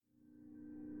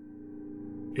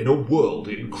In a world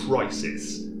in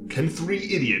crisis, can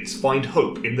three idiots find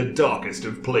hope in the darkest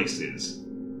of places?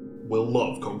 Will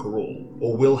love conquer all,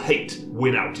 or will hate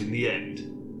win out in the end?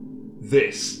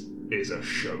 This is a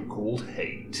show called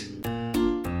Hate.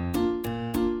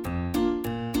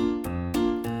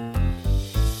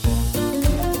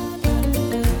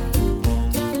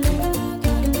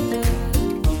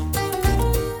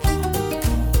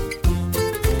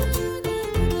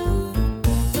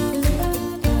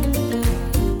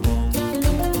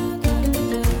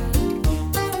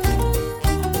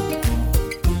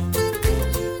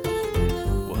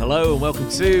 Hello and welcome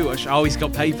to... Oh, he's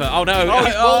got paper. Oh, no. Oh,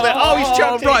 he's pulled it. Oh, he's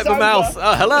chucked it. Right He's in my over.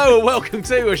 mouth. Hello and welcome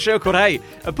to A Show Called Hate,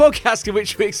 a podcast in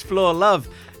which we explore love,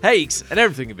 hate, and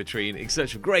everything in between in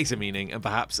search of greater meaning and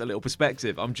perhaps a little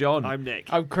perspective. I'm John. I'm Nick.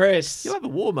 I'm Chris. You'll have a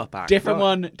warm-up act. Different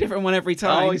right? one every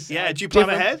time. Yeah, do you plan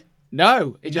Different- ahead?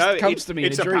 No, it just No, comes to me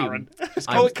in it's a dream. apparent.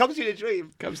 It comes to you in a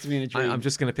dream. Comes to me in a dream. I'm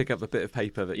just going to pick up a bit of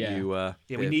paper that Yeah. you... Yeah,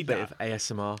 we bit- need bit that. of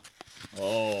ASMR.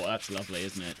 Oh, that's lovely,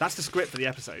 isn't it? That's the script for the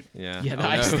episode. Yeah. Yeah, Oh,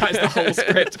 that's no. the whole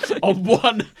script on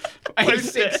one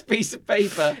A6 piece of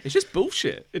paper. It's just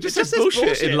bullshit. It just just says says bullshit,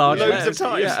 bullshit in large loads of letters.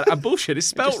 times. Yeah, and bullshit is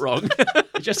spelt wrong.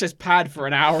 It just says pad for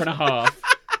an hour and a half.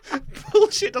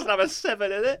 Bullshit doesn't have a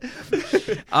 7 in it.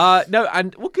 No,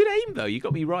 and well, good aim though. You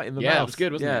got me right in the mouth. Yeah, it was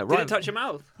good, wasn't yeah, it? Right, Didn't touch your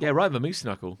mouth. yeah, right in the moose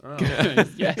knuckle.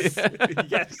 Yes.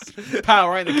 Yes. Power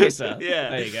right in the kisser. Yeah.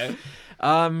 There you go.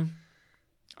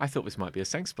 I thought this might be a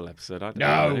sensible episode. I don't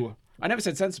know. No. I never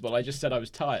said sensible. I just said I was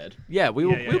tired. Yeah, we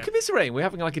were Yeah. commiserating. We were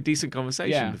having like a decent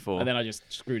conversation Yeah. before. And then I just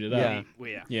screwed it Yeah. up. Well,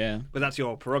 yeah. Yeah. But that's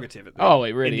your prerogative. At the, Oh,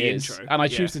 it really in the is. Intro. And I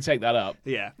Yeah. choose to take that up.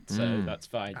 Yeah. So that's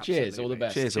fine. Cheers. All the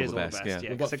best. Cheers, all the best. Yeah. Yeah.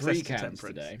 We've got Success 3 to cans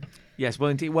temperance. today. Yes, well,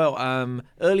 indeed. Well,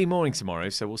 early morning tomorrow,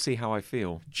 so we'll see how I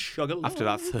feel Chug along. after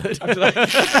that third.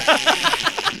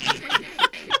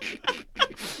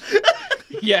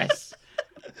 Yes.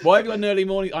 Why have you got an early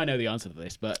morning? I know the answer to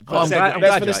this, but Oh, I'm glad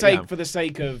that's you for the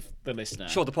sake of the listener.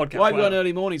 Sure, the podcast. Why have you got an well.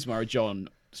 early morning tomorrow,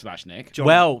 John/Nick? John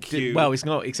well, Q. it's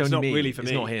not. It's only not me. really for it's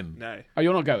me. not him. No. Oh,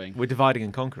 you're not going? We're dividing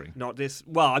and conquering. Not this.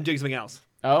 Well, I'm doing something else.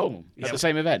 Oh, Yeah. at the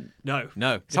same event. No.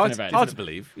 No, it's hard, event. hard to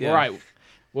believe. Yeah. All right.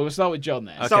 Well, we'll start with John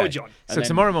then. Okay. Start with John. So And then-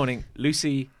 tomorrow morning,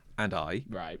 Lucy and I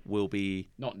Right. will be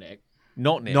Not Nick.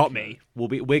 not Nick. Not me.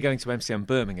 We're going to MCM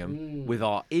Birmingham with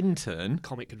our intern.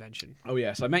 Comic convention. Oh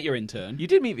yes, I met your intern. You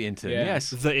did meet the intern, Yeah. yes.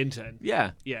 The intern.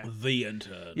 Yeah. Yeah. The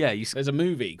Intern. Yeah, There's a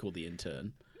movie called The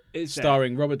Intern, Is there?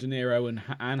 starring Robert De Niro and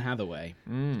Anne Hathaway.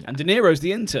 And De Niro's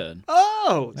the intern.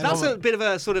 Oh, that's a bit of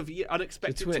a sort of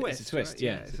unexpected It's a twist. It's a twist. right?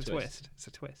 Yeah, It's a twist. It's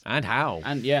a twist. And how?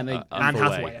 And yeah, and they Anne Hathaway.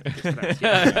 Hathaway. I think it's pronounced.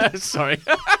 Yeah. Sorry.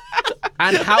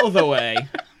 Anne Hathaway.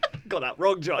 Got that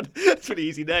wrong, John. It's a pretty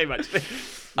easy name, actually.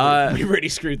 We really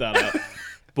screwed that up.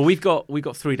 But we've got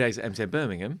 3 days at MCM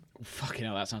Birmingham. Fucking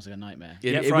hell, that sounds like a nightmare.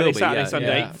 Yeah, It Friday, will be, Saturday, yeah,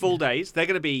 Sunday, yeah. full days. They're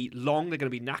going to be long. They're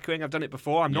going to be knackering. I've done it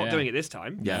before. I'm not Yeah. doing it this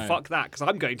time. Yeah. Fuck that, because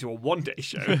I'm going to a one-day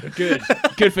show. Good.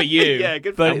 Good for you. Yeah,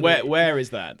 good for But you. where is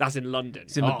that? That's in London.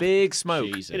 It's in the Oh, big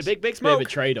smoke. Jesus. In a big Bit smoke. of a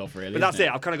trade-off, really. But that's isn't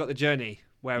it. I've kind of got the journey,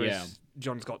 whereas Yeah.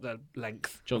 John's got the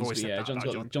length. I've always John's said that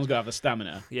got about John. to have the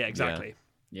stamina. Yeah, exactly.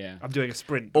 Yeah. I'm doing a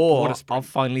sprint. but Or what a sprint. I'll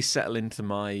finally settle into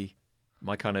my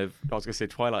kind of, I was going to say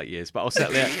twilight years, but I'll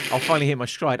settle it. I'll finally hit my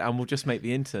stride and we'll just make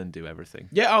the intern do everything.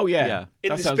 Yeah. Oh, yeah. Yeah. in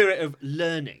That the sounds- spirit of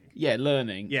learning. Yeah,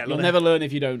 learning. Yeah, You'll learn. never learn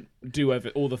if you don't do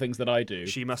all the things that I do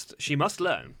She must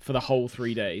learn. for the whole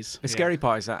 3 days. The scary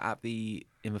part is that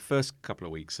in the first couple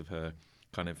of weeks of her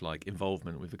kind of like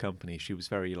involvement with the company, she was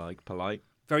very like polite.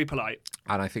 Very polite.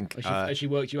 And I think Has she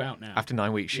worked you out now? after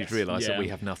 9 weeks, she'd Yes. realised that Yeah. we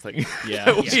have nothing.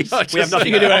 Yeah. we, Yes. are We have just- nothing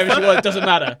She can do whatever she wants. Doesn't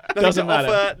matter. Nothing Doesn't to matter.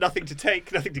 offer, nothing to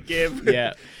take, nothing to give.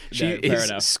 Yeah. She No, fair is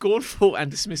enough. scornful and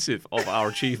dismissive of our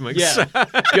achievements. Yeah.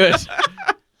 Good.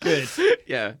 Good.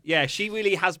 yeah. Yeah, she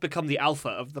really has become the alpha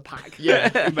of the pack.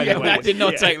 Yeah. in many Yeah, ways. that did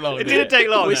not take long, It did didn't it? take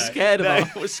long. We're no. scared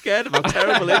of No. our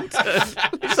terrible intern.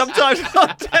 Sometimes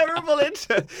I'm terrible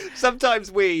into.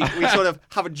 Sometimes we sort of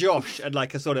have a josh and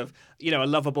like a sort of a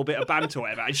lovable bit of banter or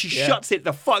whatever, and she Yeah. shuts it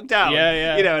the fuck down.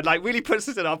 Yeah, yeah. And like really puts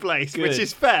us in our place, which Good.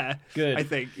 is fair. Good. I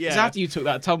think. It's Yeah. after you took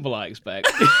that tumble, I expect.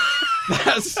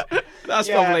 that's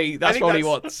Yeah, probably I that's think probably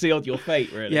that's- what sealed your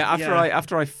fate, really. Yeah, Yeah.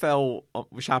 after I fell,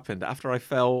 which happened after I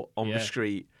fell on Yeah. the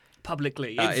street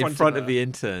Publicly in front of her. the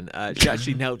intern, she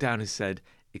actually knelt down and said,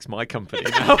 "It's my company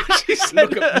now." She said,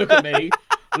 Look at me.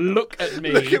 Look at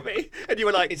me. Look at me, and you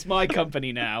were like, It's my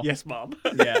company now. "Yes, mum."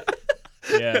 Yeah.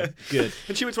 Yeah, good.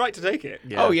 And she was right to take it.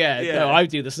 Yeah. Oh yeah, Yeah. no, I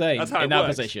do the same That's how in it that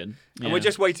works. position. And Yeah. we're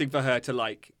just waiting for her to,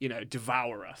 like,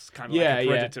 devour us, kind of yeah, like a yeah.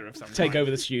 predator of some Take kind.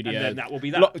 over the studio. And then that will be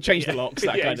that. Change the Yeah. locks,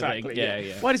 that Yeah, kind exactly, of thing. yeah.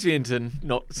 Yeah. Why does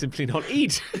Vianton simply not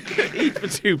eat? Eat for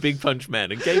two big punch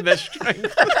men and gain their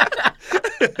strength.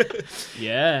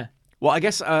 Yeah. Well, I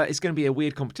guess it's going to be a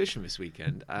weird competition this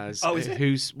weekend. As Oh, is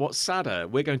it? what's sadder?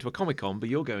 We're going to a Comic-Con, but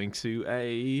you're going to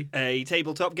A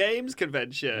tabletop games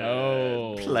convention.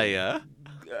 Oh. player.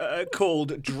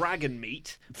 Called Dragon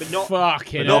Meat, but not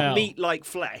Fucking not hell. meat like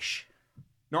flesh.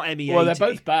 Not MEAT. Well, they're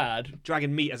both bad,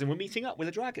 Dragon Meat, as in we're meeting up with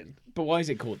a dragon. but why is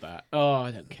it called that? Oh,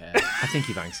 I don't care. I think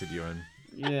you've answered your own.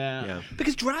 Yeah. Yeah.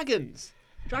 Because dragons.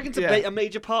 Dragons are Yeah. a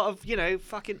major part of,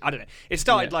 fucking... I don't know. It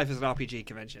started Yeah. life as an RPG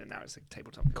convention, and now it's a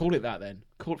tabletop. Call it that then.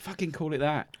 Call it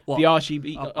that. What? The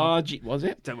RGB was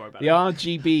it? Don't worry about The it.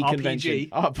 RGB RPG. convention.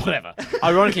 Oh, whatever.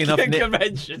 Ironically enough, Nick,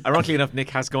 convention. Nick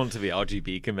has gone to the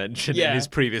RGB convention Yeah. in his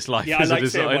previous life Yeah, I as a like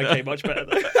designer. CMYK much better,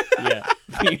 though.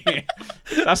 Yeah.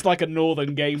 That's like a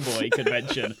Northern Game Boy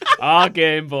convention. Our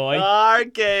Game Boy. Our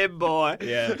Game Boy.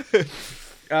 Yeah.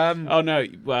 Oh no.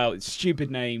 Well, it's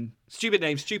stupid name. Stupid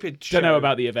name, stupid show. Don't know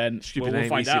about the event. Stupid we'll name,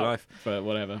 find easy out. life. But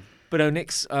whatever. But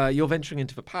Nix, you're venturing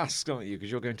into the past, aren't you?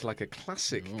 Because you're going to like a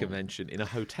classic convention in a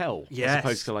hotel, Yes. as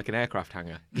opposed to like an aircraft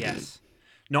hangar. Yes.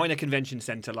 Not in a convention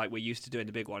centre like we're used to doing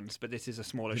the big ones, but this is a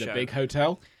smaller In show. a big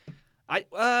hotel.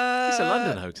 It's a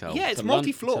London hotel. Yeah, it's a Lon-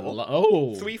 multi-floor. it's a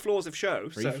lo- 3 floors of show.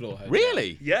 Three so- floor hotel.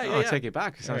 Really? Yeah, yeah, Oh, I yeah. take it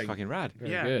back. It sounds Very- fucking rad.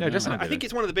 Yeah, good. No, it does sound I good. think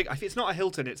it's one of the big. If it's not a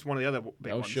Hilton, it's one of the other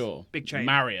big Oh ones. sure. Big chain.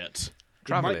 Marriott. It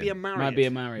might Travelling. be a Marriott. Might be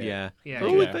a Marriott. Yeah. Yeah, They're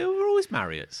always, yeah. they were always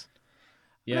Marriotts.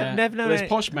 Yeah. Never known Well, there's it.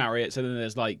 posh Marriotts, and then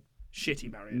there's like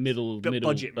Shitty Marriott. middle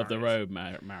budget of the Marriotts. road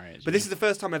Marriotts. But this is the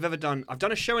first time I've ever done. I've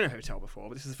done a show in a hotel before,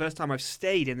 but this is the first time I've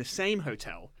stayed in the same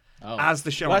hotel as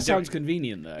the show. Well, I'm that sounds doing.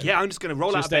 convenient though. Yeah, I'm just going to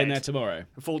roll So out you're of staying bed there tomorrow.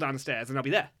 and fall down the stairs, and I'll be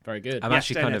there. Very good. I'm Yeah,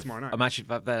 actually staying kind there of. tomorrow night. I'm actually.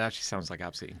 That actually sounds like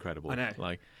absolutely incredible. I know.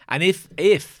 Like, and if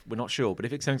we're not sure, but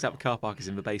if it turns out the car park is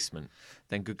in the basement,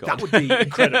 then good God, That would be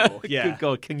incredible. Yeah. Good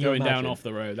God, can you Going imagine? down off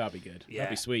the road, that'd be good. Yeah.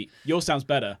 That'd be sweet. Yours sounds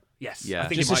better. Yes. Yeah. I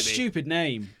think Just it a might be. stupid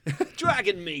name.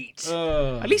 Dragon Meat.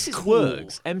 At least it Cool.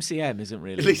 works. MCM isn't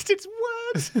really. At least it's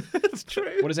words. That's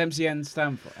true. What does MCN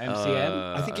stand for?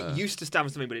 MCM? I think it used to stand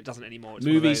for something, but it doesn't anymore. It's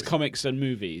one of Movies, those- comics, and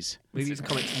movies. movies,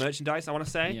 comics, merchandise. I want to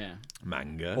say, Yeah.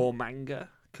 manga. or manga.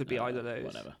 Could be either of those.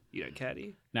 whatever. You don't care, do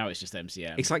you? Now it's just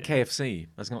MCM. It's like KFC.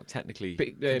 That's not technically.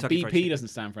 Kentucky Fried BP Chicken. doesn't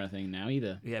stand for anything now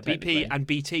either. Yeah, technically. BP and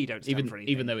BT don't stand for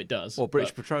anything. even though it does. Or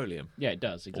British but- Petroleum. Yeah, it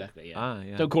does exactly. Yeah. Ah,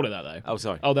 yeah. Don't call it that though. Oh,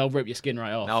 sorry. Oh, they'll rip your skin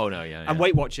right off. Oh no, yeah. And yeah.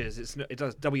 Weight Watchers, it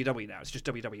does WW now. It's just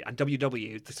WW. And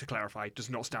WW, just to clarify, does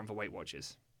not stand for Weight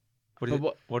Watchers.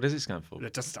 What does it stand for?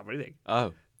 It doesn't stand for anything.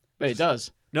 Oh, But it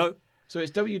does. No. So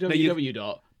it's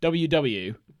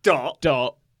www.www.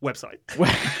 Dot website.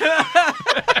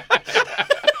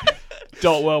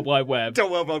 Dot World Wide Web.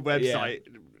 Dot World Wide website.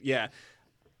 Yeah.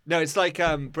 No, it's like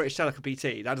British Telecom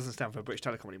BT. That doesn't stand for British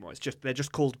Telecom anymore. It's just they're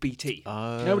just called BT.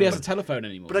 Nobody has a telephone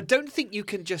anymore. But I don't think you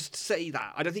can just say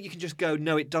that. I don't think you can just go,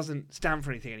 no, it doesn't stand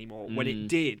for anything anymore when it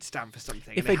did stand for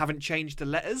something. If And they they- haven't changed the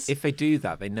letters. if they do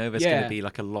that, they know there's going Yeah. to be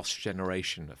like a lost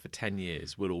generation that for 10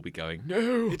 years we'll all be going,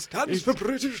 no, it stands for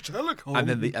British Telecom. and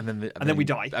then we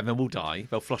die. and then we'll die.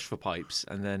 They'll flush for pipes,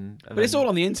 and then. But it's all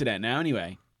on the internet now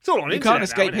anyway. it's all on You internet can't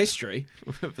escape now, history.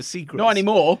 the secret. Not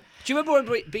anymore. Do you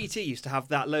remember when BT used to have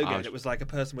that logo I was that was like a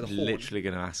person with a horn? Literally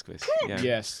going to ask this. Yeah.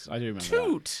 Yes, I do remember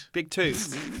Toot. Big Toots.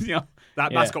 that. Yeah.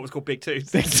 That Yeah. mascot was called Big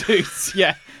Toots. Big Toots,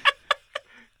 yeah.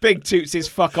 Big Toots'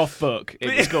 fuck off book,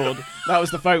 it was called. That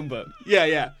was the phone book. Yeah,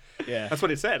 yeah. Yeah. That's what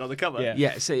it said on the cover. Yeah.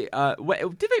 Yeah. See,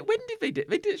 when did they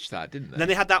ditch that? Didn't they? And then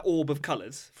they had that orb of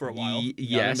colours for a while. Yes.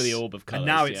 Yeah, I remember the orb of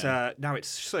colours. And now it's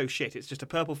so shit. It's just a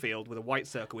purple field with a white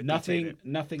circle with BT in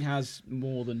Nothing has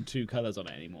more than 2 colours on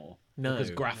it anymore. No.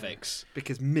 Because graphics it.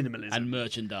 Because minimalism. and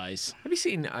merchandise. Have you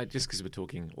seen? Just because we're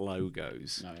talking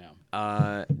logos, Oh,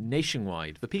 yeah.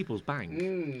 Nationwide, the People's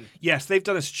Bank. Yes, they've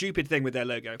done a stupid thing with their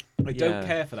logo. I Yeah. don't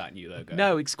care for that new logo.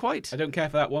 No, it's quite. I don't care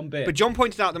for that one bit. But John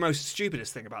pointed out the most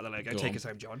stupidest thing about the logo. Take on. us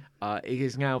home, John. It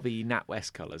is now the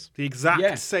NatWest colours. The exact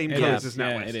yeah, same it colours is. as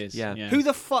NatWest. Yeah, it is. Yeah. Who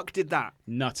the fuck did that?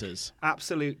 Nutters.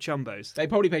 Absolute chumbos. They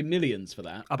probably paid millions for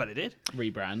that I bet they did.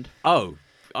 rebrand.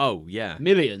 Oh, yeah.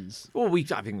 Millions. Well,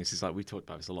 I think this is like we talked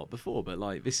about this a lot before, but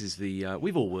like this is the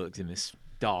we've all worked in this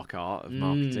dark art of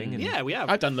marketing. And, Yeah, we have.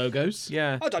 I've done logos.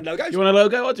 yeah. I've done logos. You want a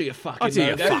logo? I'll do your fucking I'll do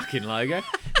your logo. fucking logo.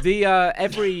 The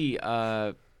every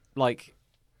like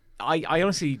I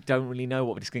honestly don't really know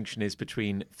what the distinction is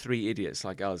between three idiots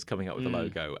like us coming up with a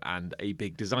logo and a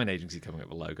big design agency coming up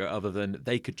with a logo, other than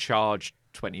they could charge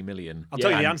 20 million I'll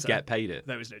tell you the and answer. get paid it.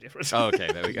 There is no difference. Oh,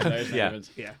 okay, there we go. There's no yeah.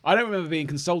 difference. Yeah. I don't remember being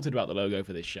consulted about the logo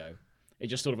for this show. It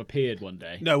just sort of appeared one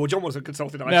day. No, well, John wasn't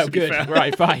consulted. No, to be good. fair.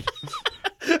 Right, fine.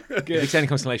 If it's any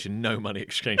consolation, no money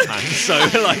exchange hands. So,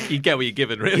 like, you get what you're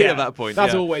given, really, Yeah. at that point.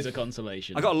 That's yeah. always a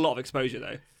consolation. I got a lot of exposure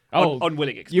though. Oh,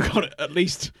 Unwilling exposure. You got at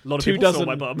least A lot of two people saw dozen,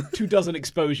 my bum. 2 dozen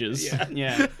exposures.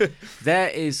 Yeah. There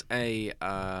is a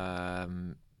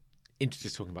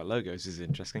just talking about logos is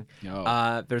interesting.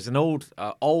 Oh. There's an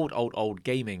old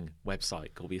gaming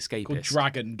website called The Escapist. Called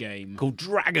Dragon Game. Called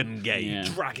Dragon Game. Yeah.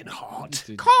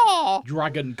 Dragonheart.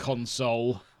 Dragon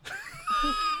Console.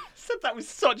 Said that with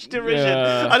such derision.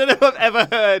 Yeah. I don't know if I've ever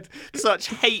heard such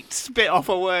hate spit off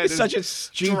a word. It's as such a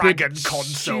stupid, Dragon Console.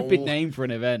 stupid name for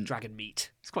an event. Dragon meat.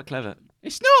 It's quite clever.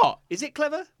 It's not. Is it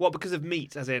clever? What, because of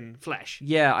meat, as in flesh?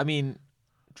 Yeah, I mean,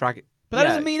 dragon. But that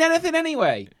doesn't mean anything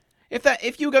anyway.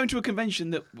 If you were going to a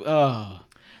convention that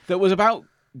was about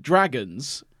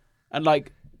dragons and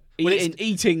like Well, it's-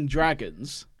 eating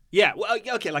dragons, Yeah. Well,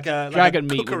 okay, like a dragon like a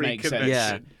meat would cookery make sense.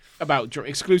 convention. Yeah.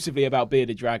 Exclusively about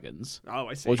bearded dragons Oh,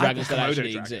 I see. or dragons that Komodo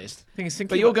actually dragons. exist. Thing is,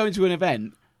 But you're going to an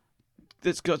event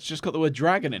that's just got the word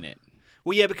dragon in it.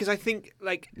 Well, yeah, because I think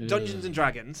like Dungeons and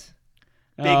Dragons,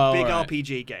 big Oh, right.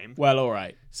 RPG game. Well, all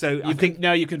right. So I You think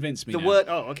you convinced me. the now. word.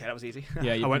 Oh, okay, that was easy.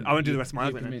 Yeah, I won't do the rest of my you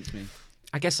argument. Then. convinced me.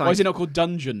 I guess Why is it not called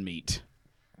dungeon meat?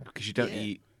 because you don't Yeah.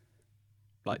 eat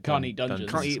like Can't eat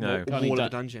dungeons. Can't eat no. Can't eat wall of a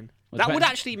dun- dungeon. Well, That would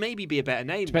depends- actually maybe be a better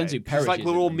name. Depends though, who 'cause, like perishes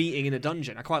we're in all them. meeting in a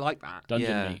dungeon. I quite like that. Dungeon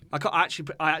Yeah. meat.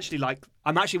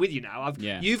 I'm actually with you now.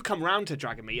 Yeah. You've come round to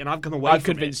Dragon Meat, and I've come away. I've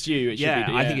from convinced it. you. It should Yeah,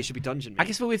 be, I think it should be Dungeon Meat. I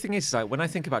guess the weird thing is like when I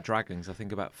think about dragons, I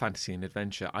think about fantasy and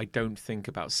adventure. I don't think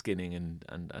about skinning and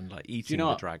like Do you eating know the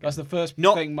what? dragon. That's the first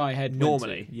Not thing my head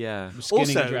normally. yeah. went to.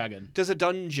 Skinning Also, a dragon. does a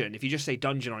dungeon, if you just say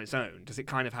dungeon on its own, does it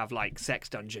kind of have like sex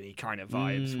dungeony kind of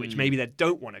vibes, which maybe they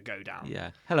don't want to go down?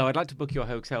 Yeah. Hello, I'd like to book your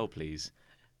hotel, please.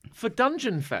 For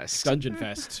Dungeon Fest. Dungeon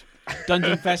Fest.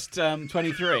 Dungeon Fest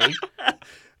 23.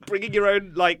 Bringing your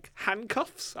own like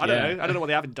handcuffs. I don't Yeah. know. I don't know what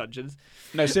they have in dungeons.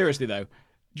 No, seriously though.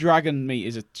 Dragon meat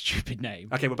is a stupid name.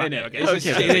 Okay, we're back Isn't there, it? okay. It's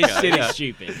Okay, it is yeah. silly, Yeah.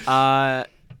 stupid.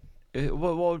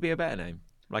 What would be a better name?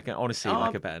 Like honestly,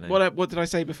 like a better name. What did I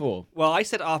say before? Well, I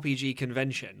said RPG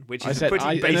convention, which I is said pretty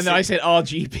and basic. then I said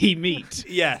RGB meat.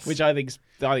 Yes. Which I think's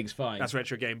fine. That's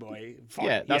retro Game Boy. Fine.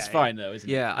 yeah, that's fine though, isn't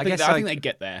it? Yeah, I think guess, I like- think they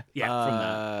get there. Yeah. from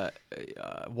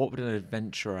that. What would an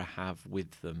adventurer have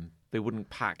with them? They wouldn't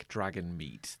pack dragon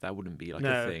meat. That wouldn't be like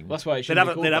No. a thing. That's why it should They'd have,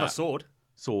 be a, called they'd have a that. sword.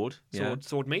 Sword. Yeah.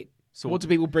 Sword meat. Sword. What do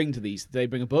people bring to these? Do they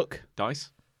bring a book?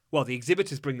 Dice. Well, the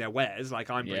exhibitors bring their wares, like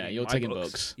I'm Yeah, bringing you're my taking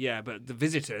books. books. Yeah, but the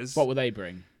visitors, What will they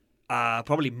bring?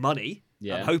 probably money,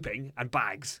 Yeah. I'm hoping, and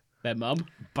bags. Their mum?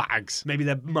 Bags. Maybe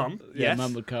their mum. Yeah, yes.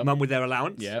 mum would come. Mum with their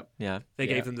allowance. Yeah. Yeah. They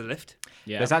Yeah. gave them the lift.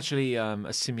 Yeah. There's actually a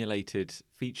simulated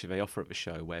feature they offer at the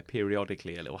show where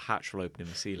periodically a little hatch will open in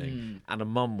the ceiling and a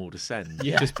mum will descend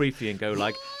Yeah. just briefly and go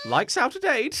like, "Likes out of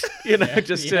date," you know,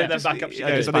 just Yeah. to Then back up she yeah,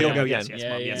 goes, just and they back all up go, again. yes, yes, Yeah,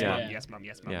 mum, yeah, yes, yeah. mum, yes, mum,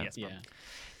 yes, mum, Yeah. yes, mum. Yeah.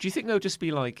 Do you think there'll just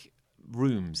be like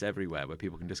rooms everywhere where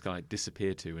people can just like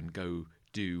disappear to and go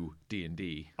do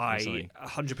D&D? or I something?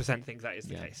 100% think that is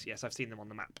the Yeah. case. Yes, I've seen them on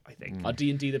the map, I think. Are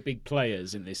D&D the big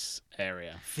players in this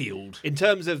area? Field. In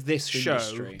terms of this show,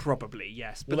 Industry. probably,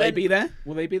 yes. Will But they then, be there?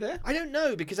 Will they be there? I don't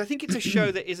know, because I think it's a show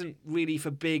that isn't really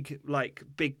for big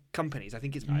companies. I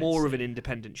think it's more of an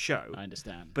independent show. I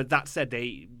understand. But that said,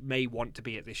 they may want to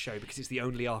be at this show because it's the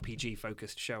only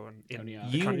RPG-focused show in Only the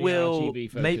You country. will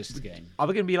RGB make. focused game. Are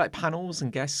there going to be like panels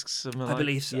and guests? Something I like-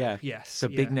 believe so, Yeah. yes, So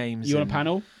yeah. big names. You on a and-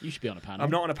 panel? You should be on a panel. I'm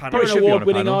not on a panel. You're Probably an should be on a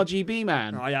award-winning panel. RGB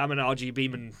man. I am an RGB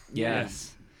man. Yeah.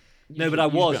 Yes. No, but I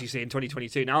was, you see, in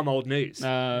 2022. Now I'm old news. Okay,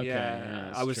 yeah, yeah,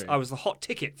 that's I was true. I was the hot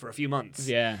ticket for a few months.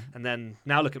 Yeah. And then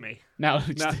now look at me. Now,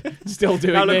 still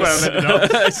doing Now look this. where I'm ended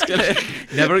up. It's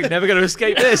gonna- never going to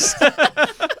escape this.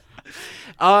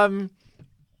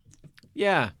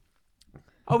 Yeah.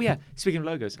 Oh yeah. Speaking of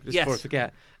logos, just Yes. before I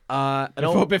forget, an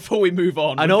old Before we move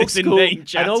on, an with old this school inane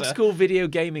chatter. video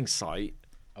gaming site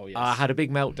Oh yes. had a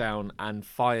big meltdown and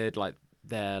fired like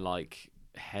their like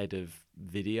head of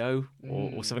video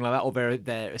or something like that, or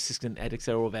their assistant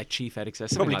editor or their chief editor,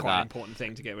 something Probably like quite an that. important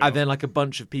thing to get rid And of. then like a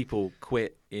bunch of people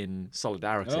quit in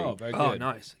solidarity, Oh, very good. Oh,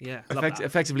 nice. Yeah. Love that.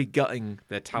 effectively gutting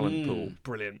their talent pool.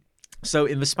 Brilliant. So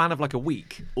in the span of like a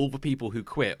week, all the people who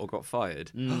quit or got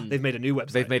fired, They've made a new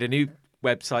website. they've made a new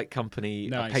website, company,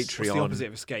 Nice. a What's the Patreon, opposite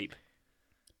of escape?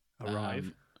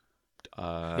 Arrive.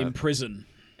 In prison.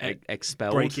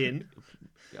 expelled. Break in.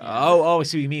 Oh, I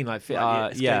see what you mean. Like,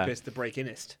 Like the yeah, escapist, the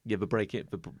break-inist. yeah, the break in,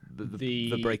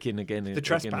 the break in again, The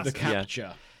trespass. The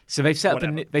capture. So they've set up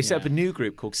Whatever. a new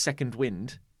group called Second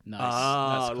Wind. Nice.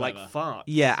 Ah, That's like clever. fart.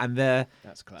 Yeah, and their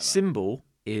That's clever. symbol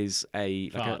is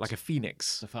Fart. like a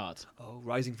phoenix, It's a fart. Oh,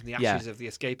 rising from the Yeah. ashes of the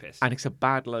escapist. and it's a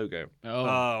bad logo. Oh.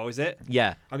 Oh, is it?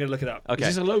 Yeah. I'm going to look it up. Okay.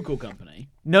 Is this a local company?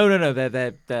 No.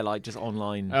 They're like just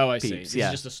online. Oh, I see. peeps. This Yeah.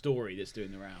 is just a story that's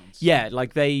doing the rounds. Yeah,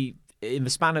 like the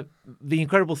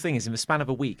incredible thing is in the span of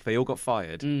a week they all got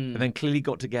fired and then clearly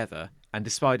got together and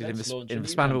decided Let's launch a in new the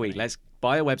span of a week, company. let's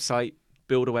buy a website,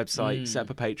 build a website, set up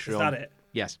a Patreon. Is that it?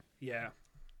 Yes. Yeah.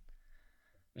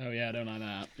 Oh yeah, I don't like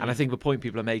that. And I think the point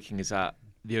people are making is that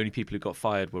the only people who got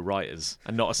fired were writers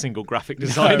and not a single graphic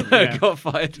designer yeah. got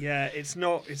fired. Yeah, it's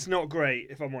not great,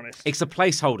 if I'm honest. It's a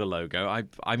placeholder logo.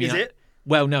 I mean, Is it?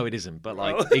 Well, no, it isn't. But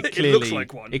like, Oh, it it clearly looks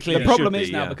like one. It clearly The problem should is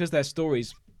be, now yeah. because their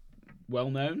story's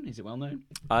well known. Is it well known?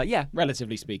 Yeah.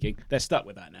 Relatively speaking, they're stuck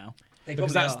with that now They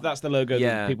because probably that's the logo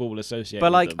Yeah. that people will associate. But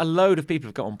with like them. a load of people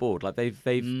have got on board. Like they've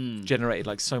generated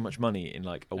like so much money in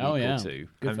like a week Oh, yeah. or two.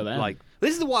 Good and for them. Like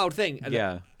This is the wild thing. And,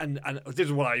 Yeah. And this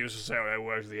is what I used to say when I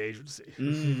worked at the agency.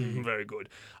 Mm. Very good.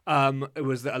 It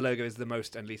was that a logo is the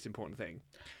most and least important thing.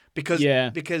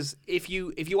 Because if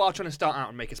you are trying to start out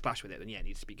and make a splash with it, then yeah, it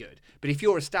needs to be good. But if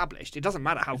you're established, it doesn't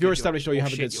matter how if good you're established or you have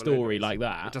a shit good your logo story is. like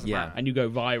that, It doesn't Yeah. matter. and you go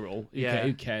viral,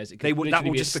 who cares? It could That literally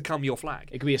will be just become your flag.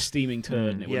 it could be a steaming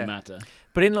turn. It Yeah. wouldn't matter.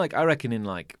 But in like I reckon in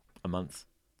like a month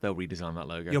they'll redesign that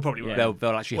logo. You're probably right. They'll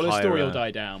actually Well, the hire. story a- will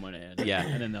die down when it, Yeah.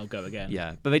 and then they'll go again.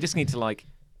 Yeah, but they just need to like.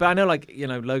 But I know like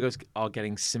logos are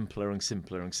getting simpler and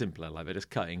simpler and simpler. Like they're just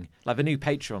cutting. Like the new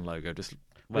Patreon logo just.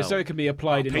 Well, so it can be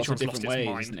applied in lots of Patreon's lost different its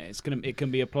ways, mind. isn't it? It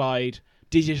can be applied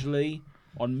digitally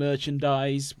on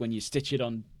merchandise when you stitch it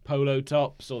on polo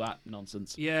tops, all that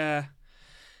nonsense. Yeah.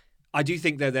 I do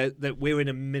think though that we're in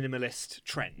a minimalist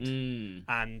trend, Mm.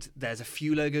 and there's a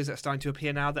few logos that are starting to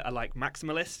appear now that are like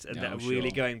maximalist and that Oh, are really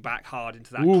sure. going back hard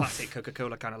into that Oof. classic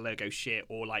Coca-Cola kind of logo shit,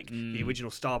 or like the original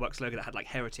Starbucks logo that had like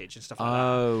heritage and stuff like that.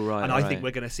 Oh right. And I think right.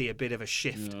 we're going to see a bit of a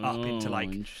shift up into Oh,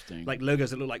 like interesting.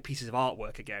 logos that look like pieces of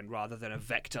artwork again, rather than a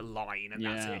vector line and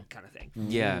that's Yeah. it kind of thing.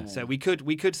 Yeah. So we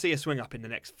could see a swing up in the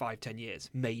next 5-10 years,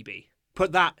 maybe.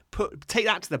 Take that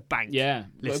to the bank. Yeah,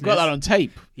 we've listeners. got that on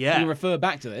tape. Yeah. We refer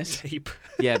back to this. Tape.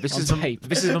 Yeah. This On is the, tape.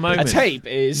 this is the moment. A tape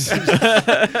is.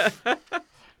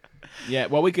 Yeah,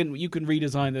 well, you can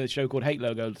redesign the show called Hate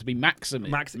logo to be maximum.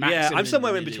 Yeah, I'm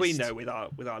somewhere in minimalist. between though with our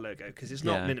logo because it's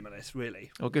not Yeah. minimalist really.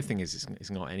 Well, good thing is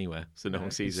it's not anywhere, so no one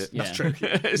sees it. Yeah. That's true.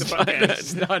 it's, Fuck fine, it.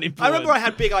 it's not important. I remember I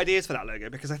had big ideas for that logo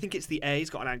because I think it's the A.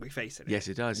 It's got an angry face in it. Yes,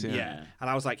 it does. Yeah. Yeah. And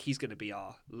I was like, he's going to be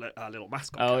our little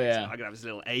mascot. Oh, character. yeah. I'm going to have his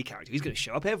little A character. He's going to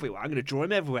show up everywhere. I'm going to draw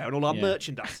him everywhere and all our Yeah.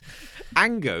 merchandise.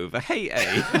 Ango, the hate A.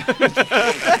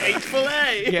 Hateful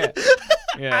A. Yeah,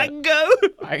 yeah. Ango.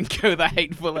 Ango the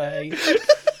hateful A.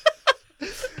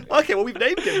 Okay, well we've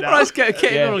named him now. Right, let's get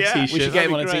him Yeah. on a Yeah. t-shirt. We should get That'd him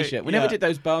be on a great. t-shirt. We Yeah. never did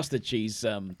those bastard cheese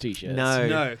t-shirts. No.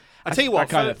 No. I'll tell you what,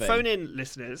 That kind of thing. phone in,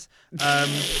 listeners.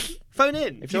 Phone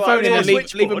in. If to you our- phone to in our and leave a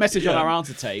switchboard. message on Yeah. our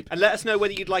answer tape. And let us know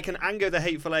whether you'd like an Ango the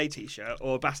Hateful A t-shirt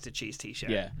or a Bastard Cheese t-shirt.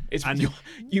 Yeah, it's And-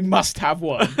 you must have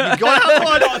one. You gotta have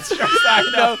one. Not stress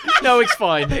that. No, it's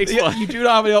fine. It's fine. You do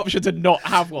not have the option to not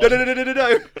have one.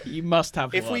 No. You must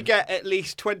have If one. we get at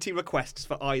least 20 requests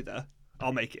for either,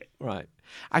 I'll make it. Right.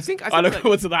 I think I look like,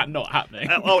 forward to that not happening.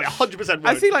 Oh, 100%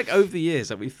 I would. think like over the years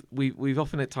that we've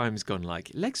often at times gone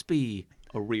like, let's be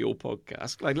a real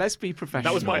podcast. Like let's be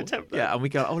professional. That was my attempt, though. Yeah, and we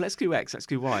go, oh, let's do X, let's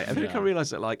do Y. And then I realise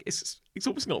that like it's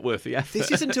almost not worth the effort.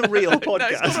 This isn't a real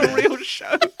podcast. No, it's not a real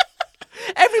show.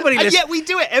 Everybody And listen- yet we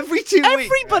do it every 2 weeks.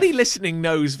 Everybody listening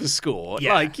knows the score.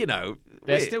 Yeah. Like,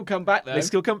 They still come back though. they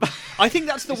still come back. I think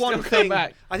that's the one still come thing.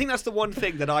 back. I think that's the one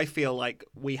thing that I feel like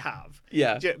we have.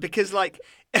 Yeah. Because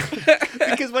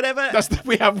because whenever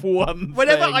We have one.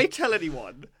 whenever thing. I tell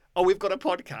anyone, oh, we've got a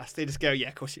podcast, they just go, yeah,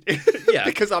 of course you do. Yeah.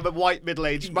 Because I'm a white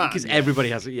middle-aged man. Because everybody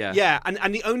has it, yeah. Yeah,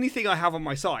 and the only thing I have on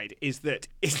my side is that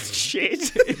it's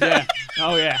shit. Yeah.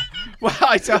 Oh yeah. Well,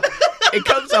 it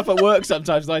comes up at work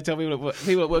sometimes. And I tell people at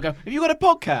work, go, "Have you got a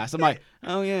podcast?" I'm like,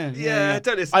 "Oh yeah, Yeah,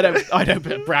 don't listen. I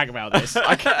don't brag about this.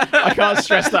 I can't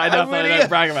stress that enough. I really- don't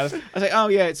brag about this. I say, "Oh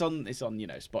yeah, it's on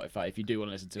Spotify. If you do want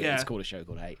to listen to it, Yeah. it's called a show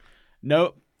called Hate."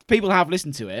 No, people have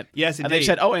listened to it. Yes, and they've indeed.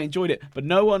 said, "Oh, I enjoyed it," but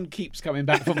no one keeps coming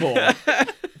back for more.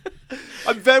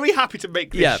 I'm very happy to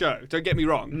make this Yeah. show. Don't get me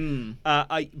wrong.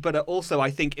 But also, I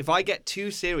think if I get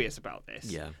too serious about this,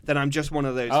 Yeah. then I'm just one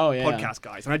of those Oh, yeah. podcast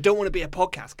guys, and I don't want to be a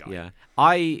podcast guy. Yeah.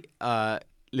 I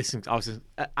listening.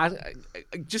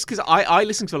 Just because I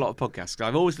listen to a lot of podcasts.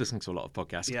 I've always listened to a lot of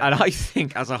podcasts, and I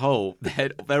think as a whole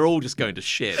they're all just going to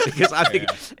shit because I think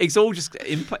it's all just just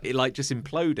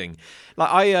imploding. Like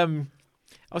I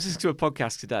was listening to a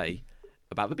podcast today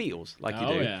about the Beatles, like you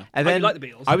do. Yeah. And then you like the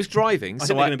Beatles? I was driving,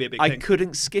 so I thing.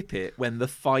 couldn't skip it when the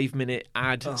 5-minute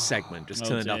ad segment just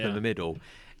turned up in the middle,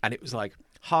 and it was like,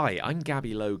 "Hi, I'm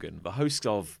Gabby Logan, the host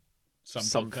of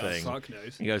something." Fuck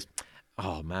knows. He goes,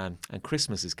 "Oh man, and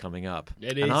Christmas is coming up."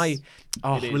 It and is.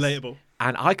 Relatable.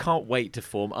 And I can't wait to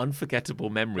form unforgettable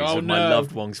memories of my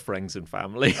loved ones, friends, and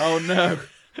family. Oh no.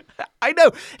 I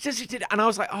know. And I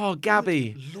was like, "Oh,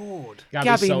 Gabby, Lord,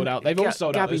 Gabby's sold out. They've all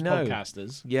sold out Gabby, those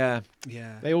podcasters. Yeah.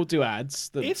 They all do ads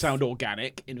that sound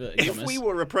organic. If we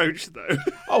were approached though,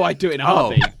 I'd do it in a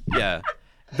heartbeat. Yeah.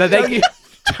 Don't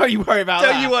you worry about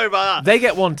that. don't you worry about that. They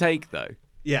get one take though.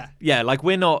 Yeah. Yeah, like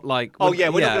we're not like. We're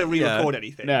not going to re-record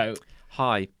anything. No.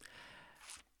 Hi,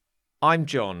 I'm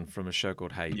John from a show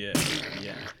called Hate. Yeah.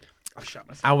 I've shut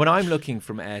myself. And when I'm looking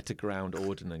from air to ground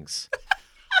ordnance,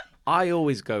 I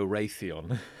always go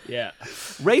Raytheon. Yeah.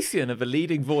 Raytheon are the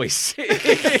leading voice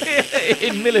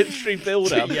in military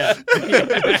build-up. Yeah.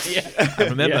 And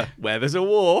remember, where there's a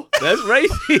war, there's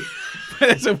Raytheon. Where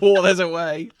there's a war, there's a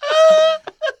way.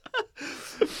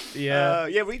 Yeah.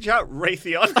 Reach out,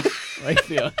 Raytheon.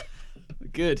 Raytheon.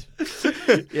 Good.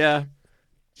 Yeah.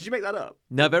 Did you make that up?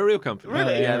 No, they're a real company.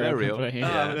 Really? Yeah, they're real. company, Oh, I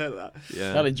Yeah. haven't heard that.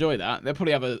 Yeah. They'll enjoy that. They'll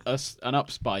probably have an up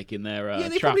spike in their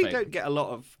They traffic. probably don't get a lot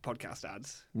of podcast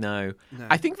ads. No.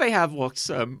 I think they have what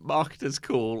marketers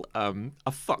call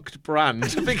a fucked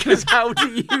brand because how do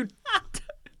you...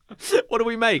 What do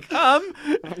we make?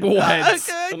 Warheads.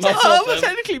 Lots of them.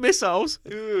 Technically missiles.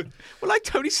 We're like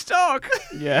Tony Stark.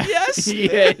 Yeah. Yes.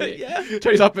 Yeah.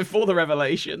 Tony's up before the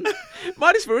revelation.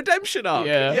 Minus the redemption arc.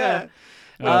 Yeah. Yeah.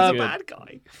 Oh, He's a good. bad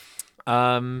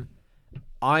guy.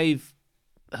 I've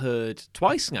heard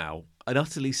twice now an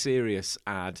utterly serious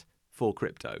ad for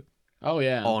crypto Oh,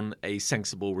 yeah. on a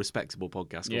sensible, respectable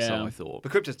podcast, or so Yeah. I thought.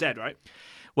 But crypto's dead, right?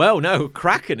 Well, no,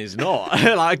 Kraken is not.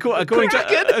 Like, according to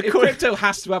If crypto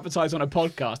has to advertise on a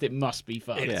podcast, it must be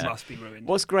fun. It must be ruined.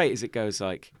 what's great is it goes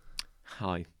like,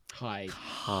 "Hi, Hi.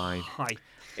 Hi.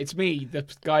 It's me, the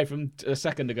guy from a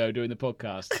second ago doing the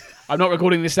podcast. I'm not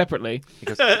recording this separately. He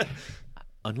goes,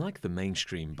 unlike the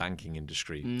mainstream banking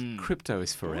industry, crypto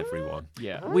is for everyone.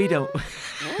 Yeah. We don't.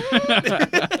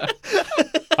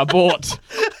 Abort.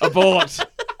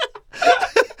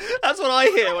 That's what I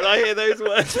hear when I hear those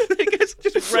words. It's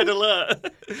just red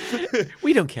alert.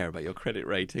 We don't care about your credit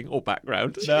rating or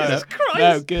background. No. Jesus Christ.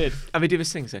 No, good. And they do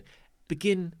this thing, so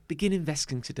begin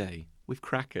investing today with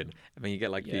Kraken. And then you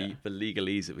get like the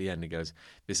legalese at the end. It goes,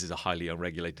 "This is a highly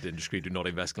unregulated industry. Do not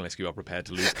invest unless you are prepared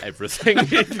to lose everything."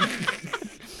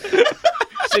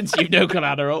 Since you've no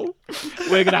collateral,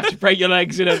 we're going to have to break your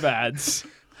legs in advance.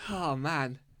 Oh,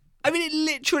 man. I mean, it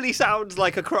literally sounds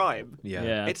like a crime.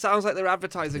 Yeah. It sounds like they're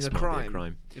advertising a might be a crime.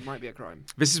 crime. It might be a crime.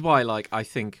 This is why, like, I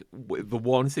think the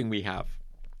one thing we have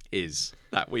is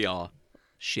that we are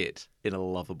shit in a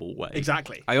lovable way.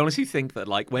 Exactly. I honestly think that,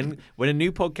 like, when a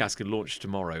new podcast can launch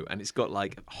tomorrow and it's got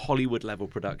like Hollywood level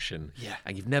production,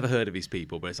 and you've never heard of these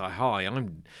people, but it's like, "Hi,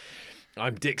 I'm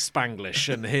Dick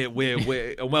Spanglish, and here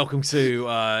we're and welcome to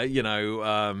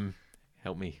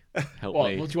help me. What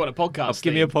do you want, a podcast?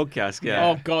 Give me a podcast. Yeah.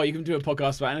 Oh, God, you can do a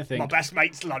podcast about anything. My best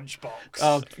mate's lunchbox.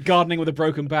 Oh, gardening with a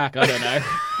broken back. I don't know.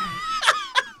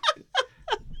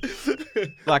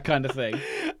 That kind of thing.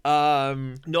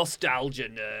 Nostalgia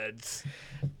nerds.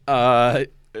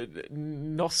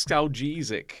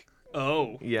 Nostalgesic.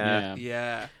 Oh. Yeah.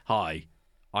 Yeah. Hi,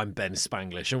 I'm Ben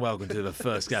Spanglish, and welcome to the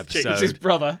first episode. It's his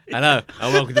brother. Hello,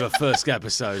 and welcome to the first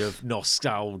episode of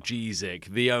Nostalgesic,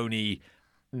 the only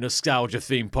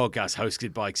nostalgia-themed podcast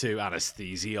hosted by two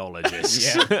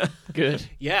anesthesiologists. Yeah. Good.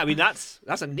 Yeah, I mean, that's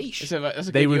a niche. That's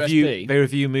a They good review USP. they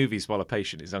review movies while a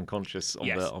patient is unconscious on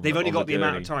Yes. the on They've the, only on got the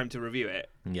amount of gurney. time to review it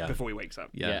before he wakes up.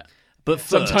 Yeah. But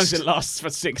first, Sometimes it lasts for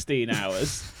 16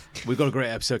 hours. we've got a great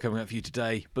episode coming up for you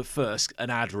today. But first, an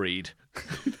ad read.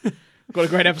 Got a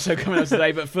great episode coming up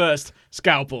today, but first,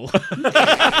 Scalpel.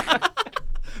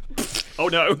 Oh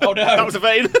no! Oh, no. That was a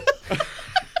vein.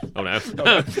 Oh no! Oh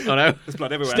no! There's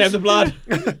blood everywhere. Stem the blood.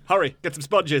 Hurry, get some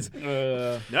sponges.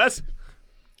 Nurse.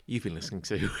 You've been listening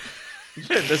to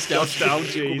Nostalgia.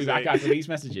 Call me back after these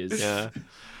messages. Yeah.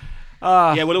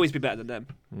 Yeah, we'll always be better than them.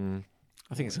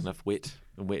 I think it's enough wit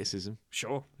and witticism.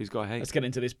 Sure. Who's got hate? Let's get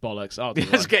into this bollocks.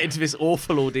 Let's get into this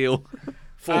awful ordeal.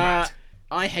 Format.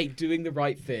 I hate doing the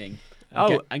right thing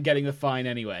Oh. and getting the fine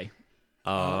anyway.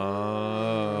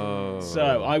 Oh.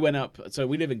 So I went up. So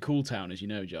we live in Cooltown, as you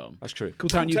know, John. That's true.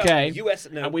 Cooltown, UK. US,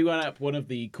 no. And we went up one of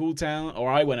the Cooltown, or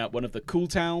I went up one of the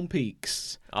Cooltown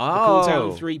peaks. Oh. The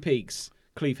Cooltown 3 peaks.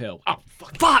 Cleve Hill. Oh,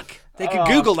 Fuck! They can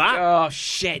Google that. Oh,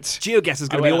 shit. GeoGuess is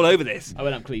going to be all over this. I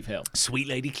went up Cleve Hill. Sweet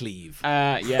Lady Cleve.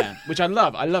 Yeah, which I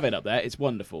love. I love it up there. It's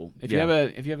wonderful. If you ever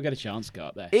get a chance, go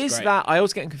up there. Is that, I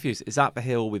always get confused, is that the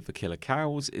hill with the killer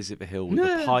cows? Is it the hill with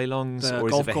the pylons? Or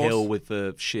is it the hill with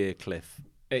the sheer cliff?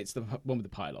 It's the one with the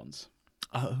pylons.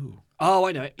 Oh,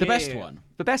 I know it. The best one.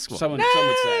 The best one. Some would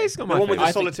say. It's not The my one with the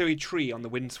favourite. solitary tree on the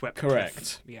windswept Correct.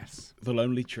 cliff. Yes. The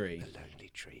Lonely Tree. The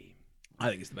lonely tree. I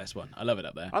think it's the best one. I love it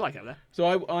up there. I like it there.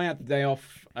 So I had the day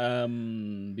off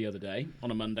the other day,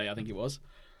 on a Monday, I think it was.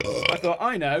 I thought,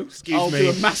 I'll do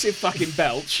a massive fucking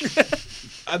belch,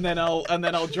 and then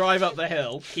I'll drive up the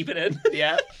hill. Keep it in.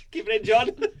 Yeah, Keep it in, John.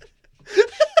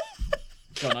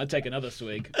 John, I'd take another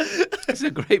swig. It's a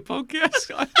great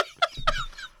podcast.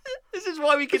 This is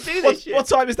why we can do this shit. What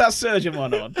time is that surgeon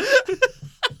one on?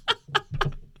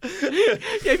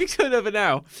 Yeah, if you turn over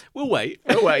now, we'll wait.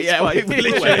 We'll wait. Yeah,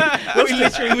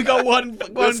 we got one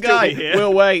still guy. be here.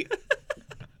 We'll wait.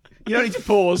 You don't need to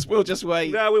pause. We'll just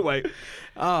wait. No, we wait.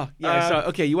 So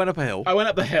okay, you went up a hill. I went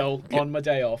up the hill on my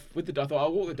day off with the. I thought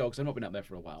I'll walk the dogs. I've not been up there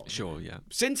for a while. Sure, yeah.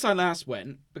 Since I last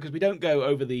went, because we don't go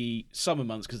over the summer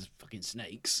months because of fucking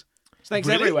snakes. Snakes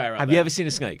Really? everywhere. Have you ever seen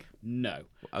a snake? No.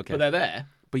 Okay. But they're there.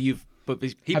 Have you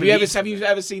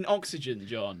ever seen Oxygen,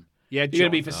 John? Yeah, You're going to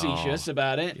be facetious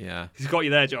about it. Yeah. He's got you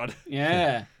there, John.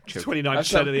 Yeah.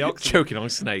 29% of the oxygen. Choking on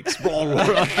snakes.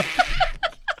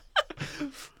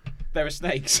 There are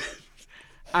snakes.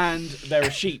 And there are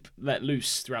sheep let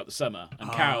loose throughout the summer,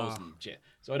 and cows and shit.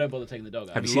 So I don't bother taking the dog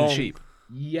out. Have you seen a sheep?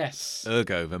 Yes.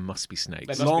 Ergo, there must be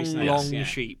snakes. There must be snakes, long yeah.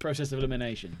 sheep. Process of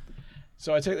elimination.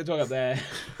 So I take the dog up there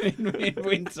in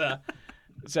winter.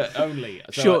 So only.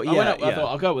 So Sure, I went yeah, up, I yeah.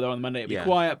 thought I'll go with her on the Monday. It'll be Yeah.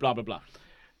 quiet, blah, blah, blah.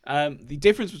 The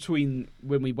difference between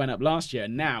when we went up last year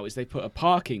and now is they put a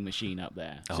parking machine up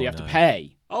there. So you have to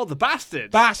pay. Oh, the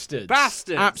bastards. Bastards.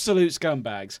 Bastards. Absolute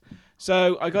scumbags.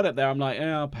 So I got up there. I'm like,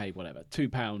 I'll pay whatever,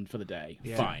 £2 for the day.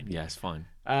 Fine. Yes, fine.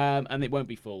 And it won't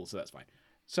be full, so that's fine.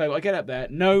 So I get up there,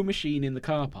 no machine in the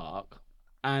car park,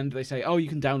 and they say, you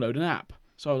can download an app.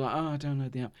 So I was like,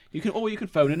 download the app. You can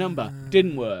phone a number.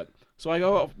 Didn't work. So I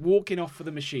go off, walking off for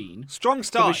the machine. Strong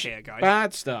start here, guys.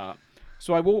 Bad start.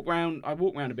 So I walk round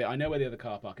a bit. I know where the other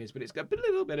car park is, but it's got a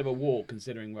little bit of a walk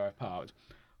considering where I parked.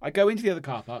 I go into the other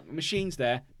car park. The machine's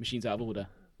there. Machine's out of order.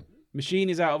 Machine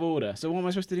is out of order. So what am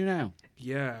I supposed to do now?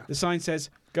 Yeah. The sign says,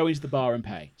 go into the bar and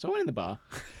pay. So I went in the bar,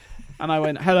 and I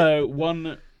went, hello,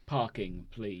 one parking,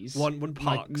 please. One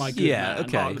parks. My good Yeah, man.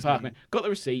 okay. Parkman. Got the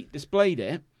receipt, displayed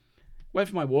it, went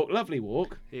for my walk, lovely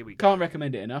walk. Here we go. Can't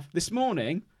recommend it enough. This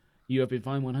morning, you have been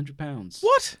fined £100.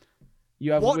 What?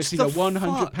 You have What's received the a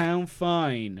 £100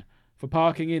 fine for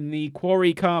parking in the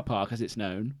Quarry car park, as it's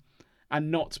known, and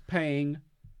not paying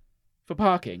for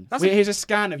parking. Here's a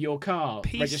scan of your car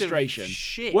registration. Of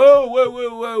shit.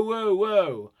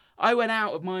 Whoa. I went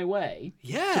out of my way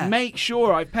to make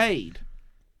sure I paid.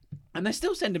 And they're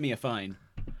still sending me a fine.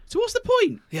 So what's the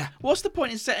point? Yeah. What's the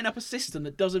point in setting up a system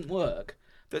that doesn't work,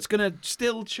 that's going to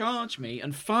still charge me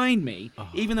and fine me,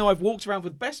 even though I've walked around for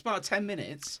the best part of 10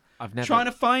 minutes trying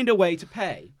to find a way to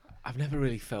pay? I've never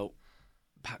really felt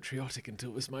patriotic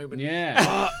until this moment.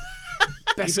 Yeah.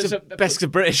 Best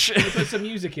of British. You put some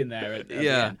music in there at the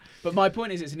end. But my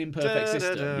point is, it's an imperfect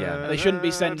system. Yeah. They shouldn't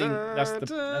be sending. That's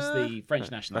the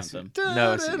French national anthem.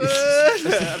 No, it's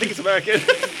I think it's American.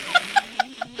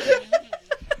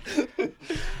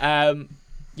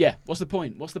 Yeah. What's the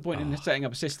point? What's the point in setting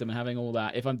up a system and having all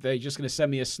that? If they're just going to send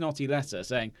me a snotty letter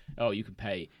saying, you can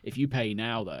pay. If you pay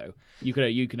now, though, you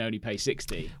can only pay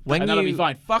 60, and that'll be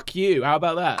fine. Fuck you. How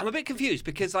about that? I'm a bit confused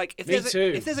because, like, if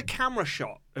there's a camera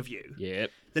shot of you,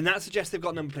 then that suggests they've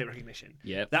got number plate recognition.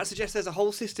 That suggests there's a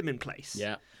whole system in place.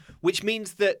 Which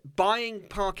means that buying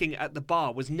parking at the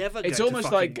bar was never going to fucking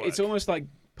work. It's almost like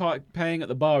paying at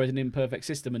the bar is an imperfect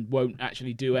system and won't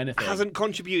actually do anything. Hasn't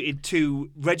contributed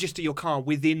to register your car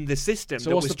within the system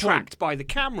that was tracked by the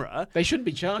camera. They shouldn't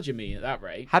be charging me at that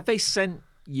rate. Have they sent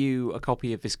you a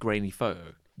copy of this grainy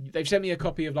photo? They've sent me a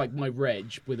copy of my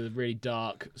reg with a really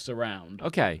dark surround.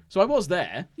 Okay. So I was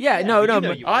there. I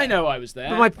know I was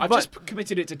there. I've just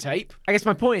committed it to tape. I guess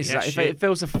my point is that if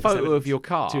there was a photo of your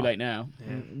car, too late now.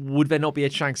 Would there not be a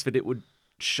chance that it would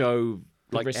show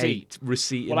receipt?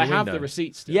 Well, I have the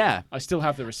receipt still. Yeah. I still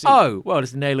have the receipt. Oh, well,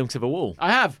 just nail them to the wall. I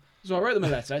have. So I wrote them a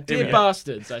letter. Dear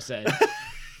bastards, I said.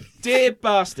 Dear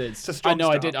bastards. I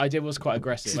know start. I did was quite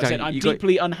aggressive. I said, I'm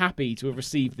deeply unhappy to have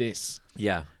received this.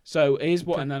 Yeah. So here's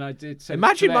what, and then I did say.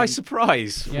 Imagine my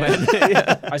surprise.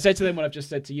 Yeah. I said to them what I've just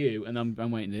said to you, and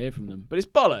I'm waiting to hear from them. But it's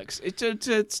bollocks.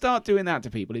 To start doing that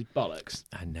to people is bollocks.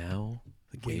 And now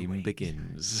the game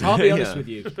begins. I'll be honest with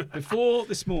you. Before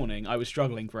this morning, I was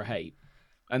struggling for a hate,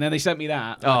 and then they sent me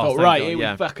that. And I thought, right, here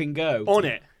we fucking go on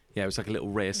it. Yeah, it was like a little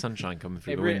ray of sunshine coming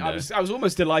through the window. I was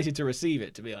almost delighted to receive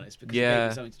it, to be honest, because it gave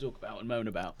me something to talk about and moan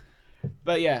about.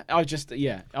 But yeah,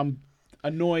 I'm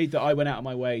annoyed that I went out of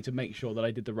my way to make sure that I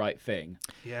did the right thing.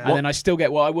 Yeah. And then I still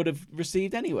get what I would have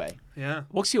received anyway. Yeah.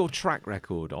 What's your track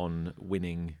record on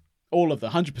winning? All of the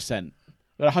 100%.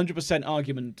 100%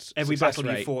 argument. Every battle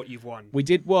rate. You fought, you've won. We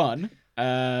did one.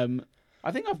 I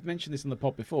think I've mentioned this on the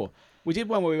pod before. We did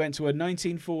one where we went to a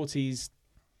 1940s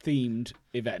themed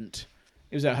event.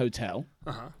 It was at a hotel,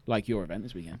 like your event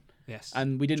this weekend. Yes.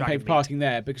 And we didn't pay for parking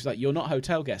there because, like, you're not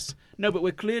hotel guests. No, but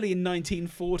we're clearly in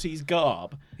 1940s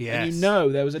garb. Yes. And you know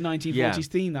there was a 1940s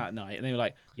theme that night. And they were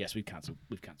like, yes, we've cancelled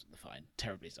the fine.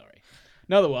 Terribly sorry.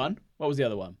 Another one. What was the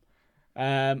other one?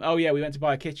 We went to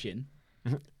buy a kitchen.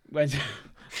 went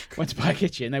to buy a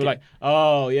kitchen. They were like,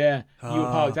 oh, yeah, you were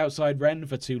parked outside Wren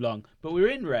for too long. But we were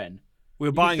in Wren. We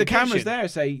were buying the cameras there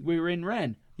say we were in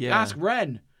Wren. Yeah. Ask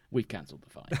Wren. We've cancelled the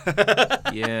fine.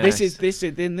 Yeah. This is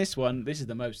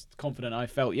the most confident I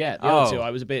felt yet. The other two,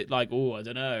 I was a bit like, I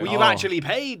don't know. Well, you actually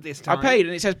paid this time. I paid,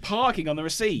 and it says parking on the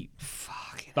receipt.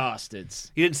 Fuck it.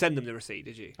 Bastards. You didn't send them the receipt,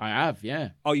 did you? I have, yeah.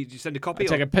 Oh, you send a copy?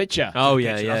 Take a picture. Oh,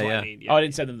 yeah. I mean. Oh, I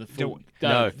didn't send them the full.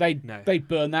 No. They'd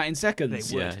burn that in seconds.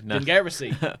 They would. Yeah, no. Didn't get a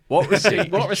receipt. What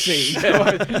receipt? What receipt?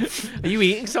 Are you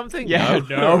eating something? Yeah,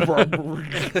 no.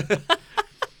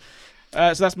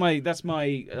 So that's my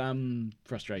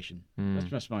frustration.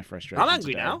 That's my frustration. I'm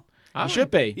angry today. now. You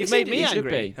should be. You've made me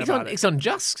angry. It's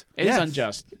unjust. It is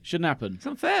unjust. Shouldn't happen. It's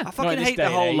unfair. I fucking hate the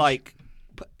whole, like...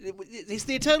 It's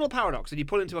the eternal paradox. And you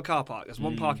pull into a car park, there's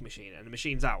one parking machine, and the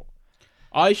machine's out.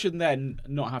 I should then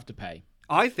not have to pay.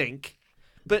 I think...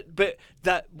 But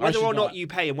that whether or not you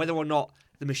pay and whether or not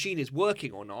the machine is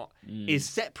working or not is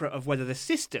separate of whether the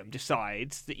system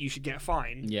decides that you should get a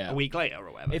fine a week later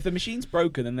or whatever. If the machine's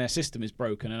broken, then their system is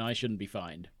broken and I shouldn't be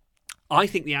fined. I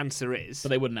think the answer is... But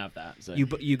they wouldn't have that. So.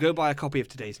 You go buy a copy of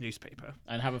today's newspaper.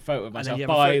 And have a photo of myself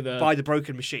by the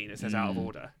broken machine that says out of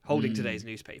order, holding today's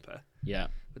newspaper. Yeah.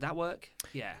 Would that work?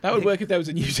 Yeah. That would work if there was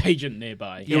a newsagent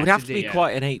nearby. It would have to be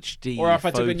quite an HD Or if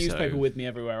I took a newspaper with me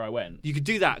everywhere I went. You could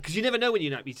do that, because you never know when you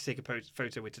need to take a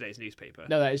photo with today's newspaper.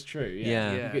 No, that is true.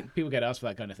 Yeah. People get asked for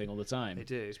that kind of thing all the time. They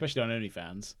do. Especially on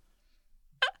OnlyFans.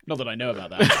 Not that I know about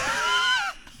that.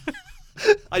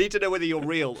 I need to know whether you're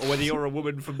real or whether you're a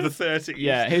woman from the 30s.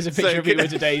 Yeah, here's a picture of you with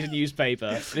today's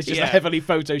newspaper. It's just a heavily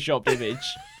photoshopped image.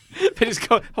 They just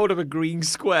hold up a green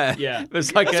square. Yeah.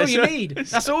 That's all you need.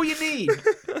 That's all you need.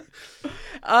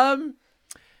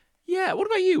 Yeah, what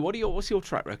about you? What's your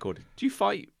track record? Do you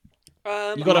fight?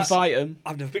 You got to fight them.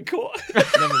 I've never been caught.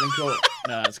 Never been caught.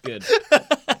 No, that's good.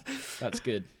 That's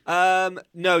good.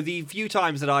 No, the few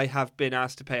times that I have been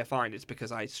asked to pay a fine, it's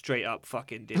because I straight up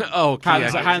fucking didn't. Oh,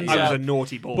 hands I was a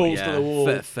naughty boy. Balls to the wall.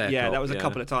 Fair that was a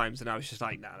couple of times, and I was just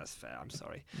like, nah, that's fair. I'm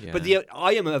sorry. Yeah. But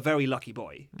I am a very lucky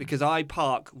boy because I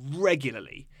park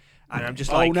regularly, and I'm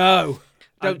just like, oh no.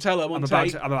 Don't tell them on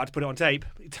tape. I'm about to put it on tape.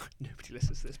 Nobody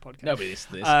listens to this podcast. Nobody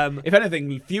listens to this. If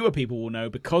anything, fewer people will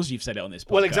know because you've said it on this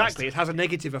podcast. Well, exactly. It has a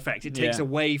negative effect. It takes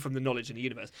away from the knowledge in the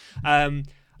universe.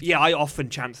 I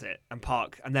often chance it and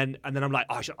park, and then I'm like,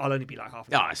 I'll only be like half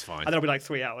an hour. Oh, it's fine. And then I'll be like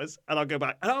 3 hours, and I'll go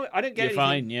back. And I don't get anything.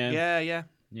 Fine, yeah. Yeah.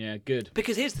 Yeah, good.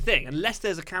 Because here's the thing, unless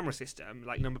there's a camera system,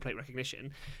 like number plate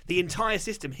recognition, the entire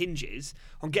system hinges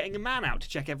on getting a man out to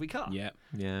check every car. Yeah.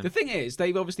 The thing is,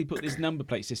 they've obviously put this number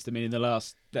plate system in the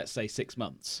last, let's say, 6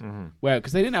 months. Where,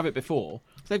 because they didn't have it before.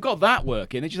 So they've got that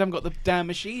working, they just haven't got the damn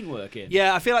machine working.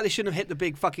 Yeah, I feel like they shouldn't have hit the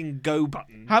big fucking go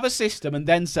button. Have a system and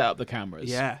then set up the cameras.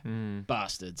 Yeah.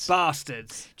 Bastards.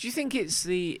 Do you think if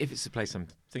it's the place I'm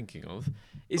thinking of,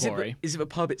 is it the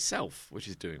pub itself which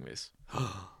is doing this?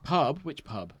 Pub? Which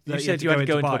pub? You said you had to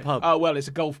go into a pub. Oh, well, it's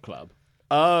a golf club.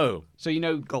 Oh.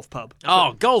 So golf pub.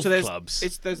 Oh, golf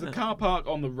clubs. There's the car park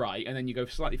on the right, and then you go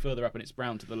slightly further up and it's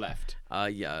brown to the left.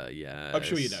 Yeah. I'm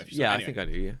sure you know. Anyway. I think I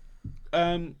do,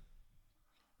 yeah.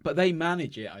 But they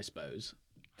manage it, I suppose.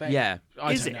 Yeah.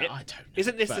 I don't know.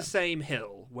 Isn't this the same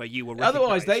hill where you were recognised?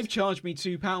 Otherwise, they've charged me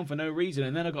 £2 for no reason,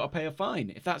 and then I've got to pay a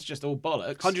fine. If that's just all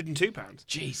bollocks. £102.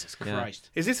 Jesus Christ.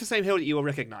 Is this the same hill that you were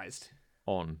recognised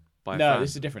on? No, this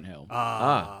is a different hill.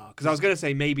 Because I was going to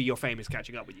say maybe your fame is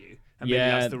catching up with you, and maybe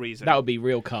that's the reason. That would be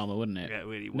real karma, wouldn't it? Yeah, it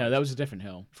really would. No, that was a different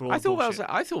hill. I thought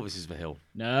this is the hill.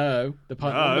 No,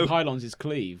 one of the pylons is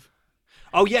Cleve.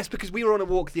 Oh yes, because we were on a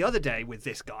walk the other day with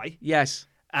this guy. Yes.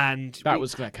 And that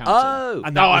was Leckhampton. Oh,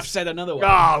 and I've said another one.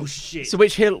 Oh shit! So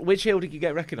which hill did you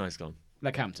get recognised on?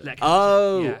 Leckhampton.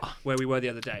 Oh, yeah, where we were the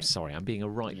other day. Sorry, I'm being a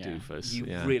right doofus. You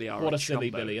really are. What a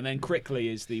silly Billy! And then Crickley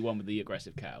is the one with the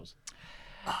aggressive cows.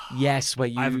 Yes, where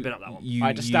you. I haven't been up that one. I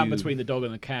had to stand between the dog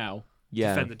and the cow.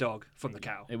 Yeah. Defend the dog from the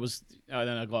cow. It was. Then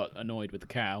I got annoyed with the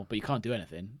cow, but you can't do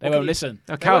anything. They won't listen.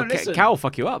 Cow will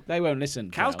fuck you up. They won't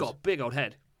listen. Cow's got a big old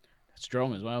head.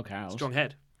 Strong as well, cows. Strong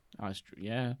head.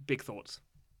 Yeah. Big thoughts.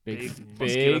 Big,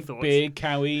 thoughts. big,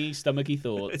 cowy, stomachy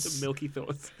thoughts. It's milky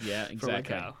thoughts. Yeah, exactly. From a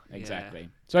cow. Exactly. Yeah.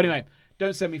 So anyway,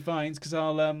 don't send me fines because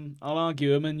I'll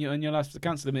argue them and you'll have to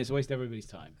cancel them. It's a waste of everybody's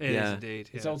time. It is indeed.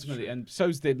 It's ultimately, and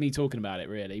so's me talking about it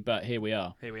really. But here we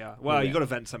are. Well, you've got to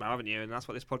vent somehow, haven't you? And that's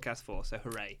what this podcast's for. So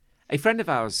hooray! A friend of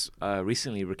ours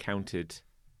recently recounted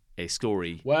a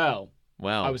story. Well,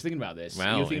 I was thinking about this.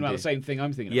 You're thinking about the same thing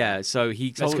I'm thinking about. Yeah. So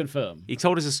let's confirm. He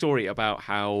told us a story about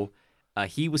how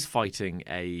he was fighting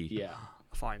a.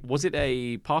 Fine. Was it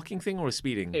a parking thing or a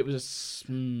speeding? It was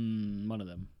one of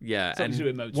them. Yeah, something to do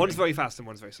with motoring. One's very fast and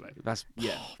one's very slow.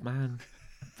 Oh, man.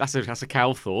 That's a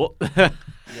cow thought. That's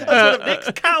one of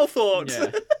Nick's cow thoughts.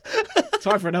 Yeah.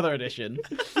 Time for another edition.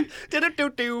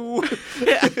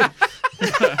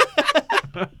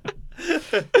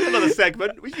 Another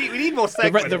segment. We need more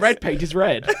segments. The red page is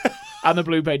red, and the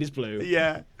blue page is blue.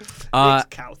 Yeah. Nick's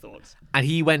cow thoughts. And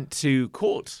he went to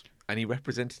court. And he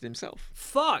represented himself.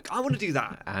 Fuck, I want to do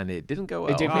that. And it didn't go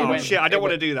well. Shit, I don't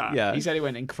want to do that. Yeah. He said it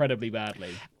went incredibly badly.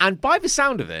 And by the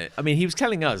sound of it, I mean, he was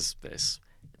telling us this.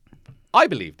 I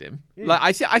believed him. Like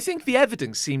I think the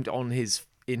evidence seemed in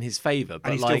his favour.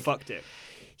 But and he still fucked it.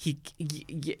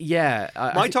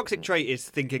 My toxic trait is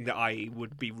thinking that I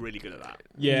would be really good at that.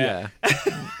 Yeah.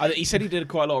 He said he did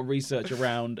quite a lot of research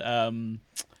around...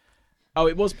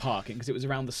 it was parking, because it was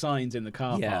around the signs in the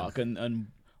car park and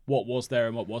what was there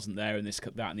and what wasn't there and this,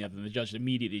 that and the other. And the judge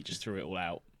immediately just threw it all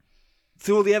out.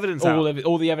 Threw all the evidence out?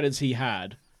 All the evidence he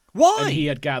had. Why? And he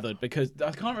had gathered, because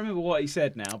I can't remember what he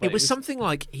said now. But it was something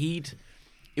like it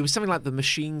was something like the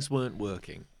machines weren't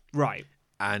working. Right.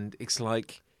 And it's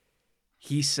like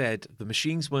he said the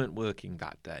machines weren't working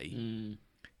that day.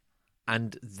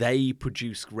 And they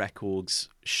produced records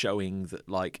showing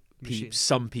that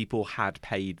some people had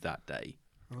paid that day.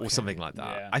 Or something like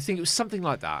that. Yeah. I think it was something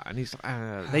like that. And he's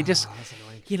they just,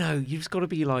 you just got to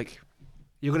be like...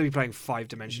 You're going to be playing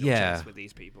 5-dimensional chess with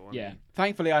these people. Yeah.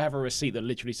 Thankfully, I have a receipt that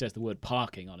literally says the word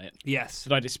parking on it. Yes.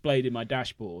 That I displayed in my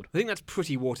dashboard. I think that's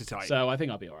pretty watertight. So I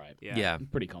think I'll be all right. Yeah. I'm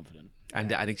pretty confident.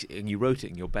 And you wrote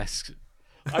it in your best...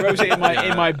 I wrote it in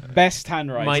my best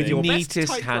handwriting. My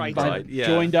neatest handwriting. Yeah.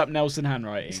 Joined up Nelson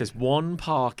handwriting. It says one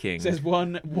parking. It says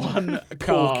one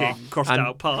car. Crossed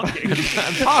out parking.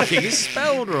 And parking is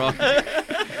spelled wrong.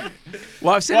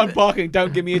 Well, I've said one parking.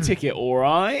 Don't give me a ticket. All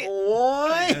right.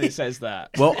 Why? And it says that.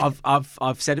 Well,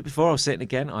 I've said it before. I'll say it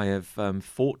again. I have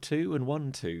fought 2 and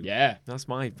won 2. Yeah. That's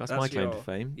my claim to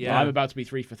fame. Yeah. I'm about to be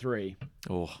 3 for 3.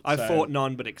 Oh. I've fought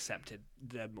none, but accepted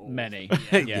them all. Many.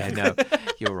 Yeah. No,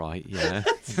 you're right. Yeah.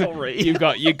 Sorry. You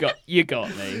got me.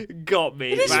 Got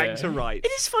me. Back to right.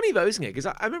 It is funny though, isn't it? Because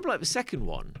I remember the second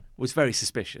one was very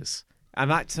suspicious. And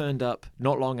that turned up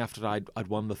not long after I'd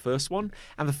won the first one.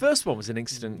 And the first one was an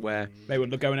incident where... They were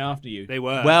going after you. They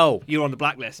were. Well... You were on the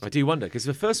blacklist. I do wonder, because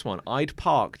the first one, I'd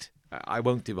parked... I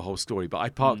won't do the whole story, but I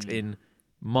parked in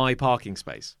my parking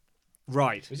space.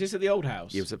 Right. Was this at the old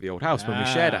house? It was at the old house when we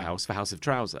shared a house for House of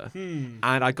Trouser.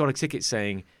 And I got a ticket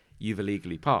saying, you've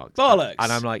illegally parked. Bollocks!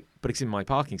 And I'm like, but it's in my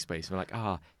parking space. And we're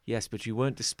like, yes, but you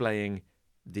weren't displaying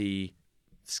the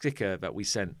sticker that we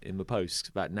sent in the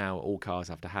post that now all cars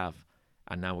have to have.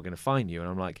 And now we're going to fine you. And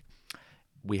I'm like,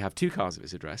 we have 2 cars at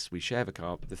this address. We share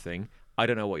the thing. I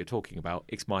don't know what you're talking about.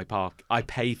 It's my park. I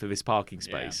pay for this parking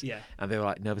space. Yeah. And they were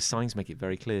like, no, the signs make it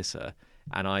very clear, sir.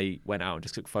 And I went out and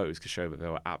just took photos to show that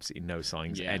there were absolutely no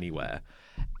signs anywhere.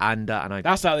 And I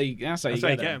that's how you get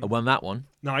them. I won that one.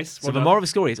 Nice. So the moral of the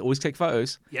story is always take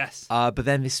photos. Yes. But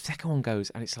then this second one goes,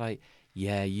 and it's like,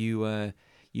 yeah, you were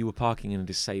parking in a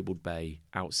disabled bay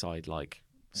outside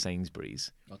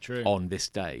Sainsbury's on this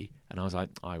day, and I was like,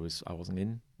 I wasn't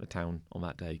in the town on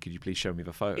that day. Could you please show me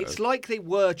the photo? It's like they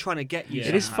were trying to get you.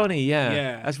 It is funny,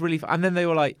 yeah. That's really. And then they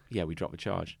were like, yeah, we dropped the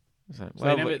charge. So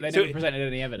they never presented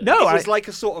any evidence. No, it was like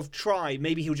a sort of try.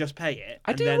 Maybe he'll just pay it.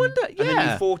 I do wonder. Yeah, and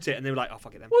then you fought it, and they were like, "Oh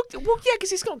fuck it then." Well, yeah,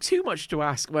 because it's not too much to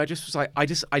ask. Where I just was like,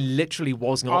 I literally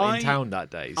was not in town that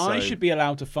day. So. I should be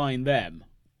allowed to fine them.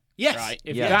 Yes, right.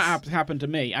 If that happened to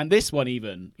me, and this one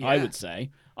even, I would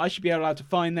say, I should be allowed to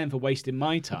fine them for wasting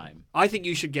my time. I think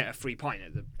you should get a free pint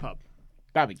at the pub.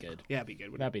 That'd be good. Yeah, that'd be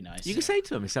good. That'd be nice. You can say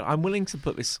to them, "I'm willing to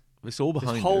put this It's all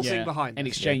behind this whole us. thing behind in us.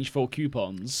 exchange for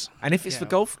coupons. And if it's the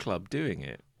golf club doing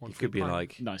it, One it could be free pint.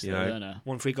 like Nice you little know, earner.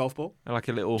 One free golf ball. like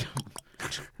a little.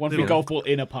 One free golf ball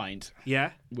in a pint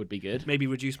Yeah. would be good. Maybe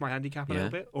reduce my handicap a Yeah.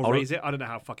 little bit, or I'll- raise it. I don't know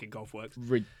how fucking golf works.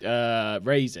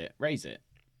 Raise it.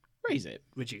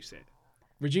 Reduce it.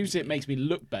 Reduce it makes me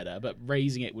look better, but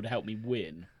raising it would help me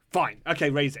win. Fine. Okay,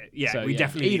 raise it. Yeah, So, we yeah,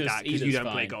 definitely need either's- that because you either's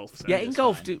don't play fine. golf. So. Yeah, in it's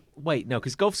golf, fine. wait, no,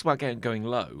 because golf's about going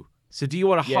low. So do you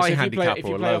want a Yeah, high so handicap if or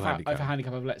you a play low off handicap? a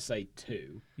handicap of, let's say,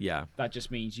 2, Yeah. that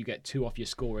just means you get 2 off your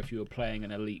score if you were playing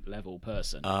an elite level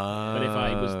person. But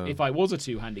But if I was a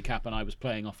 2 handicap and I was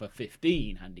playing off a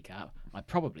 15 handicap, I'd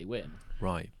probably win.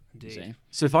 right. Indeed. See?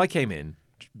 So if I came in,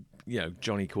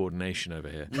 Johnny coordination over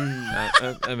here,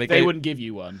 and They wouldn't give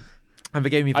you one. and they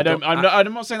gave me.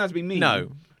 I'm not saying that to be mean.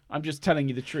 No. I'm just telling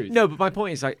you the truth. No, but my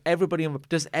point is, like,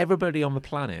 does everybody on the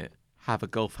planet have a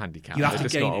golf handicap? You have They're to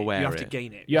just gain not it. aware You of have to it.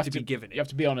 gain it. You have to be given it. You have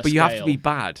to be on a But scale. you have to be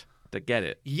bad to get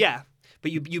it. Yeah,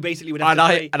 but you basically would have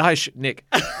to play. Nick.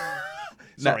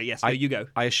 Sorry, yes, no, you go.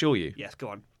 I assure you, Yes, go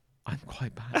on. I'm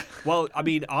quite bad. Well, I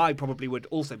mean, I probably would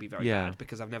also be very Yeah. bad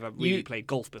because I've never really You- played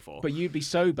golf before. But you'd be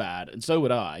so bad, and so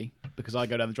would I, because I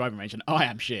go down the driving range and I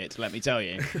am shit, let me tell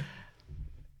you.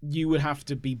 You would have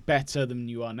to be better than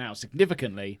you are now,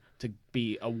 significantly, to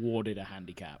be awarded a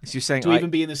handicap. So you're saying To even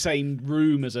be in the same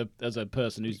room as a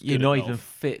person who's you're good not at even golf.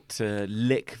 fit to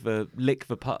lick the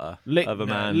putter Lick, of a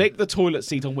man. lick the toilet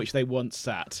seat on which they once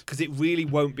sat. Because it really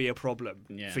won't be a problem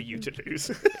Yeah. for you to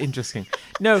lose. Interesting.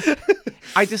 No,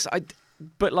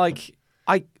 but like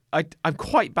I'm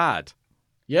quite bad.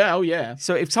 Yeah, oh yeah.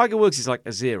 So if Tiger Woods is like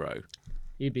a 0,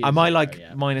 You'd be am I zero, like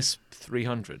yeah. minus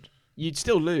 300? You'd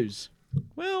still lose.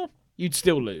 Well, You'd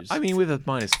still lose. I mean, with a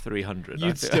minus 300,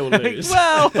 You'd still lose.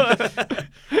 Well,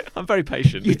 I'm very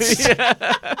patient.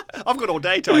 I've got all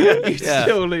day, Tiger. You'd Yeah.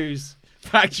 still lose.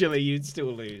 Factually, you'd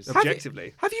still lose.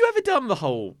 Objectively. Have you ever done the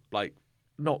whole like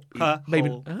not maybe?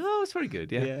 Hole. Oh, it's very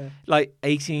good. Yeah, Yeah. like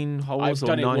 18 holes I've or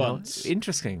done it 9 once. holes.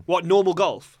 Interesting. What, normal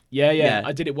golf? Yeah. Yeah.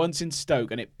 I did it once in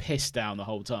Stoke, and it pissed down the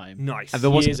whole time. Nice. And there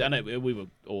wasn't- Years, and we were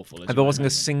awful. as And you there might wasn't a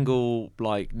imagine. single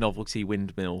like novelty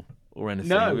windmill or anything.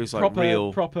 No, it was like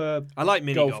real. proper. I like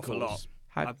mini golf golf a course.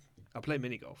 lot. I play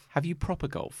mini golf. Have you proper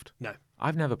golfed? No.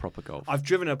 I've never proper golfed. I've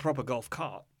driven a proper golf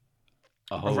cart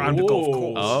Oh. around a golf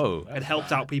course. Oh. And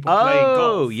helped out people playing Oh,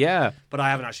 golf. yeah. But I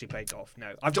haven't actually played golf.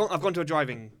 No. I've gone to a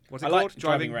driving. What's it I called? like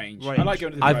driving range. range. I like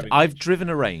going to the I've driving I've range. driven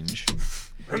a range.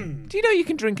 Do you know you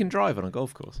can drink and drive on a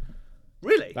golf course?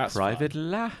 Really? That's Private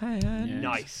fun. land. Yeah.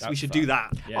 Nice. That's We should fun. do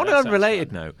that. Yeah, On that an sounds unrelated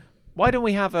fun. note, why don't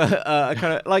we have a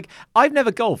kind of like I've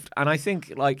never golfed, and I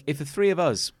think like if the three of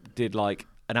us did like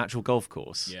an actual golf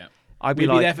course, Yeah. I'd be We'd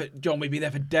like, be there for John. We'd be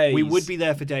there for days. We would be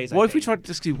there for days. what if we tried to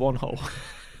just do one hole?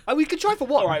 Oh, we could try for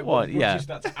what? All right. What? Well, Yeah.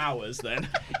 That's hours then.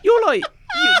 You're like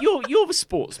you're the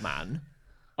sportsman.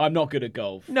 I'm not good at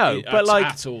golf. No, but like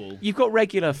at all. you've got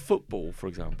regular football, for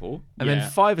example, and Yeah. then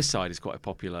five-a-side is quite a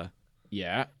popular.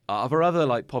 Yeah. Are there other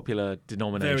like popular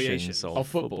denominations Variations of Of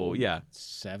football. Yeah,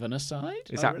 7-a-side.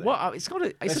 is Oh, that really? what? It's got a.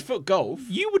 It's There's a foot golf.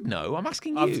 you would know. I'm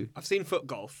asking you. I've seen foot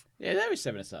golf. Yeah, there is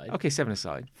 7-a-side. Okay,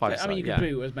 7-a-side, 5-a-side. I mean, you yeah. can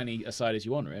do as many aside as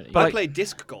you want, really. But I like- played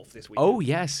disc golf this week. Oh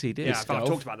yes, he did. Yeah, I've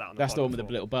talked about that on the That's pod the one with the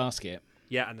before. little basket.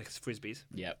 Yeah, and the frisbees.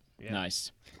 Yep. Yeah.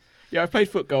 Nice. Yeah, I've played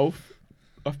foot golf.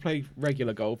 I've played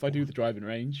regular golf. I do the driving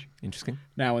range Interesting.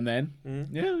 now and then.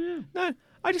 Mm-hmm. Yeah. No,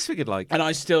 I just figured like And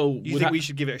I still You would think ha- we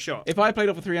should give it a shot? if I played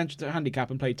off a 300 handicap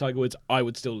and played Tiger Woods, I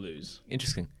would still lose.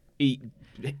 interesting. Eat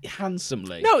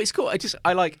handsomely. No, it's cool.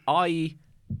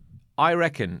 I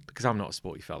reckon because I'm not a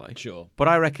sporty fellow. Sure. But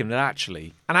I reckon that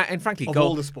actually, and frankly, Of golf,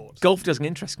 all the sports. golf doesn't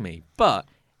interest me. But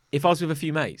if I was with a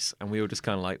few mates and we were just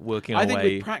kind of like working I our think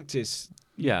way, with practice,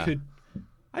 yeah, you could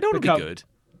I don't want to become- be good.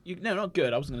 No, not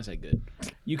good. I wasn't going to say good.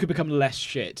 You could become less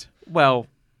shit, Well,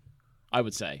 I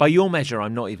would say. by your measure,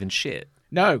 I'm not even shit.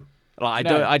 No. Like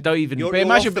No. I don't even. You're, But you're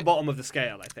imagine- off the bottom of the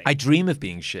scale, I think. I dream of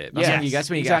being shit. That's Yes, when you, that's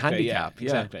when you exactly, get a handicap. Yeah,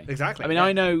 Yeah. exactly. Exactly, I mean, yeah.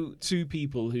 I know two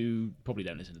people who probably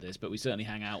don't listen to this, but we certainly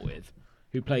hang out with,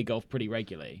 who play golf pretty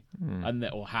regularly,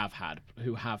 or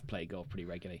who have played golf pretty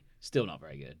regularly. Still not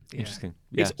very good. Interesting.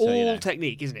 Yeah. It's all you know.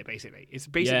 technique, isn't it, basically? It's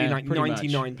basically Yeah, like pretty much.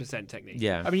 99% technique.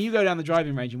 Yeah. I mean, you go down the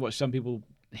driving range and watch some people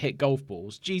hit golf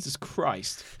balls. Jesus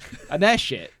Christ, and they're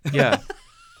shit. yeah.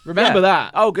 Remember Yeah.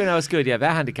 that? Oh, good. No, it's good. Yeah,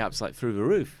 their handicap's like through the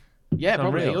roof. yeah, it's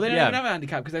probably. unreal. Or they don't Yeah. even have a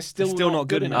handicap because they're still not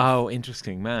good enough. Oh,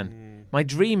 interesting, man. My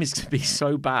dream is to be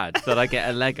so bad that I get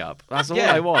a leg up. That's all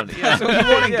Yeah. I want. Yeah. That's what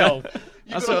you want in Yeah. golf.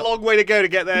 You've got a long way to go to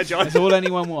get there, John. That's all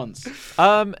anyone wants.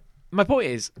 My point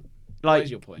is, What like,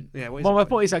 is your point? Yeah, what is well, your my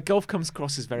point is that golf comes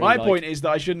across as very. My like- point is that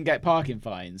I shouldn't get parking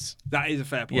fines. That is a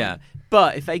fair point. Yeah,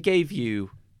 but if they gave you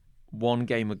one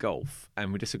game of golf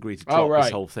and we just agree to drop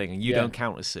this whole thing and you don't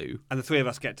counter sue. And the three of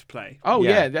us get to play. Oh,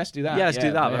 yeah, let's do that. Yeah, let's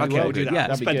do that. Okay, we'll do that. Yeah.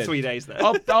 We'll spend 3 days there.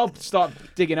 I'll start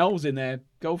digging holes in their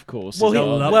golf course.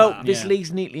 This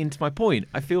leads neatly into my point.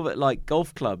 I feel that like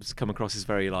golf clubs come across as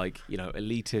very like,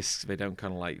 elitist. They don't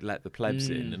kind of like let the plebs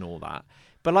in and all that.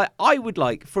 But like, I would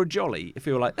like, for a jolly, if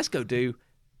you were like, let's go do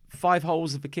 5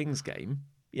 holes of the King's game,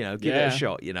 give it a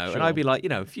shot, Sure. And I'd be like,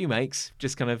 a few mates,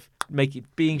 just kind of make it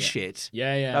being shit.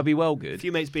 Yeah. That'd be well good. A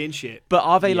few mates being shit. But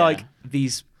are they like,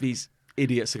 these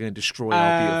idiots are going to destroy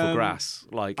our beautiful grass?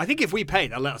 Like, I think if we pay,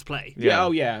 they'll let us play. Yeah.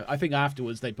 Oh, yeah. I think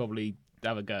afterwards they'd probably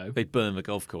have a go. They'd burn the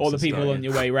golf course. Or the people on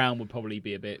your way round would probably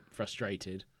be a bit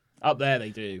frustrated. Up there they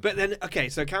do. But then, okay,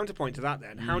 so counterpoint to that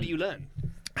then, how do you learn?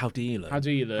 How do you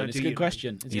learn? It's a good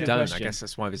question. You don't. I guess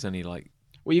that's why there's only like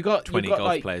 20 golf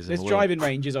like, players. There's driving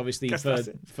ranges, obviously,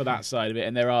 for that side of it,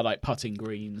 and there are like putting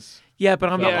greens. Yeah, but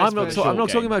I'm not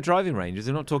talking about driving ranges.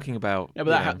 I'm not talking about. Yeah,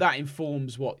 but that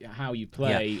informs how you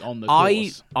play on the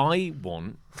course. I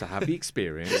want to have the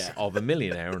experience of a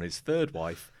millionaire and his third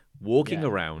wife walking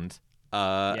around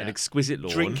an exquisite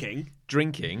lawn,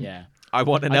 drinking. Yeah. I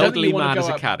want an elderly man as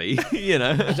a caddy. I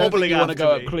don't think you want to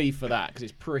go up Cleve for that because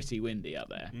it's pretty windy up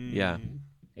there. Yeah.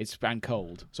 It's and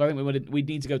cold, so I think we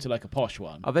need to go to like a posh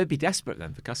one. Oh, they'd be desperate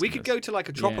then for customers. We could go to like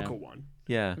a tropical one.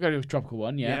 Yeah, we'll go to a tropical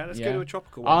one. Yeah, let's go to a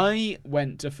tropical one. I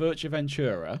went to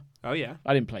Fuerteventura. Oh yeah,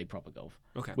 I didn't play proper golf.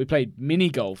 Okay, we played mini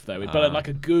golf though, but like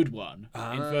a good one in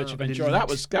Fuerteventura.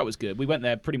 That was good. We went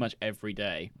there pretty much every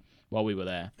day while we were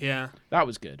there. Yeah, that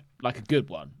was good. Like a good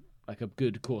one. Like a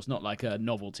good course, not like a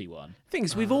novelty one. Thing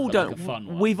is, we've all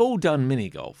done mini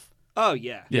golf. Oh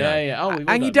yeah, yeah. Oh,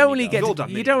 and you don't really get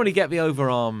the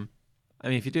overarm. I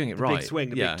mean, if you're doing it right, big swing,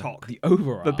 the big tock, the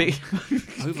overarm,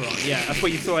 overarm. Yeah, that's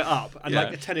where you throw it up, and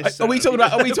like the tennis. Are we talking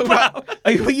about?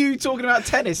 Are you talking about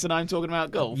tennis and I'm talking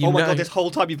about golf? Oh my god! This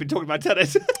whole time you've been talking about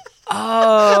tennis.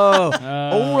 All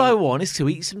I want is to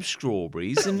eat some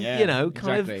strawberries and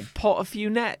kind of pot a few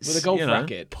nets with a golf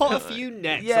racket. Pot a few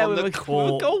nets on the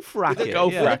court with a golf racket,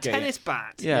 with a tennis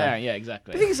bat. Yeah,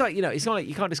 exactly. The thing is, like, it's not like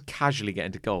you can't just casually get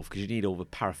into golf because you need all the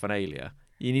paraphernalia.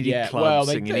 You need your clubs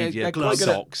and you need your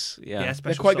socks. Yeah,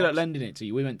 they're quite good at lending it to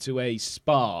you. We went to a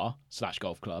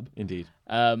spa/golf club. Indeed.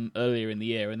 Earlier in the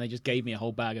year, and they just gave me a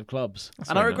whole bag of clubs,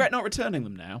 and I regret not returning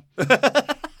them now.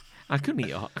 I couldn't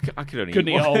eat. I could only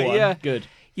eat a whole one. Yeah, good.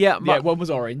 Yeah, one was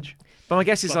orange. But my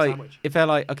guess is like if they're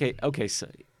like, okay, so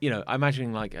I'm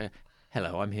imagining like,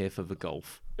 hello, I'm here for the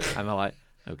golf, and they're like,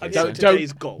 okay,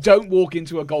 don't walk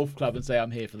into a golf club and say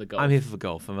I'm here for the golf. I'm here for the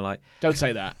golf, and they're like, don't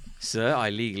say that, sir. I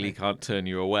legally can't turn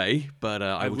you away, but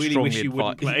I would really strongly wish you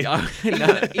wouldn't play.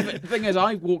 The thing is,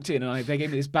 I walked in and they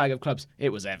gave me this bag of clubs. It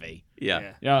was heavy. Yeah.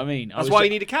 You know what I mean? That's why you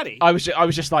need a caddy. I was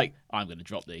just like, I'm going to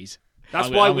drop these. That's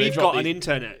why we've got an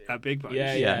intern at Big Bunch.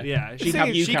 Yeah. She'd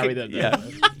have you carry them. Yeah,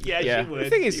 she would. The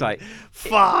thing is, like,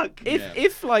 fuck.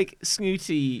 If like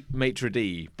Snooty Maitre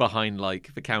D behind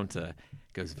like the counter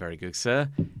goes, very good, sir,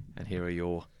 and here are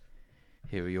your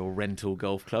rental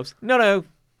golf clubs.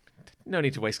 No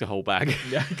need to waste a whole bag.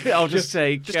 Yeah. I'll just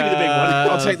take give me the big one.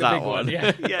 I'll take the that big one.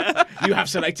 Yeah. You have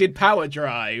selected Power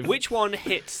Drive. Which one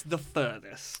hits the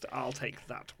furthest? I'll take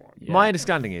that one. Yeah. My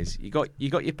understanding is you got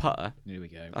your putter. Here we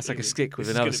go. That's like a stick with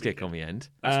another stick on the end.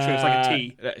 That's true. It's like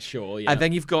a T. Sure. Yeah. And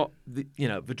then you've got the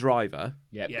driver.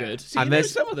 Yeah. Good. See, and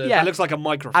there's some of them. Yeah, it looks like a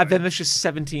microphone. And then there's just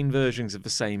 17 versions of the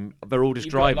same. They're all just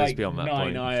drivers beyond that 9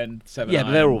 point. 9, 7. Yeah,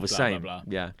 but they're all the blah, same. Blah,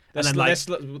 blah. Yeah. And then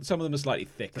some of them are slightly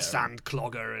thicker. The sand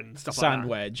clogger and stuff sand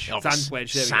like that. Sand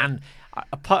wedge.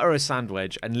 A putter, a sand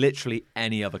wedge, and literally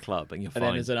any other club, and you're fine. And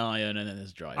then there's an iron, and then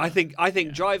there's a driver. I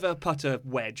think driver, putter,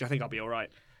 wedge. I think I'll be all right.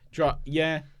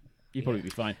 You'd probably be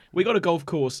fine. We got a golf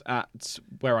course at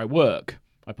where I work.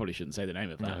 I probably shouldn't say the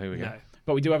name of that. No, here we go.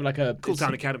 But we do have like a Cool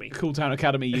Town Academy. Cool Town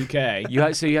Academy UK.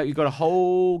 You got a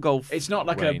whole golf. It's not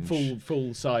like range. a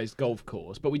full-sized golf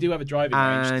course, but we do have a driving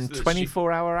range and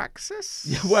 24-hour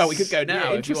access. Well, we could go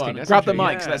now. If you want. Grab the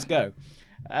mics. Let's go.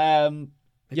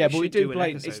 But we do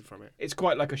play. It's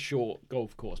quite like a short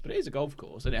golf course, but it is a golf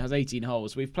course, and it has 18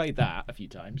 holes. We've played that a few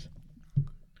times.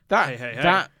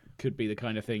 That could be the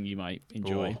kind of thing you might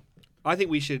enjoy. Oh. I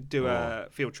think we should do a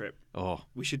field trip.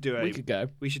 We should do We could go.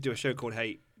 We should do a show called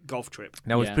Hey Golf Trip.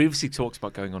 Now we've previously talked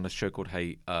about going on a show called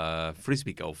Hey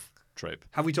Frisbee Golf Trip.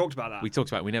 Have we talked about that? We talked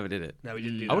about it. We never did it. No, we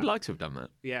didn't do that. I would like to have done that.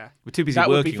 Yeah. We're too busy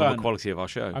working on the quality of our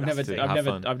show. I've never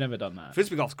done that.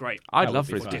 Frisbee golf's great. I'd love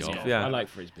Frisbee golf. Yeah. I like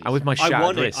Frisbee. And with my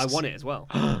shattered wrists. I won it as well.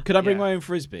 Could I bring my own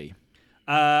Frisbee?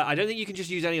 I don't think you can just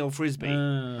use any old Frisbee,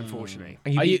 unfortunately.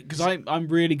 Because I'm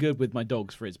really good with my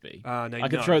dog's Frisbee. I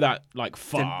could throw that like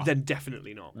far. Then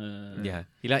definitely not. Yeah.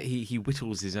 He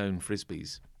whittles his own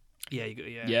Frisbees. Yeah,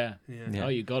 Yeah. Oh,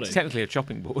 you got it. It's technically a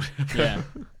chopping board. Yeah.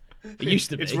 It used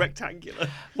to be. It's rectangular.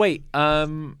 Wait,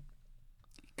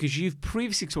 because you've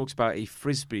previously talked about a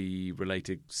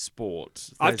frisbee-related sport.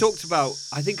 I've had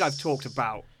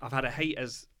a hate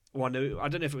as one. I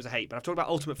don't know if it was a hate, but I've talked about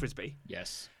ultimate frisbee.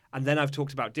 Yes. And then I've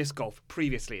talked about disc golf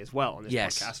previously as well on this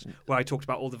podcast, where I talked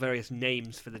about all the various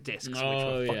names for the discs, which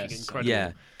were fucking incredible.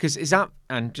 Yeah, because is that,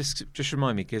 and just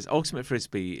remind me, because ultimate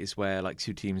frisbee is where like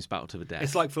two teams battle to the death.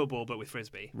 It's like football, but with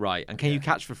frisbee. Right, and can you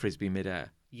catch the frisbee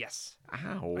midair? Yes.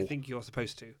 Ow. I think you're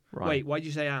supposed to. Right. Wait, why did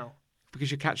you say ow? Because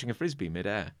you're catching a frisbee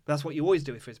midair. That's what you always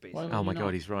do with frisbees. Oh my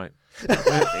god, he's right.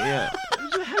 Yeah.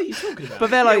 What the hell are you talking about? But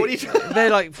they're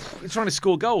like trying to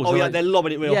score goals. Oh yeah, they're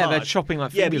lobbing it real hard. Yeah, they're chopping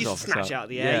like fingers off. Yeah, but you snatch out of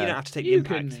the air. You don't have to take the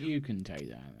impact. You can take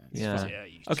that. Yeah.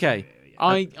 Okay.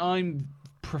 I'm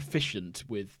proficient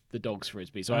with the dog's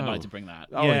frisbee, so I'd like to bring that.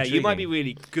 Yeah, you might be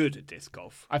really good at disc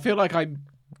golf. I feel like I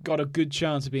got a good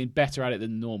chance of being better at it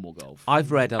than normal golf.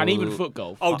 I've read and even foot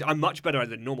golf. Oh, I'm much better at it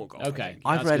than normal golf. Okay,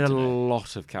 I've read a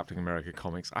lot of Captain America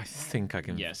comics. I think I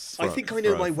can. Yes, I think I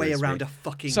know my way around a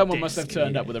fucking. Someone disc. must have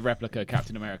turned up with a replica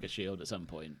Captain America shield at some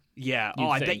point. Yeah.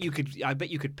 I bet you could. I bet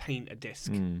you could paint a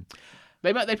disc.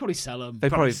 They probably sell them. They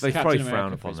probably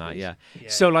frown upon that. Yeah.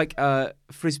 So like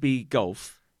frisbee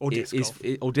golf. Or disc golf.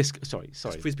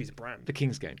 Sorry. Frisbee's a brand. The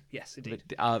King's Game. Yes, indeed.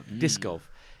 Disc golf.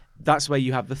 That's where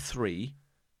you have the three.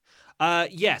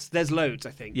 Yes, there's loads,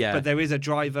 I think. Yeah. But there is a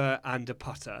driver and a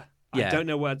putter. Yeah. I don't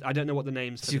know what the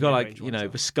names. So you've got like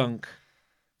the skunk,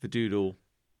 the doodle,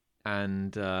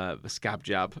 and the scab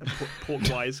jab.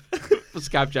 Porkwise. The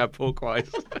scab jab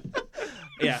porkwise.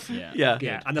 Yeah.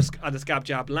 And the scab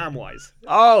jab lambwise.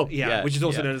 Oh, yeah, which is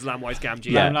also known as lambwise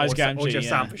gamgee. Yeah, Lamwise gamgee, or just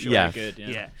Sam for short. Yeah. Good.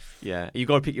 Yeah. You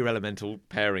got to pick your elemental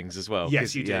pairings as well.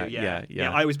 Yes, you do.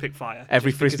 Yeah. I always pick fire.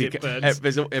 Every frisbee,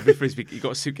 every frisbee, you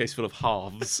got a suitcase full of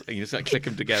halves, and you just like click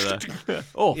them together.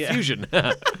 Fusion.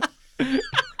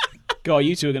 God,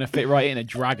 you two are going to fit right in a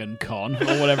Dragon Con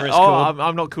or whatever it's called.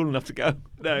 I'm not cool enough to go.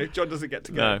 No, John doesn't get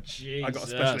to go. No. I got a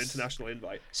special international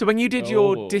invite. So when you did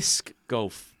your disc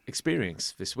golf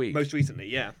experience this week, most recently,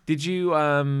 yeah, did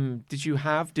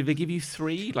they give you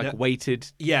three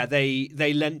weighted? Yeah,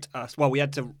 they lent us. Well, we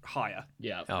had to hire.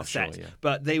 Yeah, set,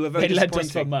 but they were very. They lent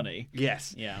us for money.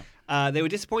 Yes. Yeah. They were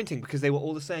disappointing because they were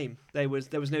all the same. There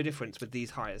was no difference with these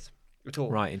hires at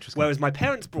all. Right, interesting. Whereas my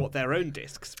parents brought their own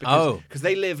discs because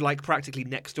they live like practically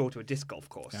next door to a disc golf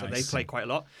course, so they play quite a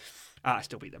lot. I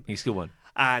still beat them. You still won.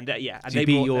 And and so you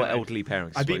beat your elderly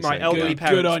parents. I beat my elderly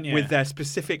parents with their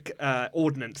specific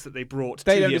ordnance that they brought.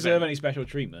 They don't deserve any special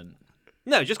treatment.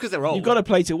 No, just because they're old. You've got to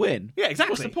play to win. Yeah,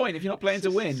 exactly. What's the point if you're not playing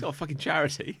to win? It's not a fucking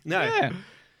charity. No. Yeah.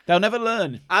 They'll never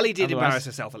learn. Ali did embarrass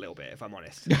herself a little bit, if I'm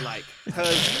honest. Like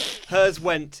hers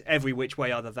went every which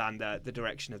way other than the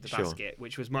direction of the basket,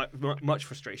 which was much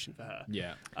frustration for her.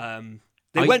 Yeah.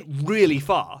 They went really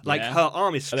far. Like her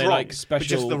arm is strong, but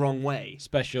just the wrong way.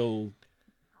 Special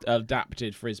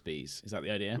adapted frisbees. Is that the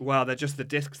idea? Well, they're just the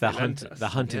discs. The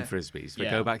hunting frisbees. They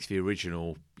go back to the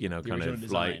original,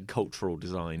 like cultural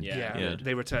design. Yeah.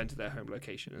 They return to their home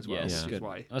location as well. Yes, which is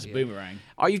why. That's a boomerang.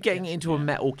 Are you getting into a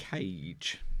metal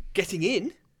cage? Getting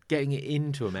in? Getting it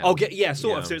into a metal. Oh,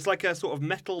 sort of. So it's like a sort of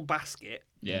metal basket.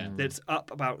 Yeah. That's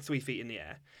up about 3 feet in the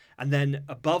air, and then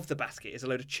above the basket is a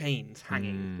load of chains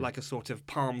hanging like a sort of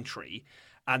palm tree.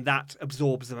 And that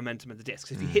absorbs the momentum of the disc.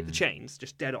 So if you hit the chains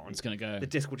just dead on, it's gonna go. The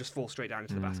disc will just fall straight down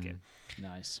into the basket.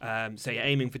 Nice. So you're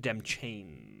aiming for dem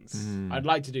chains. I'd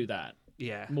like to do that.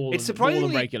 Yeah, it's surprisingly more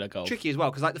than regular golf. Tricky as well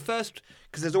because like because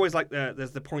there's always like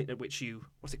there's the point at which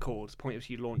what's it called? The point at which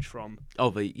you launch from.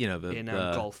 Oh, in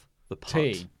golf. The putt.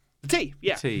 Tee. The tee.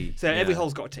 Yeah. Tee. So every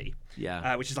hole's got a tee.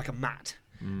 Yeah. Which is like a mat.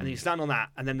 And then you stand on that,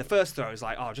 and then the first throw is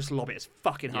like, just lob it as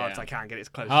fucking hard as I can, get it as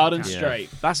close hard as I and can.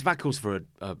 straight. That calls for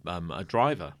a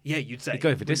driver. Yeah, you'd say. You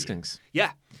go for distance.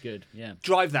 Yeah. Good, yeah.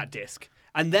 Drive that disc.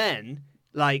 And then,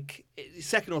 like,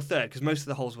 second or third, because most of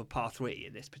the holes were par 3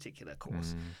 in this particular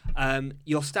course,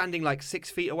 you're standing like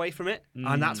 6 feet away from it,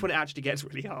 and that's when it actually gets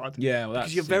really hard. Yeah, well,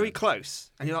 because you're very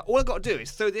close, and you're like, all I've got to do is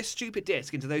throw this stupid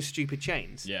disc into those stupid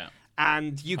chains. Yeah.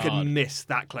 And you can miss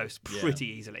that close pretty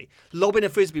easily. Lobbing a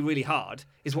frisbee really hard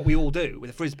is what we all do with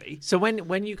a frisbee. So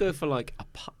when you go for like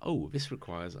this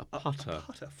requires a putter.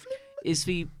 Is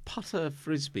the putter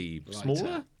frisbee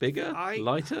smaller, bigger,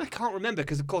 lighter? I can't remember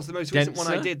because, of course, the most recent one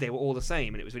I did, they were all the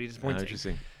same, and it was really disappointing.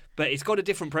 Interesting. But it's got a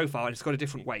different profile and it's got a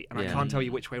different weight, and I can't tell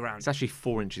you which way around. It's actually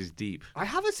 4 inches deep. I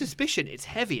have a suspicion it's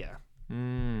heavier.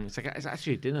 It's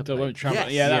actually a dinner plate. It won't travel.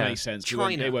 Yes. Yeah, that makes sense.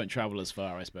 China. It won't travel as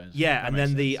far, I suppose. Yeah, and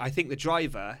then I think the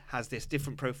driver has this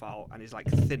different profile and is like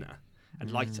thinner.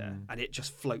 and lighter, and it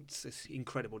just floats this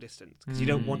incredible distance because you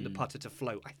don't want the putter to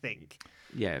float, I think.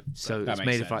 Yeah, so it's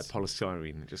made of like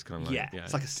polystyrene, just kind of like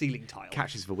it's like a ceiling tile.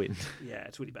 Catches the wind. Yeah,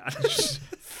 it's really bad.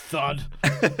 Thud.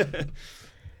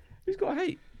 Who's got a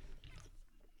hate?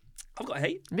 I've got a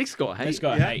hate. Nick's got a hate. Nick's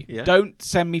got a hate. Yeah. Don't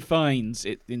send me fines.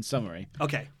 In summary,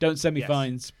 okay. Don't send me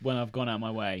fines when I've gone out of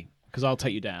my way because I'll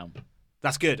take you down.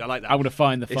 That's good. I like that. I'm going to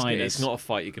find the finest. It's not a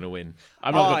fight you're going to win.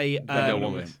 I'm not gonna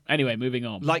win. Anyway, moving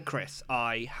on. Like Chris,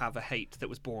 I have a hate that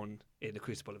was born in the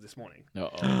crucible of this morning.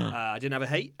 I didn't have a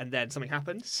hate, and then something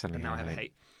happened, and now I have a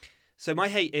hate. So my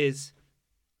hate is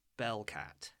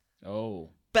Bellcat. Oh.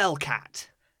 Bellcat.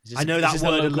 I know that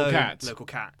word local alone. Cat? Local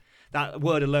cat. That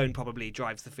word alone probably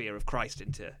drives the fear of Christ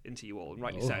into you all, and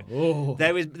rightly so. Oh.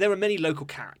 There are many local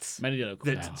cats.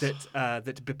 Cats.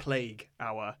 That beplague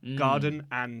our garden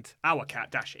and our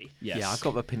cat Dashi. Yes. Yeah, I've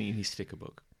got the Panini sticker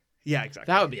book. Yeah,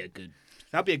 exactly. That'd be a good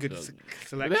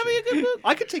selection. That'd be a good book.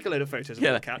 I could take a load of photos of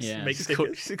the cats and make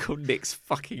stickers. It's called Nick's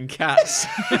fucking cats.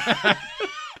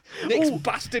 Nick's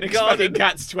bastard Nick's garden. fucking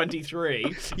cats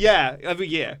 23. Yeah, every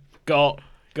year. Got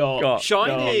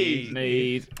shiny.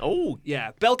 Need. Oh,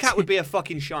 yeah. Bellcat would be a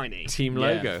fucking shiny. Team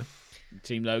logo.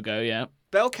 Team logo, yeah.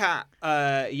 Bellcat,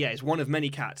 is one of many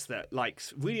cats that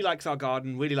really likes our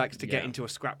garden, really likes to get into a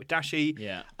scrap with Dashi.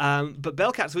 Yeah. But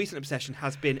Bellcat's recent obsession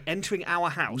has been entering our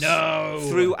house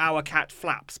through our cat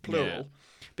flaps, plural.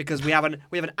 Because we have an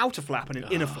outer flap and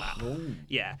an inner flap.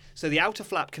 Yeah. So the outer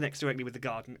flap connects directly with the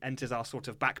garden, enters our sort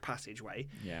of back passageway.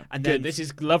 Yeah. And then, good. This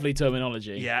is lovely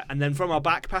terminology. Yeah. And then from our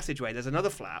back passageway, there's another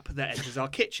flap that enters our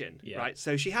kitchen. Right.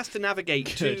 So she has to navigate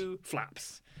two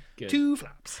flaps. Good. 2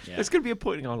 flaps. Yeah. There's going to be a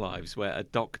point in our lives where a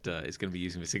doctor is going to be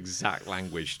using this exact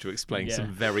language to explain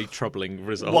some very troubling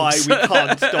results. Why we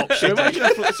can't stop shit.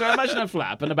 So imagine a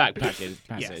flap and a back passage.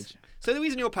 Yes. So the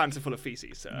reason your pants are full of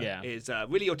feces, sir, is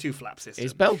really your 2 flap system.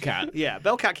 Is Bellcat. Yeah,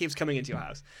 Bellcat keeps coming into your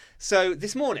house. So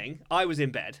this morning, I was in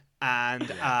bed,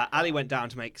 and Ali went down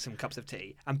to make some cups of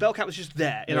tea, and Bellcat was just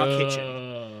there in our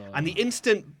kitchen. And the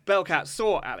instant Bellcat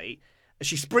saw Ali,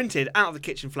 she sprinted out of the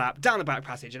kitchen flap, down the back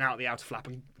passage, and out the outer flap,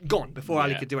 and gone before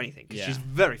Ali could do anything, because she's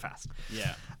very fast.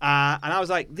 Yeah. And I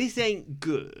was like, this ain't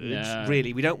good,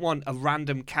 really. We don't want a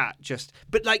random cat just...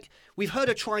 But, we've heard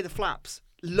her try the flaps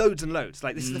loads and loads.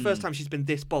 This is the first time she's been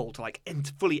this bold to,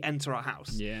 fully enter our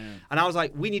house. Yeah. And I was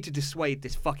like, we need to dissuade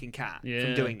this fucking cat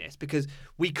from doing this, because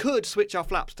we could switch our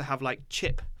flaps to have,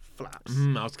 chip flaps,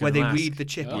 where they read the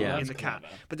chip in the cat.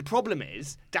 But the problem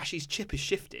is, Dashi's chip is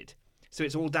shifted. So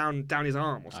it's all down his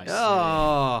arm or something.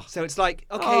 So it's we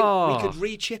could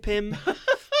re-chip him.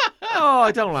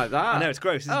 I don't like that. I know, it's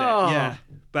gross, isn't it? Yeah.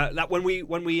 But when we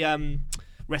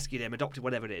rescued him, adopted,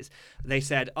 whatever it is, they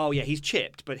said, he's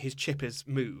chipped, but his chip has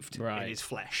moved in his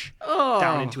flesh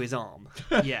down into his arm.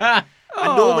 Yeah.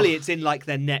 And normally it's in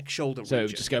their neck, shoulder region.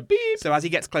 So just go beep. So as he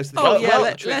gets close to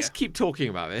the let's keep talking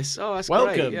about this. Oh, that's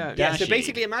welcome. Great. Yeah. So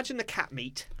basically imagine the cat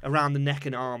meat around the neck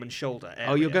and arm and shoulder area.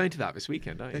 Oh, you're going to that this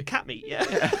weekend, aren't you? The cat meat,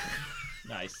 yeah.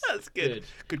 Nice. That's good.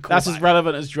 Good callback. That's as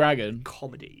relevant as Dragon.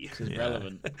 Comedy. It's as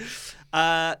relevant.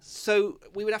 So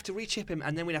we would have to re-chip him,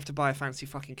 and then we'd have to buy a fancy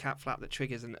fucking cat flap that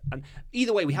triggers. And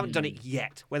either way, we haven't done it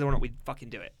yet, whether or not we fucking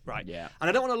do it, right? Yeah. And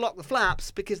I don't want to lock the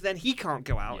flaps because then he can't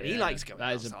go out, and he likes going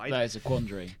outside. That is a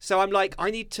quandary. So I'm like,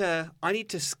 I need to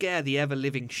scare the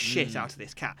ever-living shit out of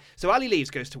this cat. So Ali leaves,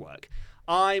 goes to work.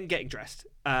 I'm getting dressed,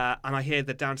 and I hear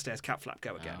the downstairs cat flap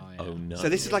go again. Oh no! So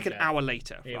this is an hour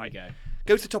later, Here right? we go.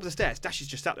 Go to the top of the stairs. Dashi's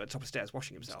just sat there at the top of the stairs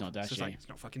washing himself. It's not Dashi. So it's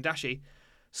not fucking Dashi.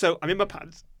 So I'm in my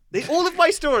pants. All of my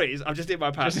stories, I'm just in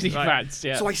my pants. Just in your pants,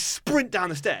 yeah. So I sprint down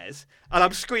the stairs and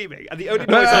I'm screaming, and the only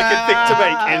noise I can think to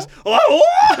make is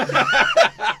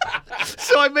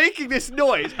So I'm making this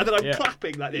noise, and then I'm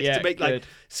clapping like this to make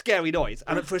scary noise.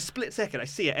 And for a split second, I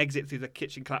see it exit through the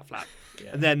kitchen clap flap,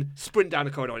 and then sprint down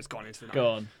the corridor. And it's gone into the night.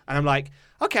 Gone. And I'm like,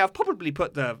 okay, I've probably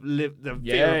put the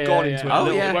fear of God into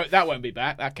it. That won't be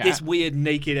back. That cat. This weird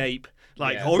naked ape.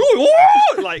 That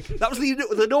was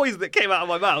the noise that came out of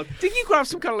my mouth. Did you grab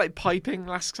some kind of piping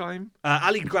last time?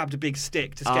 Ali grabbed a big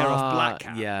stick to scare off Black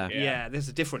Cat. Yeah. There's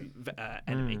a different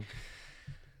enemy.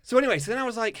 So anyway, then I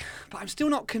was like, but I'm still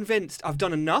not convinced I've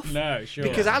done enough. No, sure.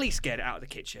 Because Ali scared it out of the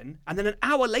kitchen, and then an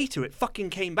hour later it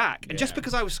fucking came back. And just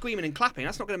because I was screaming and clapping,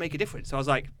 that's not going to make a difference. So I was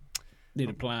like, need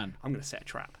a plan. I'm going to set a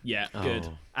trap. Yeah, good.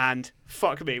 And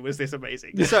fuck me, was this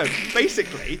amazing. So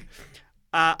basically...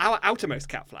 our outermost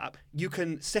cat flap, you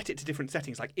can set it to different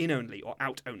settings, like in only or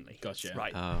out only. Gotcha.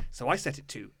 Right. So I set it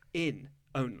to in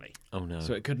only. Oh no.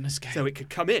 So it couldn't escape. So it could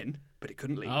come in, but it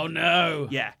couldn't leave. Oh no.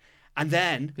 Yeah. And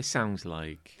then This sounds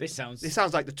like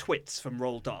like the twits from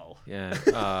Roald Dahl. Yeah.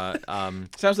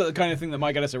 Sounds like the kind of thing that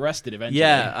might get us arrested eventually.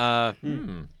 Yeah.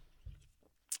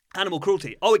 Animal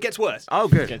cruelty. Oh, it gets worse. Oh,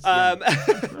 good.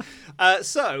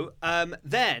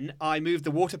 Then I moved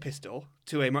the water pistol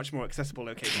to a much more accessible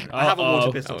location. I have a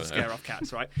water pistol to scare off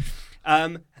cats, right?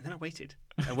 And then I waited.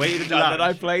 I waited until and then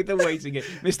I played the waiting game.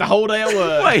 Missed the whole day at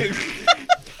work. Wait.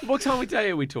 What time of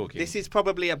day are we talking? This is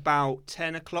probably about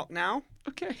 10 o'clock now.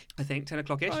 Okay. I think 10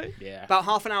 o'clock-ish. Right. Yeah. About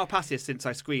half an hour passes since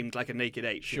I screamed like a naked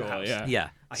ape. Sure, in the house. yeah. Yeah.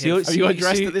 Are you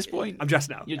undressed at this point? I'm dressed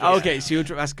now. Oh, okay, so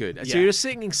that's good. So Yeah. you're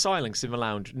sitting in silence in the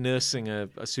lounge, nursing a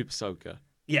super soaker.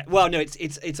 Yeah, well, no,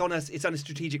 it's on a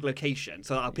strategic location,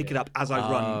 so I'll pick it up as I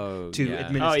run to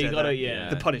administer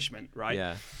the punishment, right?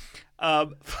 Yeah.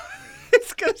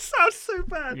 It's gonna sound so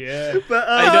bad. Yeah, but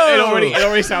it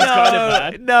already sounds kind of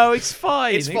bad. No, it's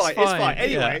fine. It's fine.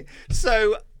 Anyway,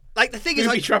 so like the thing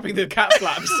is, trapping the cat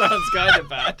flaps sounds kind of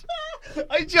bad.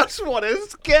 I just want to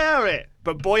scare it,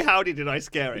 but boy, howdy did I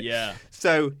scare it. Yeah.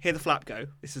 So hear the flap go.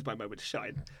 This is my moment to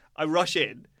shine. I rush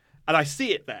in. And I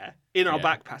see it there in our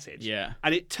back passage. Yeah.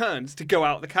 And it turns to go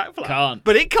out the cat flap. Can't.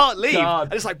 But it can't leave. Can't.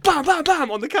 And it's like bam, bam, bam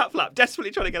on the cat flap,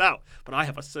 desperately trying to get out. But I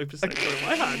have a super soaker in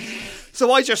my hands.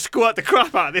 So I just squirt the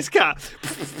crap out of this cat.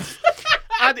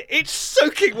 And it's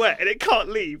soaking wet and it can't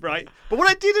leave, right? But what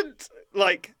I didn't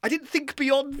think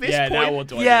beyond this point. Now what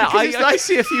do I do? I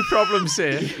see a few problems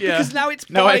here. Yeah. Because now it's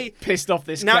I pissed off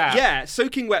this cat. Yeah,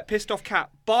 soaking wet, pissed off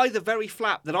cat by the very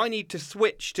flap that I need to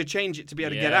switch to change it to be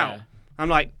able to get out. I'm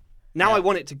like, now I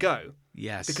want it to go.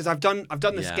 Yes. Because I've done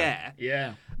the scare.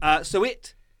 Yeah. So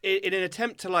it, in an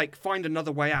attempt to like find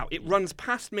another way out, it runs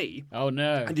past me. Oh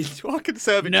no. And into our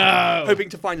conservatory, hoping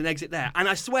to find an exit there. And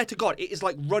I swear to God, it is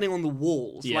like running on the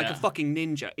walls like a fucking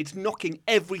ninja. It's knocking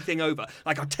everything over.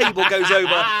 Like our table goes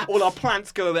over, all our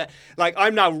plants go over. Like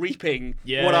I'm now reaping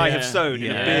what I have sown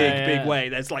in a big way.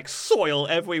 There's like soil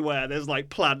everywhere. There's like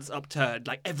plants upturned.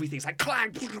 Like everything's like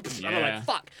clang. And I'm like,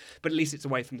 fuck. But at least it's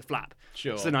away from the flap.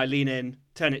 Sure. So then I lean in,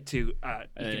 turn it to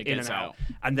in and out.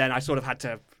 And then I sort of had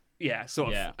to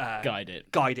guide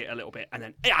it a little bit, and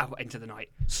then out into the night,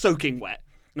 soaking wet.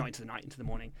 Not into the night, into the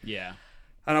morning. Yeah.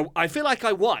 And I feel like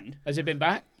I won. Has it been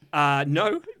back?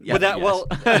 No. Yeah, well,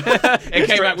 it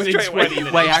came back within 20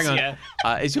 minutes. Wait, hang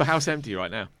on. Is your house empty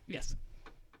right now? Yes.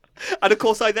 And of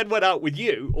course, I then went out with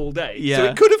you all day, Yeah. so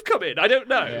it could have come in. I don't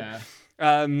know.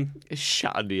 Yeah. It's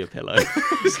shut under your pillow.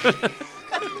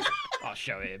 I'll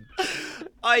show him.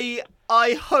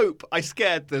 I hope I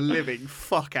scared the living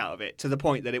fuck out of it to the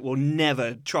point that it will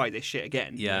never try this shit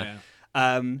again. Yeah.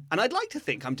 And I'd like to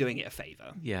think I'm doing it a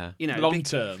favour. Yeah. You know, long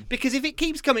term. Because if it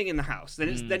keeps coming in the house,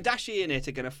 then then Dashy and it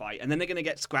are going to fight, and then they're going to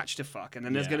get scratched to fuck, and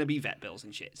then there's going to be vet bills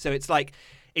and shit. So it's like,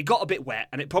 it got a bit wet,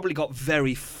 and it probably got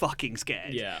very fucking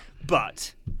scared. Yeah.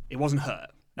 But it wasn't hurt.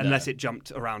 Unless it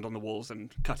jumped around on the walls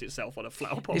and cut itself on a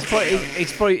flower pot.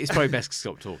 It's probably best to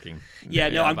stop talking. Yeah,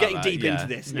 no, I'm getting deep into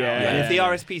this now. And if the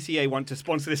RSPCA want to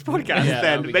sponsor this podcast,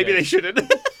 then maybe they shouldn't.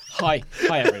 Hi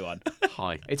everyone.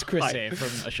 Hi. It's Chris here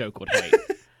from a show called Hate.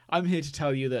 I'm here to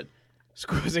tell you that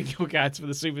squeezing your cats for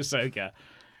the Super Soaker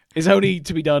is only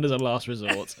to be done as a last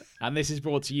resort. And this is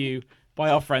brought to you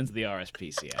by our friends at the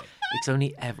RSPCA. It's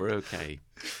only ever okay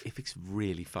if it's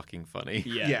really fucking funny.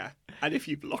 Yeah. And if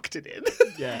you've locked it in.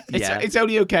 Yeah. It's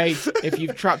only okay if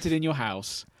you've trapped it in your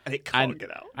house. And it can't get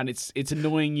out. And it's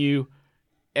annoying you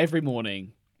every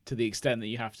morning to the extent that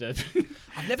you have to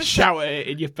shower it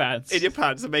in your pants. In your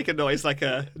pants and make a noise like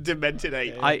a demented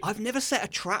ape. I've never set a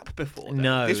trap before. Though.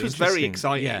 No. This was very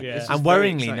exciting. Yeah. And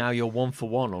worryingly, now you're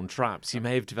 1-for-1 on traps. You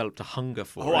may have developed a hunger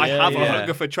for it. I have a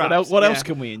hunger for traps. What else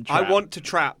can we entrap? I want to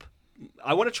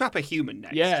trap a human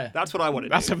next. Yeah. That's what I want to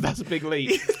do. That's a big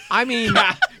leap. I mean...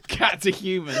 Cat to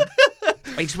human.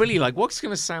 It's really like, what's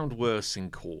going to sound worse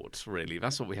in court, really?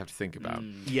 That's what we have to think about.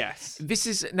 Yes. This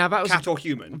is... Now, that was... Cat or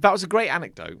human. That was a great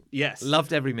anecdote. Yes.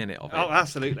 Loved every minute of it. Oh,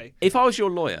 absolutely. If I was your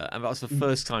lawyer and that was the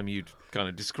first time you'd kind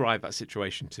of describe that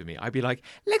situation to me, I'd be like,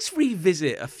 let's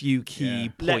revisit a few key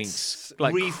points.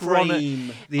 Let's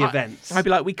reframe the events. I'd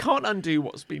be like, we can't undo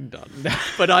what's been done.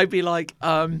 But I'd be like,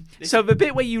 so the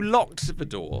bit where you locked the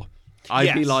door...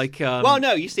 I'd be like... well,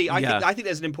 no, you see, I think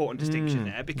there's an important distinction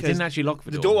there because... Didn't actually lock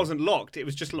the door. The door wasn't locked, it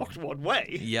was just locked one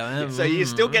way. Yeah. So you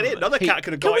still get in. Another cat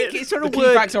could have got in. Is there a word?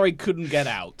 Key factor he couldn't get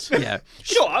out. Yeah.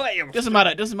 Sure. Doesn't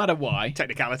matter why.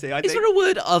 Technicality, I think. Is there a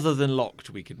word other than locked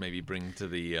we could maybe bring to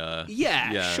the...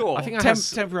 sure. I think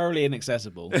temporarily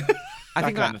inaccessible. I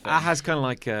think that has kind of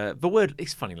like the word.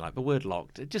 It's funny, like the word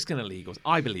 "locked." It's just going to legals.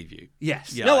 I believe you.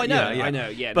 Yes. Yeah, no, I know. I know.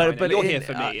 Yeah. But you're here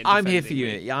for me. I'm here for you.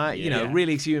 Yeah. You know,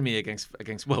 really, it's you and me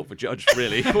against well, the judge,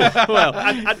 really. Well,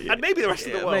 and maybe the rest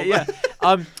of the world. Yeah.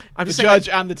 The judge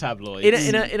and the tabloid.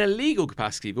 In a legal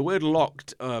capacity, the word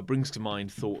locked brings to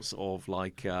mind thoughts of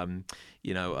like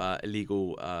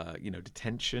illegal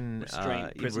detention,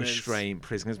 restraint,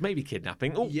 prisoners, maybe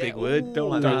kidnapping. Oh, big word. Don't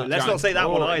like that. Let's not say that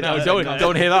one either. No,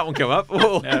 don't hear that one come up.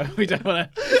 No, we don't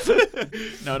want to.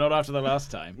 No, not after the last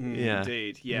time.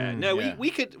 Indeed. Yeah. No, we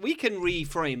can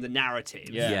reframe the narrative.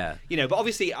 Yeah. But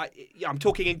obviously, I'm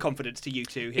talking in confidence to you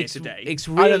two here today.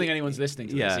 I don't think anyone's listening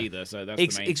to this either. So that's the main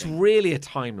thing. It's really a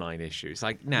timeline issue. It's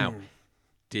like now.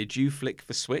 Did you flick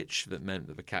the switch that meant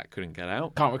that the cat couldn't get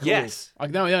out? Can't recall. Yes.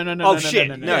 No. Oh,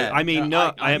 shit. No. I mean,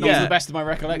 no. I am to the best of my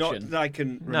recollection. Not that I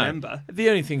can remember. The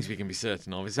only things we can be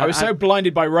certain of is that I was so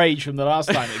blinded by rage from the last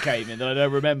time it came in that I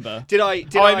don't remember.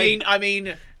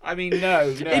 I mean, no.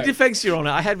 In defence, Your Honour,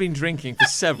 I had been drinking for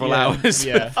several hours.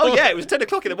 Yeah. Oh, yeah, it was 10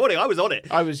 o'clock in the morning. I was on it.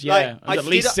 I was at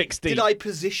least 60. Did I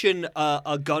position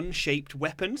a gun-shaped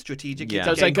weapon strategically to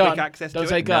Don't gain say gun. quick access Don't to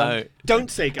say it? gun. No.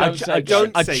 Don't say gun.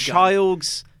 A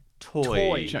child's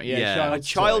toy. A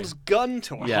child's gun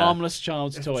toy. Yeah. Harmless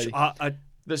child's toy.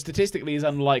 That statistically is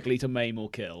unlikely to maim or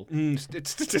kill.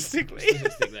 Statistically.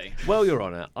 Well, Your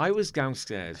Honour, I was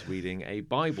downstairs reading a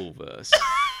Bible verse.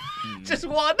 Just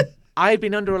one? I had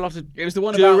been under a lot of It was the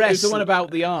one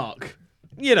about the ark.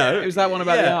 It was that one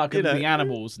about the ark and the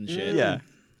animals and shit. Yeah.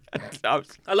 I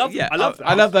love that. I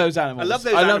love those animals. I love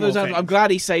those animals. I'm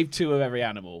glad he saved 2 of every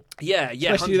animal. Yeah,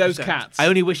 Especially 100%. those cats. I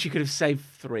only wish you could have saved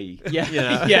 3. Yeah.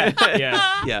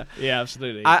 Yeah. Yeah,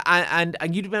 absolutely.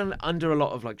 And you'd been under a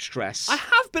lot of like stress. I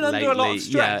have been under a lot of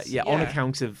stress. Yeah, on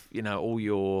account of all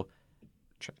your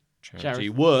charity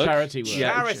work.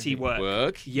 Charity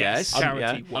work. Yes.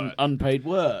 Charity work. Unpaid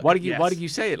work. Why did you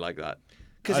say it like that?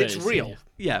 Because it's real.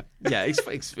 Yeah.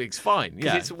 It's fine.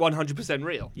 Yeah. Because it's 100%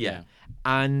 real. Yeah.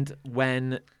 And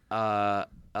when an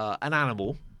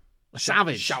animal, a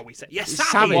savage, shall we say? Yes,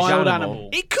 savage wild animal.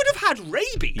 It could have had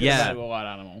rabies. Yeah, a wild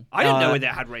animal. I didn't know it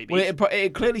had rabies. Well, it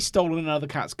had clearly stolen another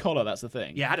cat's collar. That's the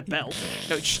thing. Yeah, it had a belt.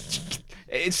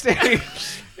 It's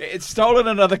stolen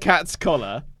another cat's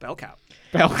collar. Bell cat.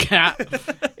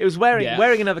 It was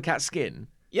wearing another cat's skin.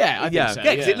 Yeah, I think so.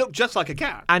 Yeah, because it looked just like a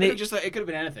cat. And it could have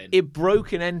been anything. It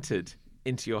broke and entered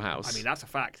into your house. I mean, that's a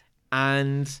fact.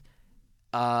 And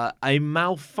a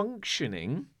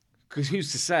malfunctioning, because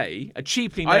who's to say, a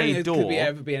cheaply made door. Could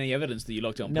ever be any evidence that you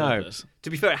locked it on purpose. To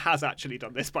be fair, it has actually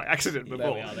done this by accident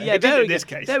before. In this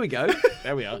case. There we go.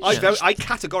 There we are. I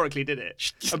categorically did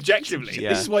it, objectively. Yeah.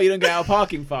 This is why you don't get out of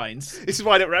parking fines. This is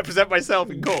why I don't represent myself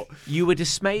in court. You were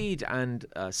dismayed and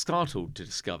startled to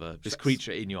discover this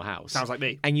creature in your house. Sounds like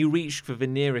me. And you reached for the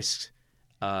nearest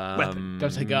weapon. Don't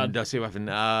say gun. Don't say weapon.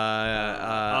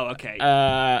 Okay.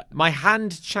 My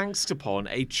hand chanced upon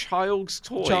a child's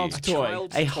toy.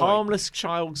 A harmless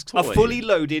child's toy. A fully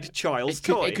loaded child's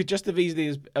toy. It could just have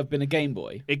easily have been a Game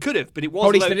Boy. It could have, but it was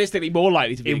probably statistically more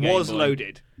likely to be. It was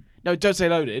loaded. No, don't say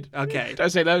loaded. Okay.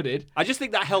 Don't say loaded. I just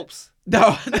think that helps.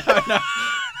 No.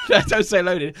 Don't say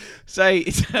loaded. Say.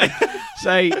 Just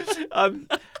say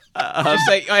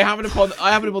I happened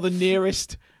upon the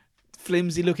nearest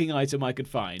flimsy-looking item I could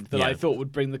find that I thought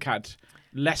would bring the cat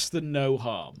less than no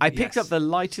harm. I picked up the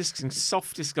lightest and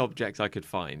softest object I could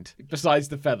find, besides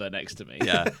the feather next to me.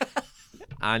 Yeah.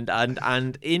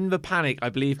 And in the panic, I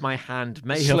believe my hand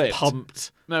may slipped. have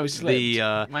pumped. No, it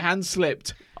slipped. My hand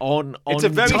slipped. It's a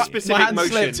very specific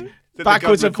motion.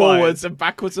 Backwards and forwards and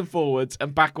backwards and forwards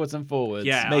and backwards and forwards.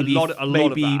 Yeah, maybe, a lot of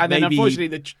that. And then unfortunately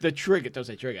the trigger, don't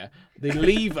say trigger, the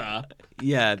lever.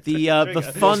 Yeah, the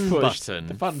fun button.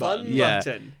 The fun button.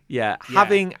 Button. Yeah,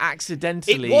 having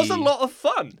accidentally. It was a lot of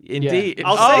fun. Indeed. Yeah.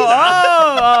 I'll say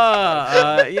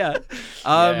that. Yeah.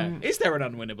 Is there an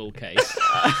unwinnable case?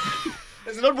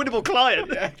 There's an unwinnable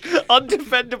client.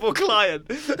 Undefendable client.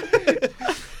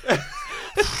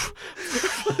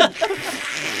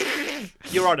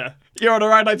 Your Honour,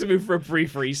 I'd like to move for a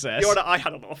brief recess. Your Honour, I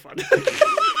had a lot of fun.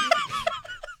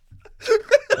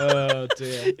 Oh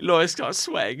dear. Lawyer starts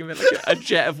sweating, and then like a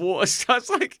jet of water starts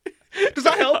like. Does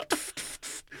that help?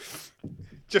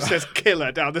 Just says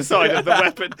killer down the side of the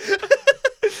weapon.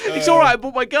 It's all right. I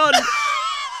bought my gun.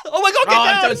 Oh my God! Get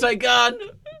down! Don't say gun.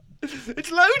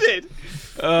 It's loaded.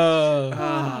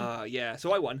 Yeah.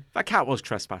 So I won. That cat was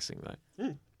trespassing though.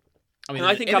 I mean,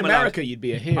 I think in America you'd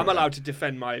be a hero. I'm allowed to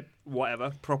defend my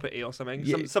whatever property or something.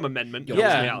 Yeah. Some amendment.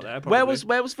 Yeah. Out there. Where was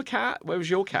the cat? Where was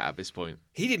your cat at this point?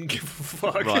 He didn't give a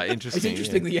fuck. Right. Interesting. It's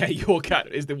interesting that your cat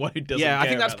is the one who doesn't. Yeah, I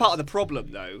think that's part of the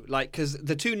problem though. Like, because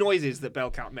the two noises that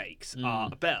Bellcat makes are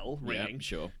a bell ringing. Yeah,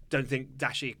 sure. Don't think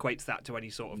Dashi equates that to any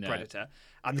sort of predator,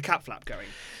 and the cat flap going,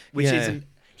 which isn't.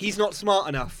 He's not smart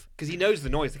enough because he knows the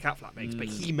noise the cat flap makes, but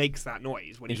he makes that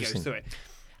noise when he goes through it.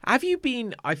 Have you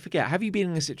been? I forget. Have you been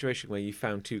in a situation where you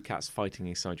found two cats fighting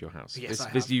inside your house? Yes, I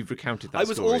have. You've recounted that. I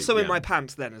was story. also in my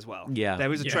pants then as well. Yeah, there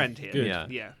was a trend here. Good.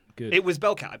 Yeah. Good. It was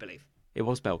Bellcat, I believe. It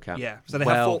was Bellcat. Yeah, so they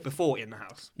have fought before in the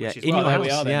house. Yeah, which is in why- your there house.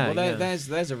 we are. Then. Yeah, Well,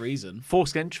 there's a reason.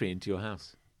 Forced entry into your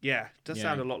house. Yeah, does Yeah.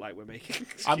 sound a lot like we're making.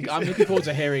 I'm looking forward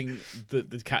to hearing that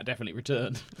the cat definitely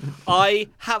returned. I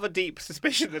have a deep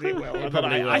suspicion that it will. and that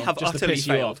Probably I will, have just to utterly piss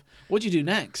you failed. off. What do you do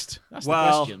next? That's the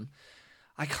Well, question.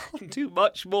 I can't do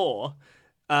much more.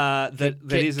 That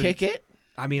isn't. Kick it.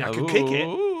 I mean, I could kick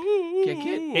it. Kick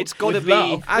it. It's got to With be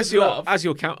love. As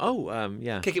your count. Oh,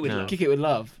 yeah. Kick it with love. Kick it with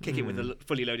love. Kick it with a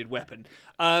fully loaded weapon.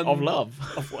 Of love.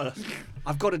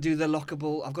 I've got to do the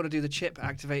lockable. I've got to do the chip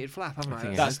activated flap, haven't I?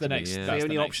 think That's the Yeah. next. It's the that's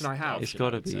only next option I have. It's got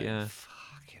to I'd be. say. Yeah.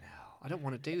 Fucking hell! I don't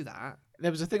want to do that. There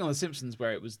was a thing on The Simpsons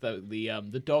where it was the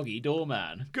doggy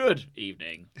doorman. Good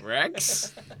evening,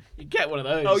 Rex. You get one of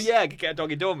those. Oh yeah, I could get a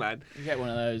doggy doorman. You get one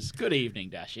of those. Good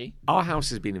evening, Dashy. Our house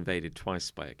has been invaded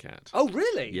twice by a cat. Oh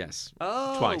really? Yes.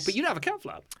 Oh, Twice. But you don't have a cat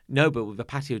flap. No, but the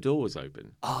patio door was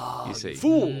open. Oh, You see.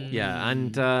 fool! Yeah,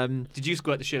 and Did you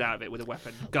squirt the shit out of it with a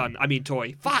weapon? Gun. I mean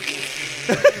toy. Fuck!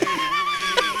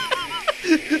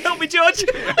 Help me, George!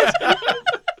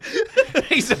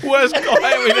 He's the worst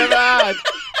guy we've ever had.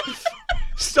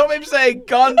 Stop him saying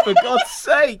gun, for God's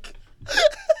sake.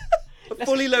 A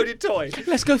fully loaded toy.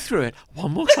 let's go through it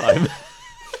one more time.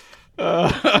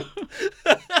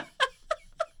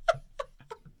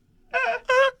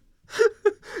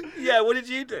 Yeah, what did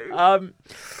you do?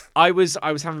 I was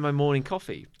having my morning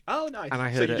coffee. Oh, nice. and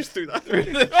I so heard you it. just threw that.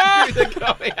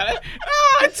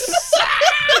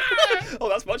 Oh,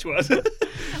 that's much worse.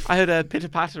 I heard a pitter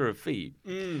patter of feet,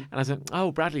 and I said,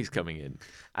 "Oh, Bradley's coming in."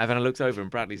 And then I looked over, and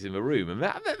Bradley's in the room. And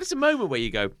there's a moment where you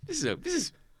go, "This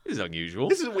is unusual."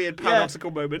 This is a weird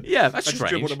paradoxical moment. Yeah, that's I just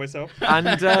strange. dribbled on myself. And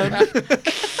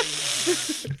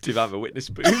do you have a witness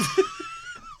booth?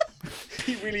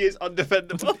 He really is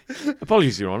undefendable.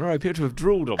 Apologies, Your Honour. I appear to have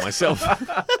drooled on myself.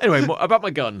 Anyway, about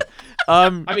my gun. I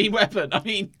mean, weapon. I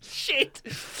mean, Shit.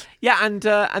 Yeah, and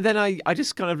then I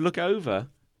just kind of look over,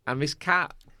 and this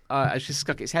cat has just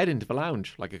stuck its head into the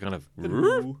lounge like a kind of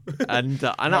and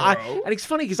it's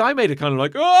funny because I made a kind of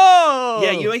like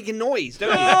Yeah, you make a noise, don't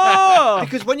you? oh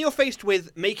Because when you're faced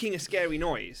with making a scary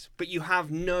noise, but you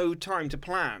have no time to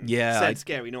plan said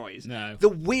scary noise, No. the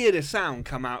weirdest sound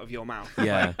come out of your mouth.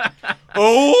 yeah.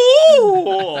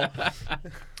 Oh!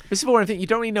 First of all, I think you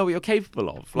don't really know what you're capable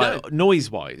of, like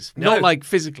noise-wise, No. not like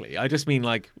physically. I just mean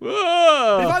like.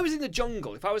 But if I was in the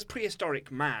jungle, if I was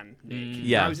prehistoric man, Nick, if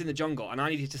Yeah. I was in the jungle and I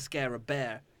needed to scare a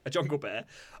jungle bear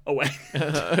away,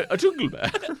 a jungle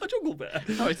bear. a jungle bear.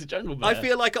 oh, it's a jungle bear. I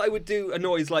feel like I would do a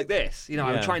noise like this. You know,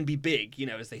 I would Yeah. try and be big, you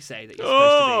know, as they say that you're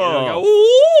supposed to be. And I'd go,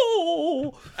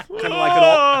 ooh! Kind of like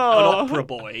an opera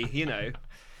boy, you know.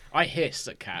 I hiss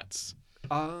at cats.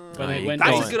 When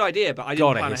That's a good idea, but I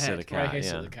didn't plan hiss at ahead. a cat. I hiss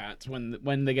yeah. at the cats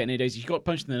when they get near Daisy. She got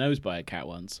punched in the nose by a cat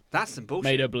once. That's some bullshit.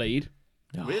 Made her bleed.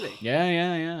 Really?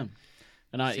 Yeah.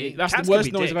 And See, that's cats the worst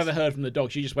can be noise I've dicks. ever heard from the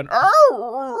dog. She just went.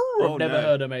 I've never no.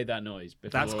 heard her made that noise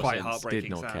before. That's or quite since. heartbreaking. Did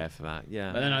not sound. care for that.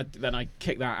 Yeah. But then I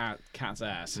kicked that cat's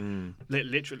ass.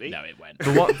 Literally. No, it went.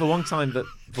 The one time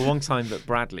that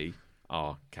Bradley,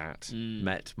 our cat,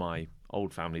 met my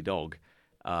old family dog.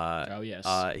 Oh, yes.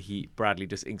 Bradley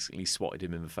just instantly swatted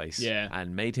him in the face. Yeah.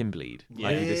 And made him bleed. Yeah.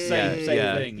 Like, he just- Same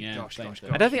yeah. thing. Yeah. Gosh, same gosh, thing.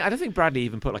 gosh. I don't think Bradley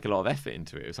even put like a lot of effort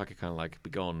into it. It was like a kind of like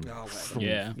begone. Oh, well.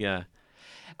 Yeah. Yeah.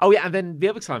 Oh yeah, and then the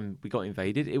other time we got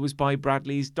invaded, it was by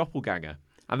Bradley's doppelganger,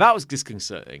 and that was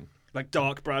disconcerting. Like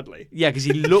Dark Bradley. Yeah, because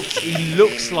he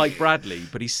looks like Bradley,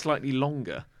 but he's slightly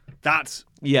longer. That's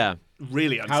Yeah.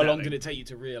 really How unsettling. long did it take you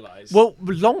to realise? Well,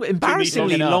 embarrassingly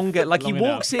Long enough. longer. Like he Long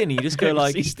walks in, and you just go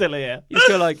like, he's still here. you just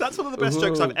go like. That's one of the best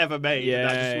jokes I've ever made. Yeah,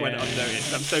 that just went yeah.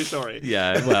 unnoticed. I'm so sorry.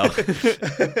 Yeah. Well.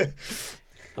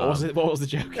 What was it? What was the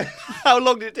joke? How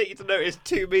long did it take you to notice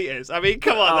 2 meters? I mean,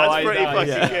 come on, that's pretty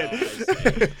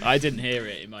fucking good. I didn't hear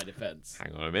it in my defence.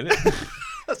 Hang on a minute.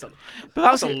 That's a But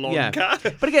that's a long yeah. cat.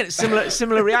 But again, it's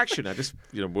similar reaction. I just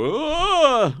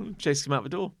whoa, chased him out the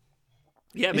door.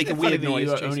 Yeah, Make make a funny weird that noise.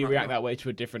 you chasing only around. react that way to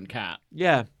a different cat.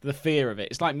 Yeah. The fear of it.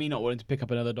 It's like me not wanting to pick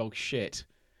up another dog's shit.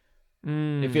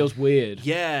 It feels weird.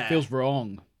 Yeah. It feels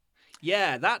wrong.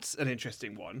 Yeah, that's an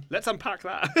interesting one. Let's unpack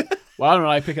that. Well, I don't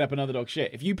like picking up another dog's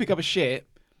shit. If you pick up a shit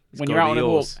when gotta you're out be on a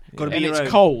walk yours. Gotta be and your it's own.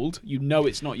 cold, you know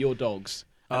it's not your dog's.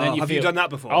 And then you have feel, you done that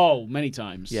before? Oh, many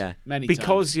times. Yeah. Many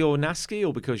because times. you're nasty,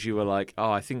 or because you were like,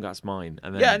 oh, I think that's mine.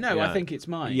 And then, Yeah, no, I think it's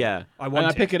mine. Yeah. I And want I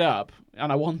it. pick it up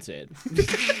and I want it.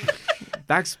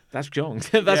 That's John.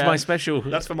 That's Yeah. my special.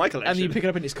 That's for my collection. And you pick it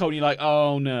up and it's cold and you're like,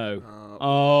 oh no.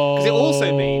 Because it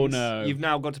also means you've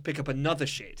now got to pick up another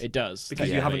shit. It does. Because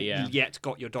you haven't yet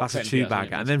got your dog. That's a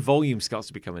two-bagger. And then volume starts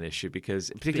to become an issue because,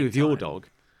 particularly with your dog.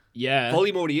 Yeah.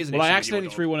 Volume already is an issue. Well, I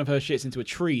accidentally threw one of her shits into a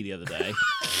tree the other day.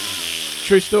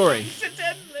 True story.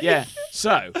 Yeah.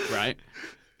 So, right.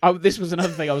 This was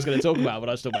another thing I was going to talk about, but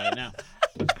I'll talk about it now.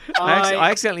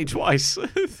 I accidentally twice.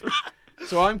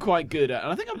 So I'm quite good at,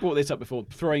 and I think I brought this up before,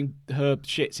 throwing her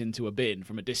shits into a bin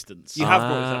from a distance. You have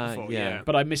brought this up before, yeah.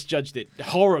 But I misjudged it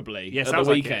horribly at the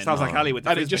weekend. Sounds like Ali with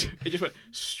the frisbee. And it just went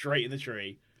straight in the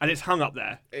tree. And it's hung up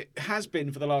there. It has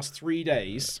been for the last 3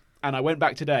 days, and I went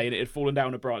back today and it had fallen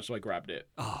down a branch, so I grabbed it.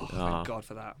 Oh, thank God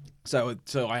for that. So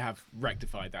I have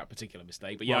rectified that particular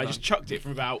mistake. But yeah, I just chucked it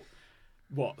from about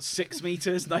 6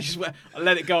 meters, and I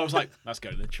let it go. I was like, let's go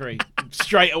to the tree.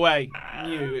 Straight away,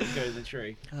 knew it would go to the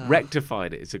tree.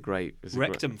 Rectified it. It's a great.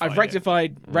 I've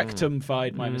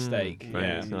rectified my mistake.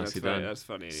 Yeah, that's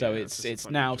funny. So it's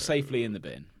now safely in the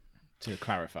bin. To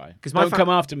clarify, because don't come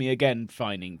after me again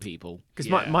finding people. Because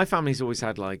my family's always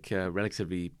had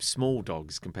relatively small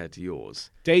dogs compared to yours.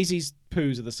 Daisy's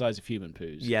poos are the size of human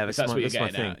poos. Yeah, that's what you're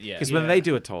getting thing. At. Because when they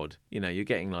do a Todd, you're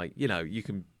getting you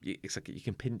can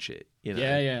pinch it.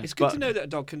 Yeah. It's good to know that a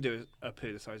dog can do a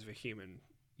poo the size of a human.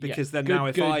 Because then now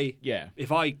if I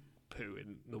poo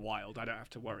in the wild, I don't have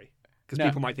to worry. Because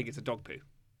people might think it's a dog poo.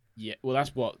 Yeah, well,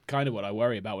 that's what I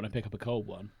worry about when I pick up a cold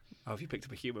one. Oh, if you picked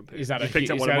up a human poo. Is that a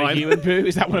human poo?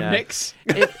 Is that one of Nick's?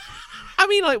 I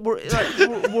mean,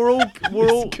 we're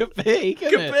all could be.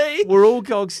 We're all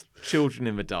Gog's children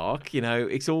in the dark.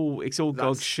 It's all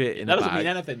Gog's shit in the bag. That doesn't mean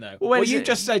anything though. What you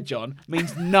just said, John,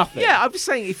 means nothing. Yeah, I'm just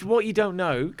saying if what you don't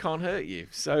know can't hurt you.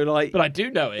 So but I do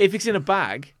know it. If it's in a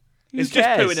bag, it's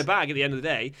just poo in a bag. At the end of the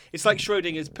day, it's like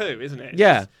Schrodinger's poo, isn't it?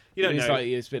 Yeah. You don't know.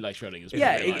 It's a bit like Schrodinger's.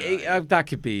 Yeah, that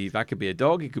could be a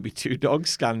dog. It could be two dogs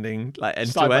standing end to end,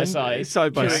 side by side.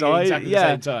 Exactly the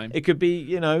same time. It could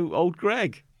be old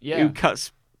Greg who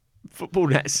cuts football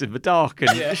nets in the dark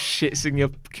and shits in your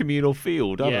communal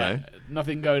field. I don't know.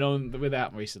 Nothing going on with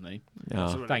that recently,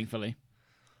 thankfully.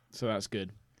 So that's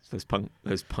good. Those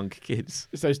punk kids.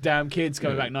 It's those damn kids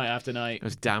coming back night after night.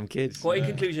 Those damn kids. Well, in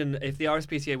conclusion, if the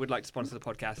RSPCA would like to sponsor the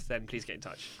podcast, then please get in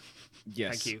touch.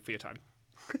 Yes. Thank you for your time.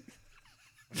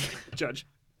 Judge.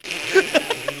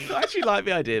 I actually like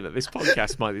the idea that this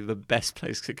podcast might be the best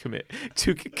place to commit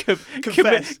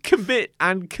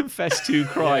and confess to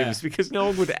crimes because no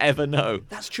one would ever know.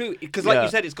 That's true because, like you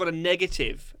said, it's got a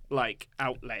negative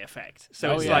outlay effect.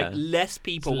 So less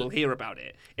people will hear about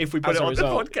it if we put it on the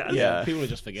podcast. Yeah, people will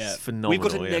just forget. It's phenomenal. We've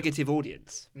got a negative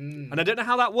audience, and I don't know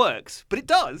how that works, but it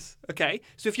does. Okay,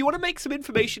 so if you want to make some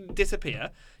information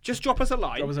disappear, just drop us a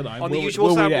line on the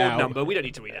usual soundboard number. We don't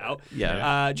need to read it out.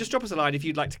 Yeah. Just drop us a line if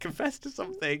you'd like to confess to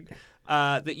something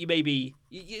that you maybe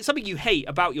something you hate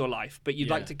about your life, but you'd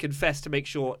like to confess to make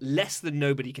sure less than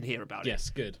nobody can hear about it. Yes,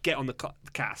 good. Get on the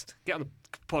cast. Get on the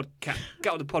podcast.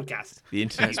 Get on the podcast. The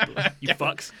internet's you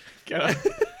fucks.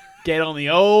 Get on the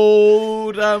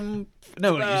old. No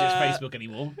one uses Facebook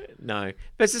anymore. No,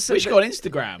 we should go on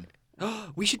Instagram.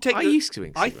 We should take. I used to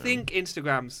Instagram. I think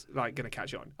Instagram's going to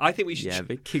catch on. I think we should. Yeah,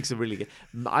 the kicks are really good.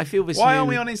 I feel this. Why aren't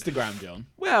we on Instagram, John?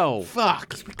 Well,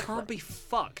 fuck. We can't be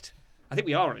fucked. I think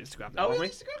we are on Instagram. Though, aren't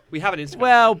we? We have an Instagram.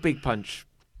 Well, Big Punch.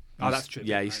 Oh, that's true.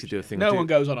 Yeah, I used to do a thing. No one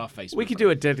goes on our Facebook. We could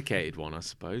do a dedicated one, I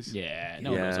suppose. Yeah,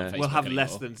 no one goes on Facebook. We'll have anymore.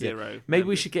 less than zero. Yeah. Maybe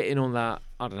we should get in on that.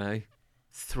 I don't know.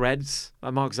 Threads.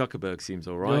 Mark Zuckerberg seems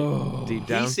all right. Deep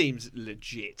down, he seems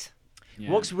legit.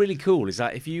 Yeah. What's really cool is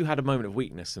that if you had a moment of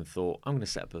weakness and thought, I'm going to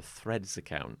set up a Threads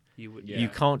account, you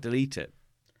can't delete it.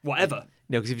 Whatever.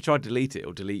 No, because if you try to delete it,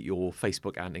 it'll delete your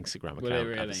Facebook and Instagram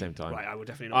account at the same time. Right, I will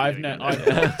definitely not. I've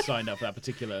not signed up for that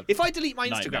particular. If I delete my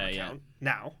Instagram account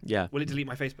now, will it delete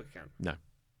my Facebook account? No.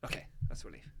 Okay, that's a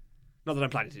relief. Not that I'm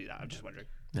planning to do that. I'm just wondering.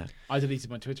 No. I deleted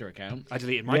my Twitter account. I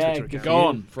deleted my Twitter account.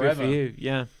 Gone forever. Good for you.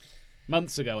 Yeah.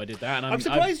 Months ago, I did that, and I'm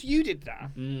surprised you did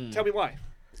that. Tell me why.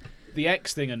 The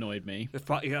X thing annoyed me.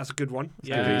 That's a good one.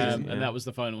 And that was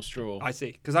the final straw. I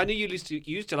see. Because I knew you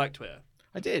used to like Twitter.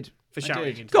 I did. For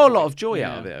shouting. Got a lot of joy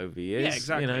out of it over the years. Yeah,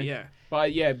 exactly. Yeah.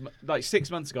 But like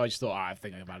 6 months ago, I just thought, I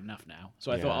think I've had enough now.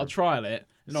 So I thought I'll trial it.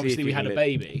 And obviously we had a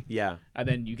baby. Yeah. And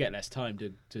then you get less time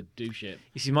to do shit.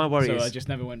 You see, my worry is... So I just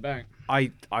never went back.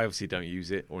 I obviously don't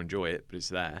use it or enjoy it, but it's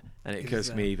there. And it occurs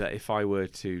to me that if I were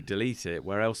to delete it,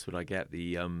 where else would I get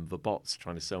the bots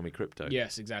trying to sell me crypto?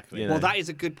 Yes, exactly. Well, that is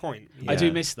a good point. Yeah. I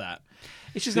do miss that.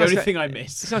 It's just the only thing I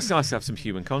miss. It's nice to have some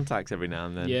human contact every now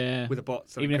and then. Yeah. With the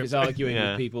bots. Even if it's arguing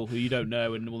with people who you don't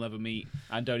know and will never meet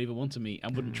and don't even want to meet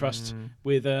and wouldn't trust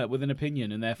with an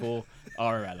opinion and therefore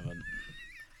are irrelevant.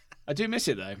 I do miss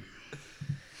it though.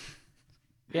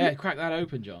 Yeah, crack that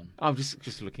open, John. I'm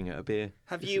just looking at a beer.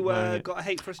 Have you got a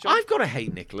hate for us, John? I've got a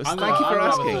hate, Nicholas. Thank you for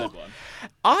asking.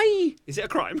 Is it a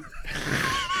crime?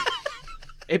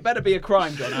 It better be a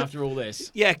crime, John, after all this.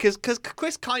 Yeah, because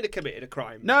Chris kind of committed a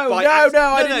crime. No, I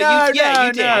didn't.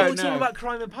 You did. Oh, it's all about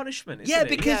crime and punishment,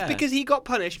 isn't it? Because he got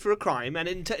punished for a crime, and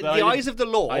in the eyes of the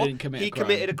law, he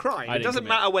committed a crime. It doesn't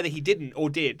matter whether he didn't or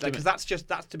did, because that's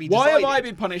to be decided. Why have I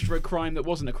been punished for a crime that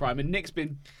wasn't a crime, and Nick's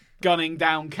been gunning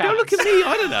down cats? Don't look at me.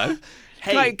 I don't know.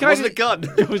 Hey, it wasn't a gun.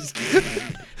 It was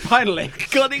finally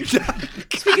gunning down.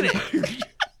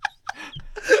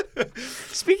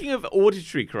 Speaking of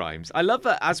auditory crimes, I love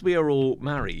that as we are all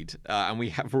married and we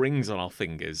have rings on our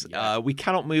fingers, we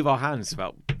cannot move our hands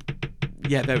without.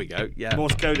 Yeah, there we go. Yeah,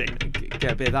 Morse coding.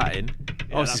 Get a bit of that in.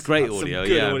 Yeah, this is great audio.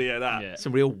 Some good audio. Yeah.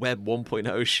 Some real Web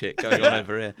 1.0 shit going on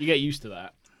over here. You get used to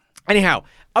that. Anyhow,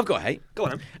 I've got a hate. Go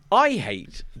on. I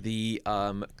hate the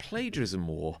plagiarism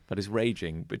war that is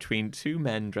raging between two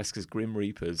men dressed as Grim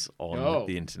Reapers on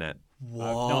the internet. What?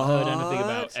 I've not heard anything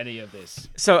about any of this.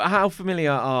 So how familiar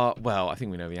are... Well, I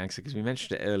think we know the answer because we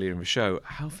mentioned it earlier in the show.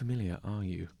 How familiar are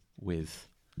you with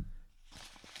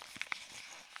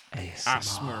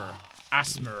ASMR?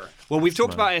 ASMR. Well, we've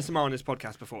talked about ASMR on this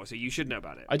podcast before, so you should know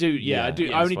about it. I do, I do.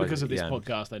 Yeah, only because of this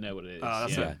podcast I know what it is.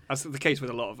 That's the case with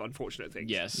a lot of unfortunate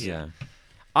things. Yes. Yeah.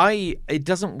 It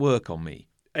doesn't work on me.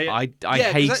 I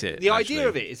hate it. The idea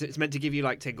of it is it's meant to give you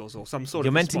like tingles or some sort You're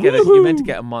of... You're meant to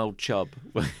get a mild chub.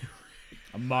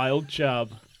 A mild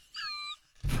chub.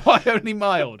 Why only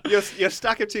mild? Your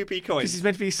stack of 2p coins. This is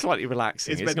meant to be slightly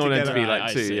relaxing. It's not meant to be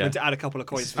like 2. Meant to add a couple of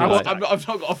coins. I've not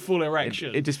got a full erection.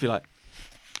 It'd just be like...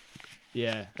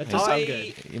 Yeah, that does sound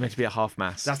good. You're meant to be a half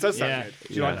mast. That does sound good.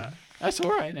 Do you like that? That's all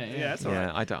right, isn't it? Yeah, that's all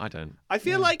right. I don't. I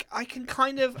feel like I can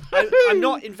kind of... I'm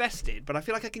not invested, but I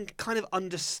feel like I can kind of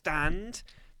understand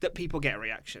that people get a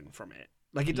reaction from it.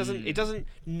 Like it doesn't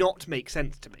not make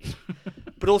sense to me.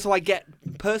 But also I get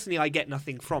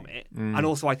nothing from it, and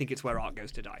also I think it's where art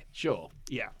goes to die. Sure.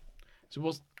 Yeah. So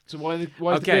why is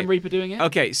the Grim Reaper doing it?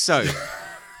 Okay, so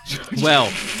well,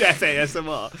 Death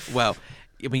ASMR. Well,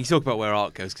 I mean, you talk about where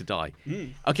art goes to die.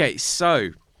 Okay, so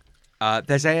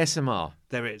there's ASMR.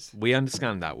 There is. We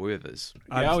understand that. We're with us.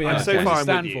 I'm so far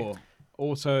I'm with you.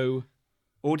 Also,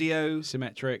 audio,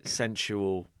 symmetric,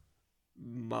 sensual,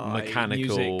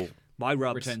 mechanical, music. My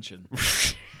rubs. Retention.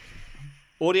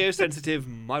 Audio sensitive,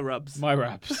 my rubs. My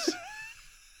rubs.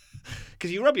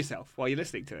 Because you rub yourself while you're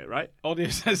listening to it, right? Audio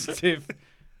sensitive.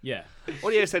 Yeah.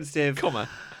 Audio sensitive, comma,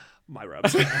 my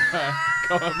rubs.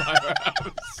 Comma, my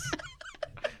rubs.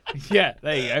 Yeah,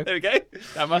 there you go. There we go.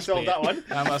 That must Solved be that it. one.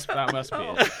 That must be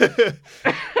it.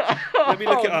 Let me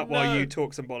look it up while you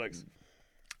talk some bollocks.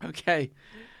 Okay.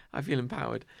 I feel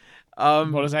empowered.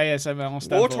 What does ASMR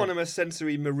stand for? Autonomous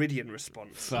sensory meridian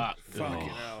response. Fucking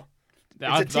hell.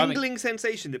 It's a tingling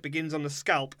sensation that begins on the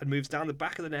scalp and moves down the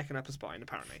back of the neck and upper spine,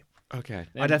 apparently. Okay.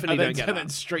 I definitely don't get that. And then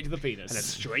straight to the penis. And then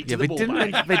straight to the ball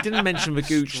bag. They didn't mention the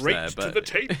gooch straight there, but... to the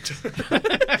taint.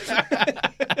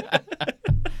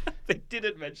 They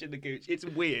didn't mention the gooch. It's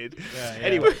weird. Yeah.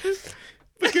 Anyway.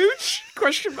 The gooch?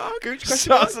 Question mark? Gooch? Question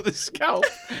Starts mark? at the scalp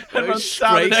and runs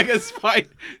down the neck and spine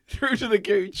through to the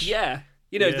gooch. Yeah.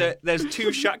 You know, there's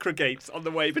two chakra gates on the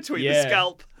way between the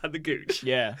scalp and the gooch.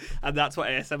 Yeah. And that's what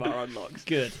ASMR unlocks.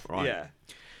 Good. Right. Yeah.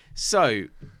 So,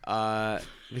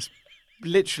 this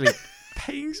literally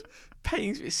pains me.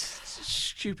 It's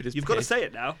stupid as You've piss. got to say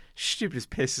it now. Stupid as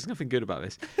piss. There's nothing good about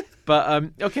this. But,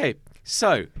 okay.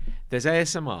 So, there's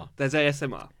ASMR. There's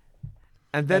ASMR.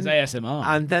 And then there's ASMR.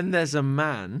 And then there's a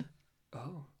man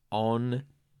on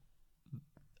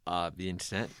the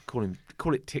internet.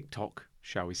 Call it TikTok,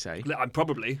 shall we say? I'm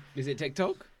probably. Is it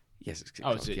TikTok? Yes, it's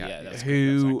TikTok. Oh, yeah. That's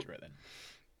who accurate, then.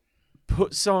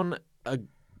 puts on a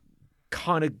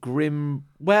kind of grim...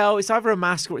 Well, it's either a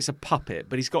mask or it's a puppet,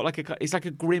 but he's got it's like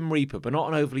a Grim Reaper, but not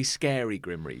an overly scary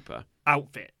Grim Reaper.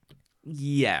 Outfit.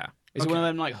 Yeah. Is it one of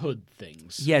them like hood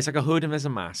things? Yeah, it's like a hood and there's a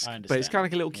mask. I understand. But it's kind of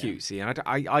like a little cutesy. And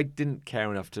I didn't care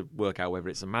enough to work out whether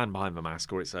it's a man behind the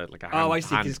mask or it's like a hand I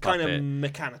see. It's puppet. kind of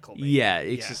mechanical. Maybe. Yeah,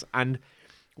 it's just... And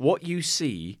what you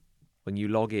see when you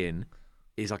log in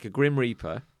is like a Grim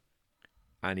Reaper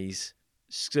and he's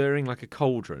stirring like a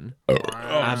cauldron.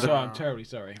 I'm terribly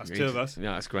sorry. That's two of us.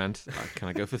 Yeah, that's grand. Can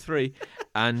I go for 3?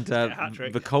 And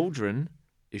the cauldron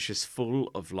is just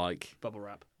full of like... Bubble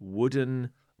wrap. Wooden...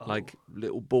 like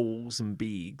little balls and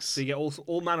beads. So you get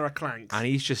all manner of clanks. And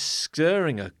he's just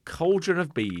stirring a cauldron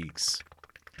of beads.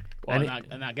 Well,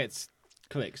 and that gets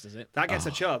clicks, does it? That gets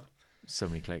a chub. So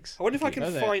many clicks. I wonder if I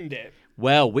can find it.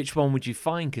 Well, which one would you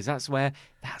find? Because that's where...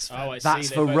 That's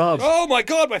for rub. Oh my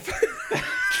God, my phone.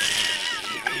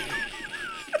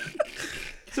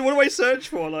 So what do I search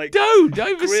for? Like, Don't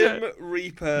Grim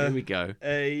Reaper. Here we go.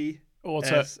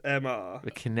 ASMR.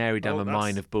 The canary down the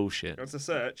mine of bullshit. That's a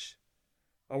search.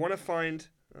 I want to find.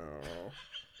 Oh.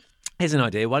 Here's an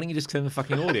idea. Why don't you just turn the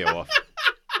fucking audio off?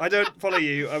 I don't follow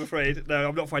you, I'm afraid. No,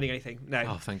 I'm not finding anything. No.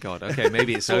 Oh, thank God. Okay,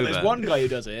 maybe it's over. There's one guy who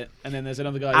does it, and then there's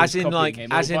another guy who's copying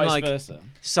him, or vice versa.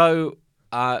 So,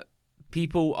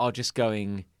 people are just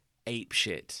going ape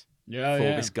shit for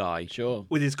this guy. Sure.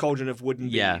 With his cauldron of wooden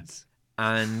beads.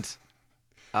 And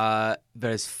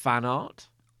there's fan art.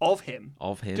 Of him.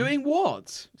 Doing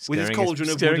what? With his cauldron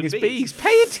of wooden beads.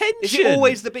 Pay attention. Is it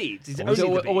always the beads? Is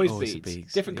it always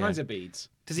beads? Different kinds of beads.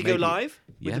 Does he go live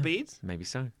with the beads? Maybe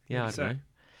so. Yeah, I don't know.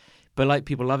 But like,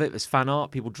 people love it. There's fan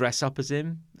art. People dress up as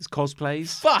him. There's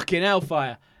cosplays. Fucking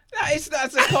hellfire!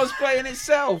 That's a cosplay in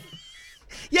itself.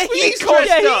 Yeah, he's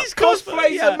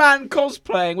cosplaying a man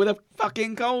cosplaying with a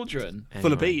fucking cauldron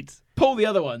full of beads. Pull the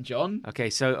other one, John. Okay,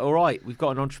 so all right, we've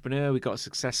got an entrepreneur. We've got a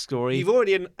success story. You've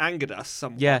already angered us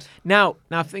somewhat. Yeah. Now,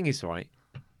 the thing is, right.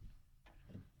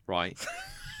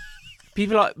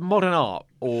 People like modern art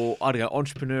or, I don't know,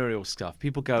 entrepreneurial stuff.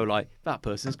 People go like, that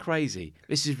person's crazy.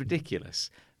 This is ridiculous.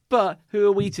 But who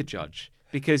are we to judge?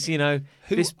 Because, you know...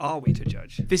 Who are we to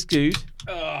judge? This dude,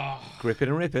 grip it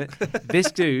and rip it. This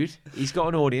dude, he's got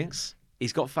an audience.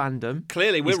 He's got fandom.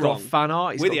 Clearly, we're wrong. He's got fan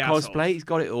art. He's got cosplay. He's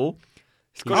got it all.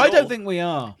 I don't think we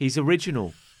are. He's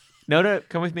original. No,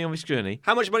 come with me on this journey.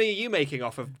 How much money are you making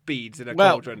off of beads in a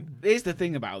cauldron? Here's the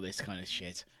thing about this kind of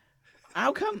shit.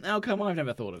 How come I've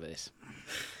never thought of this?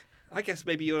 I guess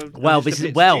maybe you're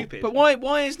stupid. But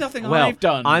why is nothing I've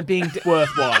done I'm being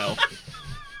worthwhile?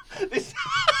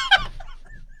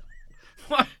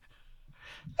 What?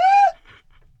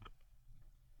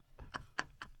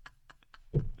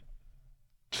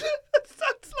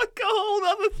 That's like a whole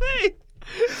other thing.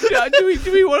 Yeah, do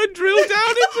we want to drill down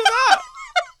into that?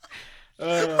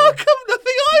 How come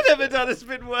nothing I've ever done has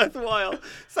been worthwhile?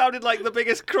 Sounded like the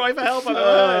biggest cry for help I've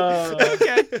ever heard.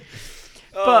 Okay.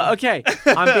 But okay,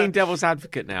 I'm being devil's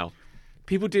advocate now.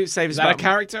 People do say this about a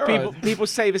character. People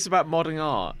say this about modern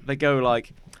art. They go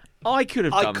like, I could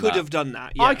have done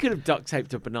that. Yeah. I could have duct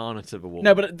taped a banana to the wall.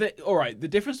 No, but all right. The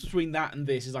difference between that and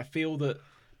this is, I feel that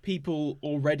people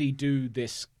already do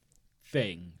this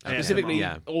thing specifically,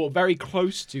 or very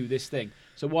close to this thing.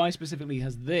 So why specifically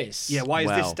has this? Yeah, why is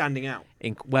this standing out?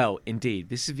 Indeed,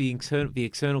 this is the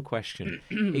eternal question.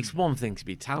 It's one thing to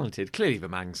be talented. Clearly, the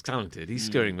man's talented. He's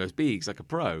stirring those beads like a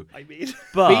pro. I mean,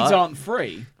 but beads aren't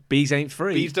free. Bees ain't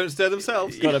free. Bees don't stir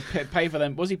themselves. Got to pay for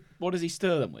them. What does he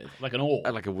stir them with? Like an oar?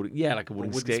 Like a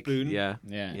wooden stick. Spoon. Yeah.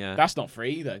 That's not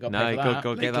free either. Got to pay for that.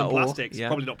 Go get that plastic. Yeah.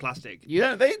 Probably not plastic.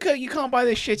 You can't buy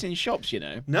this shit in shops. You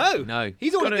know. No.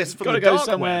 He's ordered this from the dark dark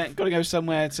somewhere. web. Got to go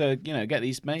somewhere to get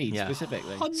these made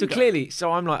specifically. So clearly,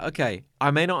 I'm like, okay,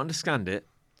 I may not understand it,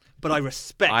 but I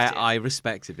respect it. I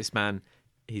respect it. This man,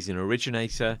 he's an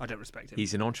originator. I don't respect him.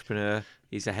 He's an entrepreneur.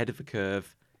 He's ahead of the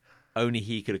curve. Only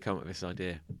he could have come up with this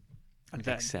idea. And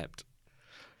then, except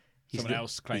someone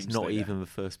else claims he's not even the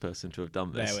first person to have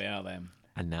done this. There we are then.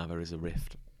 And now there is a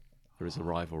rift. There is a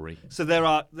rivalry. So there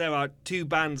are two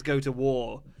bands go to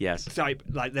war. Yes. Type,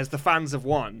 like there's the fans of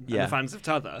one and the fans of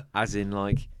t'other. As in,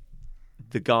 like,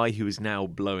 the guy who is now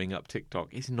blowing up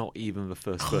TikTok is not even the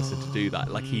first person to do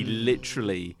that. Like, he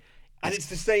literally... And it's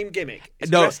the same gimmick.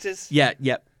 It's dressed as... Yeah.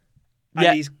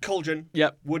 And he's cauldron.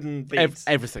 Yep. Wooden beads.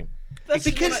 Everything. This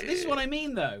is what I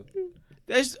mean, though.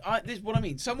 This is what I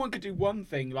mean. Someone could do one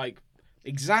thing like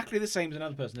exactly the same as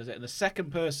another person does it, and the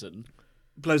second person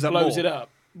blows it up.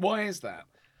 Why is that?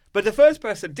 But the first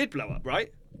person did blow up,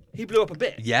 right? He blew up a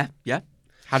bit. Yeah.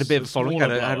 Had a bit of a following,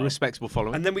 had a respectable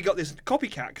following. And then we got this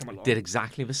copycat come along. Did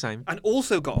exactly the same. And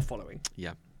also got a following.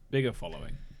 Yeah. Bigger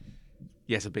following.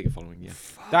 Yes, a bigger following, yeah.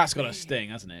 That's got a sting,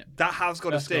 hasn't it? That has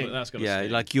got a sting. That's got a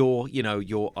sting. Like your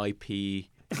IP,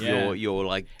 your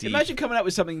like deep... Imagine coming up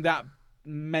with something that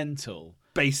mental.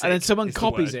 Basic, and then someone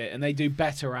copies it and they do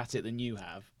better at it than you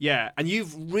have. Yeah, and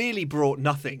you've really brought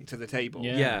nothing to the table.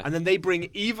 Yeah. And then they bring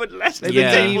even less to the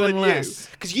table than you.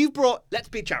 Because you've brought, let's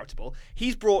be charitable,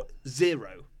 he's brought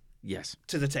 0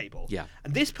 to the table. Yeah.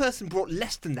 And this person brought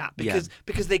less than that because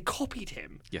they copied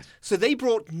him. Yes. So they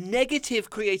brought negative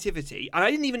creativity, and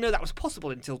I didn't even know that was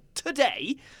possible until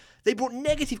today. They brought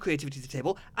negative creativity to the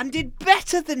table and did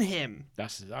better than him.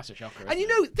 That's a shocker. And you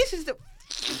know, this is the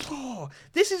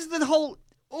whole...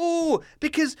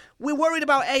 because we're worried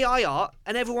about AI art,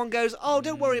 and everyone goes,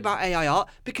 don't worry about AI art,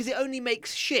 because it only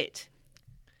makes shit.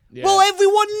 Yeah. Well,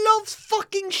 everyone loves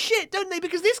fucking shit, don't they?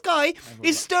 Because this guy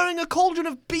is stirring a cauldron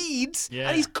of beads,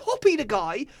 and he's copied a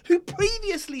guy who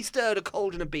previously stirred a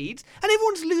cauldron of beads, and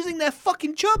everyone's losing their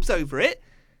fucking chubs over it.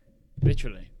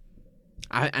 Literally.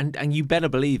 And you better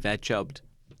believe they're chubbed.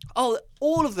 Oh,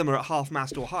 all of them are at half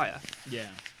mast or higher. Yeah.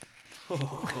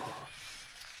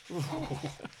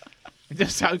 It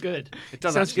does sound good. It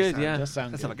does Sounds good, sound, yeah. It does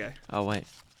sound Let's good. have a go. Oh, wait.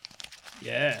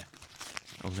 Yeah.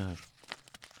 Oh, no.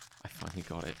 I finally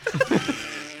got it.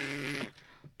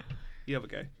 You have a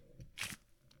go.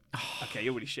 Okay,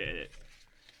 you're really shit at it.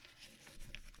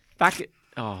 Back it.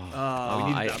 we Oh,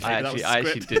 needed I that paper. That was actually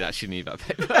script. did actually need that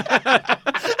paper.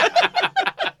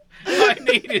 I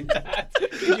needed that.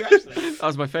 Did you actually? That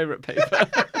was my favourite paper.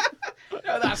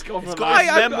 No, that's gone from got his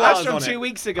memoirs that's from on 2 it.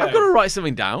 weeks ago. I've got to write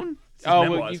something down. Oh, well,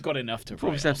 memoirs. you've got enough to Before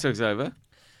write. this episode's over.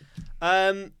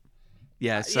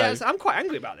 Yeah, so yes, I'm quite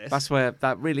angry about this.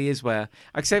 that really is where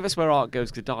I'd say that's where art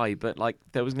goes to die, but like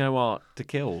there was no art to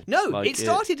kill. No, like, it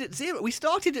started at 0. We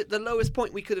started at the lowest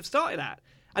point we could have started at.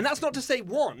 And that's not to say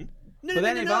 1. No, But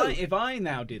no, then no, if I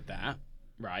now did that,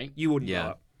 right? You wouldn't Yeah. blow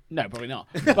up. No, probably not.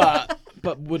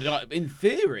 But would I, in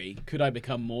theory, could I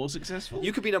become more successful?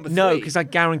 You could be number 3. No, because I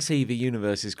guarantee the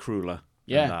universe is crueler.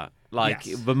 Yeah. Than that. Like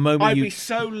Yes. the moment I'd you be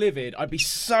so livid. I'd be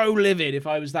so livid if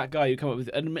I was that guy who come up with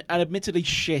an admittedly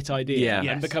shit idea Yeah. and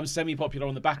Yes. become semi-popular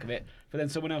on the back of it, for then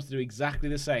someone else to do exactly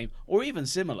the same or even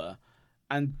similar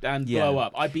and blow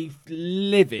up. I'd be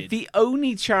livid. The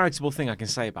only charitable thing I can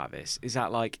say about this is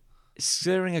that, like,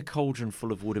 stirring a cauldron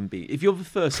full of wooden beasts. If you're the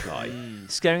first guy,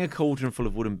 scaring a cauldron full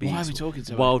of wooden beasts Why are we talking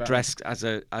so much while about dressed as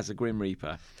a Grim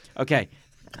Reaper. Okay.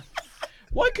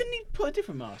 Why couldn't he put a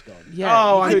different mask on? Yeah,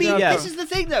 Oh, you I could- mean, yeah. this is the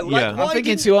thing, though. Yeah. Like, why I'm thinking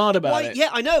didn't- too hard about why- it. Yeah,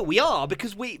 I know we are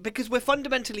because we're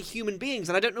fundamentally human beings,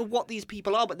 and I don't know what these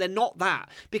people are, but they're not that.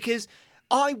 Because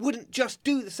I wouldn't just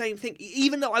do the same thing,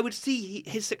 even though I would see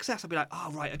his success. I'd be like,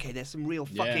 oh right, okay, there's some real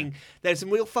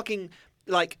fucking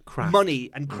like Craft.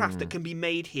 money and craft that can be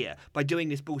made here by doing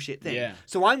this bullshit thing. Yeah.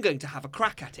 So I'm going to have a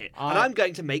crack at it, and I'm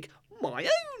going to make my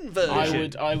own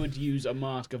version. I would use a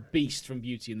mask of Beast from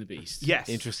Beauty and the Beast. Yes,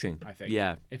 Interesting. I think.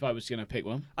 Yeah. If I was going to pick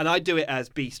one. and I'd do it as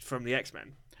Beast from the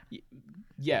X-Men.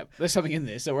 Yeah, there's something in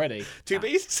this already. 2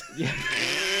 beasts. Yeah.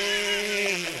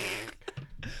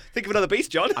 Think of another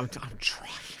beast, John. I'm trying.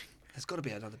 There's got to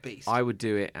be another beast. I would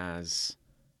do it as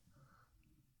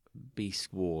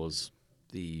Beast Wars,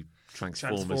 the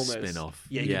Transformers spin-off.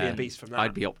 Yeah, you'd be a beast from that.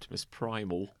 I'd be Optimus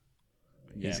Primal.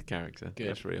 Yeah. He's a character. Good.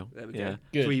 That's real. There we Yeah.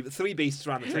 go. Good. Three beasts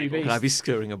around the Three table. beasts. And I'd be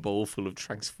stirring a bowl full of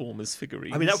Transformers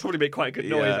figurines. I mean, that would probably make quite a good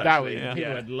noise. Yeah. That would, actually.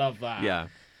 people would love that. Yeah.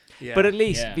 Yeah. But at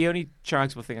least Yeah. the only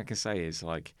charitable thing I can say is,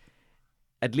 like,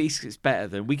 at least it's better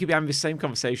than we could be having the same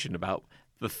conversation about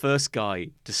the first guy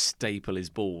to staple his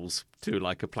balls to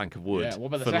like a plank of wood Yeah, what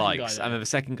about the for second likes, guy, then? and then the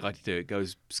second guy to do it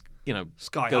goes,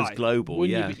 Sky goes high. global.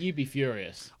 Wouldn't Yeah. you'd be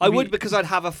furious. I would, because I'd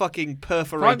have a fucking If I'm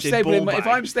perforated ball stapling, bag. if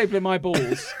I'm stapling my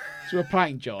balls to a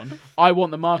plank, John, I want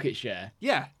the market share,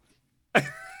 Yeah.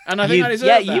 and I think I deserve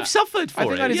that. You've suffered for I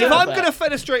think it. I If deserve I'm that. going to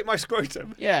fenestrate my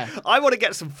scrotum, Yeah, I want to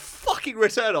get some fucking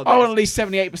return on I want this. at least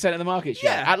 78% of the market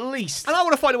share, Yeah. at least. And I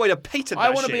want to find a way to patent I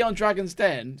that want to shit. be on Dragon's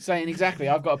Den saying exactly,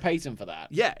 I've got a patent for that.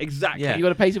 Yeah, exactly. Yeah. You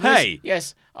got a patent for Hey. this?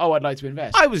 Yes. Oh, I'd like to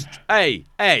invest. I was hey.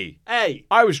 Hey.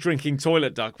 I was drinking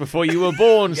toilet duck before you were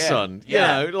born, Yeah. son.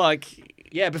 Yeah. You know, like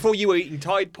Yeah, before you were eating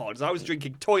Tide Pods, I was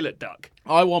drinking toilet duck.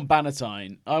 I want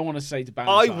Bannatyne. I want to say to Bannatyne.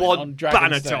 I want on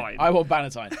Dragon's Den, Bannatyne. I want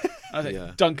Bannatyne. I think,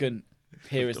 Yeah. Duncan,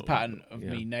 here is the pattern of Yeah.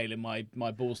 me nailing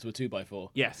my balls to a 2x4.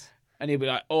 Yes. And he'll be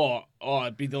like,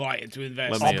 I'd be delighted to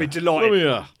invest. I'll be delighted.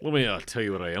 Let me tell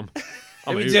you what I am.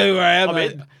 Let me tell you where I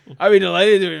am. I'd be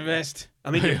delighted to invest.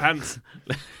 I'm in your pants.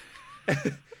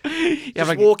 Yeah, Just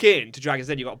like- walk in to Dragon's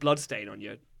Den, you've got a blood stain on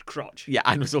your crotch. yeah,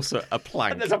 and there's also a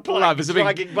plank. And there's a plank There's a big-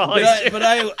 dragging behind you. But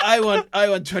I want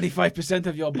 25%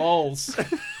 of your balls.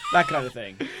 That kind of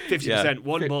thing. 50%,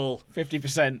 one ball.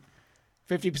 50%.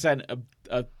 50% of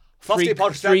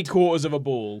 50%. 3/4 of a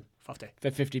ball 50, for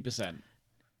 50%.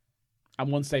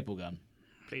 And one staple gun.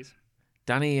 please.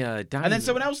 Danny, And then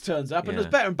someone else turns up and Yeah.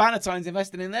 does better, and Bannatyne's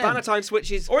investing in them. Bannatyne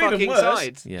switches Or even fucking worse,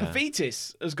 sides. Yeah.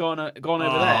 Paphitis has gone over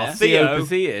Oh, there. Theo.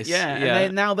 Theopathius. Yeah,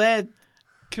 and now they're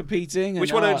competing.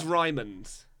 Which and one owns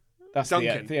Ryman's? That's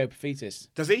Duncan? Theo Paphitis.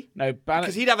 Does he? No,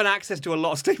 Because he'd have an access to a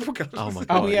lot of staple guns. Oh my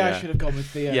god. Oh yeah, I should have gone with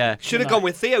Theo. Yeah. Should have Shouldn't gone I?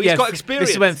 with Theo. He's got experience.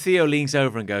 This is when Theo leans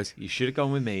over and goes, "You should have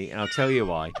gone with me," and I'll tell you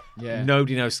why. Yeah.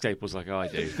 Nobody knows staples like I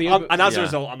do. Theo, And as a Yeah.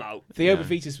 result, I'm out. Theo Yeah.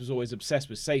 Paphitis was always obsessed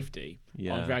with safety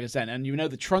Yeah. on Dragon's Den, and you know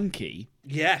the Trunky.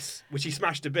 Yes, which he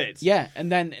smashed to bits. Yeah,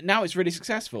 and then now it's really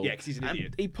successful. Yeah, 'cause he's an And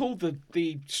idiot. he pulled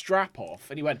the strap off,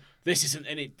 and he went, "This isn't,"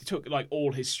 and it took like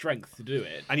all his strength to do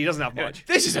it. And he doesn't have much.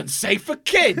 This isn't safe for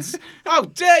kids. How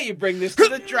dare you bring this to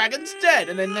the Dragon's Den?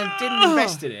 And then didn't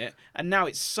invest in it, and now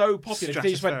it's so popular.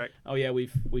 They just went, Stratospheric. "Oh yeah,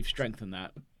 we've strengthened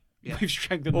that. Yeah. We've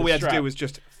strengthened." All the we had to strap." do was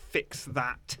just fix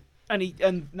that.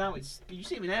 And now you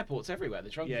see him in airports everywhere. The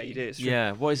trunky. Yeah, you do. It's true.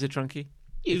 Yeah. What is a trunky?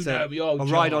 It's a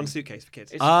ride-on suitcase for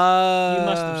kids. You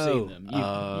must have seen them. You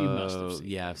must have seen them.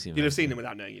 Yeah, I've seen them. You'll have seen them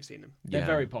without knowing you've seen them. They're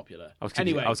very popular. I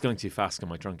was going too fast on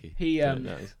my trunky.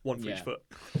 One for each foot.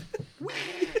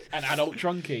 An adult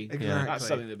trunky. Exactly. That's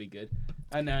something that'd be good.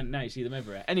 And now you see them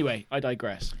everywhere. Anyway, I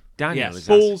digress. Daniel is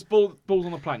balls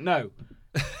on the plank. No,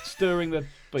 stirring the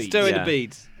beads. The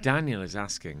beads. Daniel is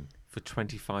asking for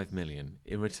 25 million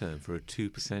in return for a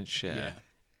 2% share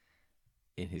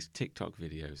in his TikTok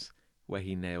videos, where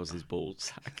he nails his ball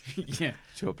sack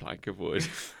to a plank of wood.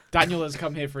 Daniel has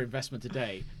come here for investment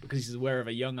today because he's aware of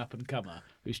a young up-and-comer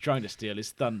who's trying to steal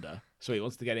his thunder. So he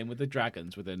wants to get in with the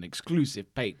Dragons with an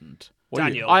exclusive patent.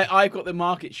 Daniel. I've got the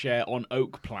market share on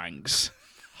oak planks.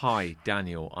 Hi,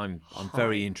 Daniel. I'm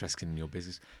very interested in your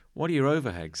business. What are your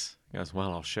overheads? He goes,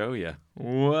 well, I'll show you.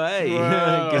 Way.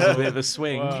 Gives a bit of a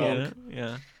swing.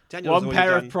 Yeah. Daniel's one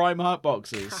pair of Primark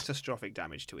boxes. Catastrophic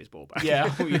damage to his ball bag.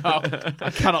 Yeah, I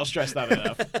cannot stress that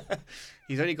enough.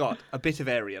 He's only got a bit of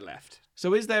area left.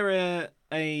 So is there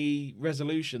a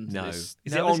resolution to this?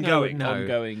 Is it ongoing? No.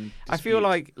 Ongoing I feel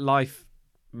like life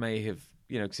may have,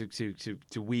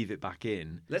 to weave it back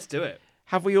in. Let's do it.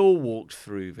 Have we all walked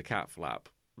through the cat flap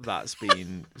that's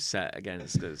been set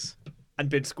against us? And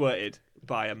been squirted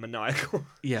by a maniacal.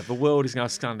 Yeah, the world is now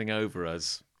standing over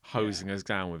us, hosing us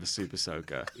down with a super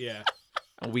soaker. Yeah.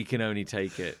 And we can only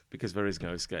take it because there is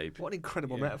no escape. What an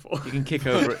incredible metaphor. You can kick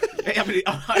over it. I mean,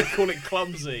 I call it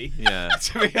clumsy. Yeah.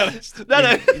 To be honest.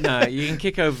 No, you can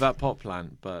kick over that pot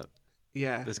plant, but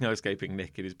there's no escaping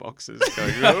Nick in his boxes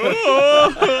going,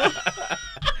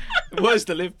 Words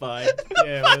to live by.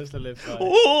 Yeah, words to live by.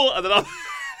 Oh, and then I'm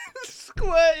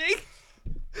squirting.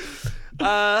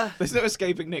 There's no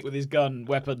escaping Nick with his gun,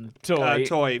 weapon,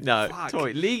 toy. No, Fuck.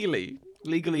 toy. Legally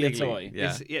a toy.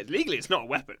 Yeah. Legally, it's not a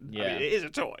weapon. Yeah. I mean, it is a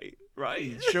toy,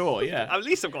 right? Sure, yeah. At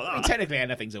least I've got that. I mean, technically,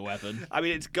 anything's a weapon. I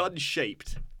mean, it's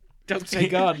gun-shaped. Don't say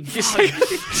gun.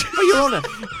 But Your Honour,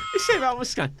 you say about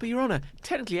Mustang, but Your Honour,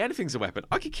 technically anything's a weapon.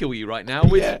 I could kill you right now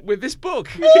with this book,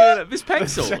 this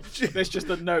pencil. There's just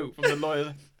a note from the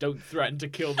lawyer. Don't threaten to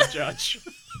kill the judge.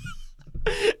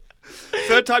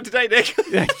 Third time today, Nick.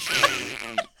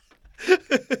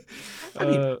 I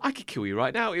mean, I could kill you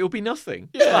right now. It would be nothing.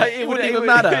 Yeah, it wouldn't even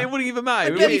matter. It wouldn't even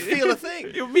matter. I'd barely feel a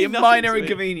thing. It would be A minor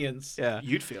inconvenience. Yeah.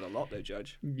 You'd feel a lot, though,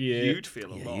 Judge. Yeah. You'd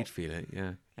feel a lot. You'd feel it,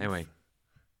 yeah. Anyway,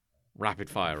 rapid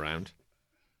fire round.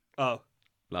 Oh.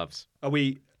 Loves. Are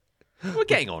we... We're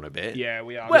getting on a bit. Yeah,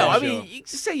 we are. Well, yeah, I sure. mean, you can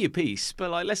say your piece,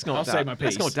 but let's not. I'll say my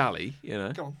Let's piece. not dally.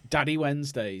 Go on. Daddy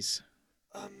Wednesdays.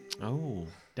 Oh.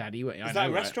 Daddy Wednesdays. Is that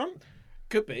a restaurant?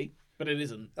 Could be, but it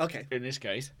isn't. Okay. In this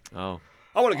case. Oh.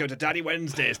 I want to go to Daddy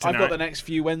Wednesdays tonight. I've got the next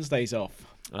few Wednesdays off.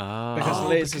 Because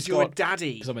Liz has you're got... a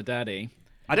daddy. Because I'm a daddy.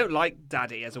 I don't like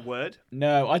daddy as a word.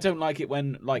 No, I don't like it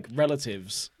when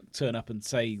relatives turn up and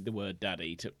say the word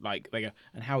daddy to they go,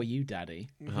 and how are you, daddy?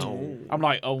 Oh. I'm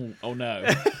like, oh no.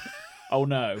 Oh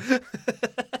no.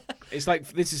 It's like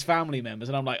this is family members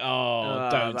and I'm like,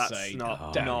 don't say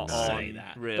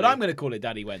that. Really. But I'm going to call it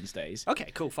Daddy Wednesdays. Okay,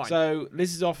 cool, fine. So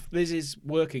Liz is off. Liz is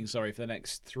working, for the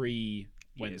next 3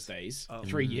 Wednesdays.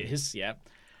 3 years, yeah.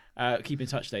 Keep in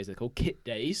touch days, they're called Kit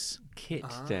Days. Kit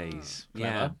days.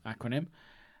 Clever acronym.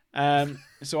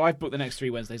 So I've booked the next 3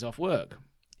 Wednesdays off work.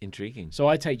 Intriguing. So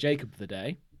I take Jacob for the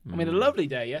day. I mean, a lovely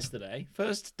day yesterday.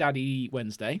 First Daddy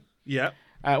Wednesday. Yeah.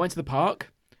 Went to the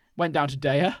park. Went down to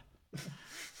Daya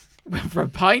for a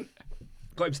pint.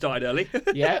 Got him started early.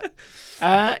 Yeah.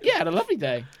 Had a lovely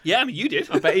day. Yeah, I mean, you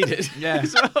did. I bet he did. Yeah.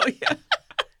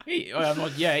 Yeah.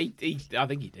 I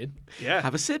think he did. Yeah.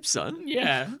 Have a sip, son.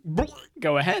 Yeah.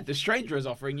 Go ahead. The stranger is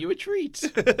offering you a treat.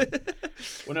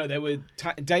 Well, no, they were.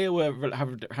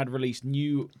 Daya had released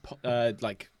new,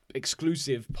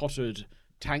 exclusive potted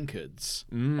tankards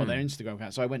on their Instagram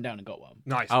account, so I went down and got one.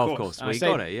 Nice. Of course. We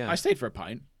got it. Yeah. I stayed for a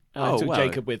pint. I took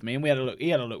Jacob with me, and we had a look. He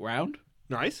had a look round.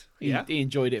 Nice. He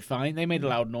enjoyed it fine. They made a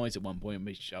loud noise at one point,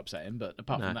 which upset him. But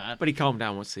apart from that, But he calmed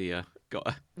down once he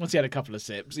got. Once he had a couple of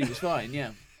sips, he was fine.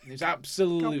 Yeah, he was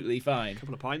absolutely fine.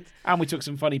 Couple of pints. And we took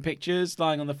some funny pictures,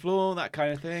 lying on the floor, that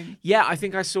kind of thing. Yeah, I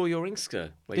think I saw your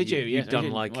Insta. Did you? You've done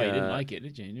you like. you didn't like it,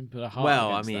 did you? You didn't put a heart. Well,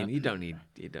 I against mean, that. you don't need.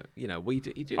 You don't. You know, we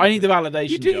do. You do I need the validation.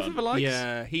 You do it John. for the likes.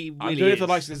 Yeah, he I'm really doing it is. for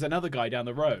the likes. There's another guy down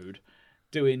the road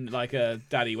doing like a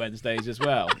Daddy Wednesdays as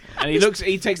well, and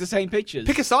he takes the same pictures.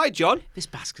 Pick a side, John. This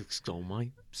bastard stole my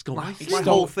My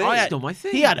whole thing. Stole my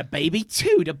thing. He had a baby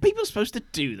too. Are people supposed to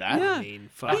do that? Yeah. I mean,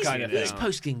 fuck kind of He's thing.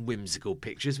 posting whimsical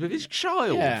pictures with his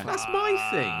child. Yeah. That's my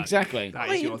thing. Exactly. That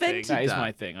I is your invented thing. That is that.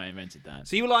 my thing. I invented that.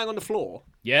 So you were lying on the floor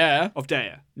Yeah. of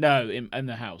Daya? No, in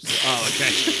the house. Oh,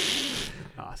 okay.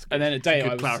 And then a day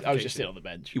I was just sitting on the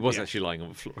bench. He was actually lying on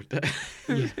the floor. But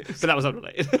that was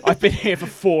unrelated. I've been here for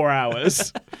 4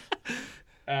 hours.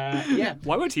 Yeah.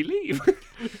 Why won't he leave?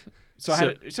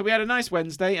 So we had a nice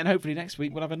Wednesday, and hopefully next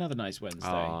week we'll have another nice Wednesday.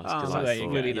 That's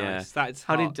really nice. That's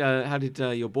how did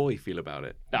your boy feel about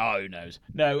it? Oh, who knows?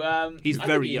 No, he's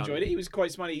very young. Enjoyed it. He was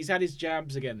quite smart. He's had his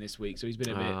jabs again this week, so he's been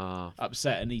a bit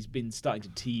upset, and he's been starting to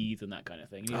teethe and that kind of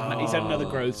thing. He's had another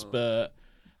growth spurt,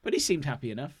 but he seemed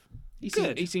happy enough. He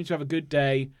seemed to have a good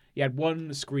day. He had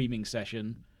one screaming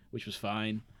session, which was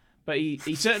fine, but he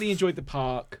certainly enjoyed the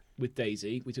park with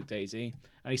Daisy. We took Daisy,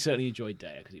 and he certainly enjoyed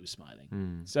Daya because he was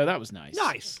smiling. So that was nice.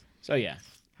 Nice. So yeah.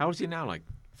 How old is he now? Like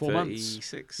 4 months.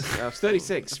 36.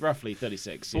 36, roughly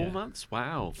 36. 4 months.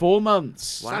 Wow. 4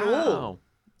 months. Wow.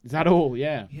 Is that all?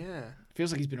 Yeah. Yeah.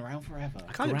 Feels like he's been around forever.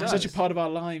 Kind of does. Such a part of our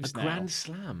lives now. Grand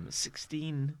Slam.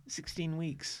 16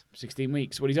 weeks. 16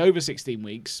 weeks. Well, he's over 16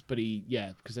 weeks, but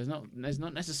because there's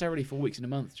not necessarily 4 weeks in a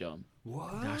month, John.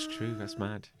 What? That's true. That's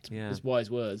mad. Yeah. That's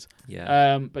wise words.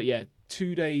 Yeah. But yeah,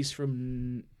 2 days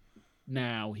from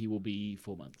now he will be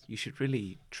 4 months. You should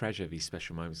really treasure these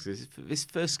special moments because this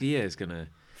first year is gonna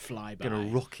fly by. Gonna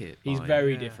rocket. He's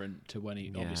very different to when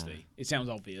he obviously. It sounds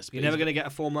obvious. But you're never gonna get a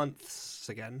 4 months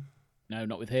again. No,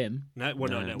 not with him. No, not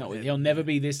with him. He'll never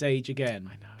be this age again.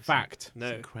 I know. Fact.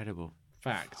 It's incredible.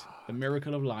 Fact. The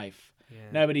miracle of life. Yeah.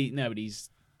 Nobody's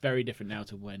very different now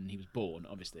to when he was born.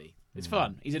 Obviously, it's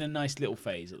fun. He's in a nice little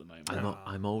phase at the moment.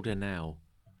 I'm older now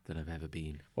than I've ever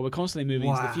been. Well, we're constantly moving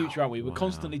into the future, aren't we? We're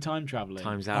constantly time traveling.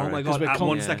 Time's arrow. Oh my god! At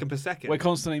 1 second per second. We're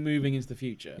constantly moving into the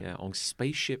future. Yeah, on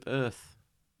spaceship Earth.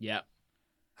 Yeah.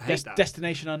 I hate that.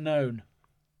 Destination unknown.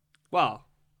 Well,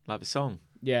 like the song.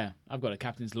 Yeah, I've got a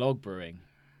captain's log brewing.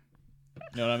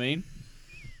 You know what I mean?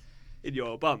 In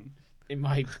your bum. In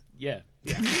my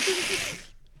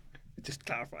Just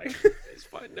clarifying. It's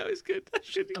fine. No, it's good.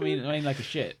 I mean like a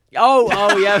shit.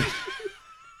 Oh yeah.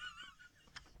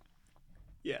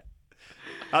 Yeah.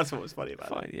 That's what was funny about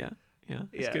it. Fine. Yeah.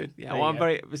 It's Yeah. good. Yeah. There Well, you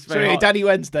go. it's very heart- Daddy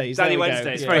Wednesdays. Daddy there we go.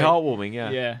 Wednesdays. It's very heartwarming. Yeah.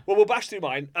 Yeah. Well, we'll bash through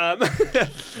mine.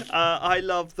 I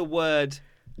love the word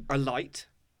alight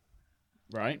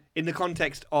Right. in the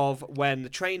context of when the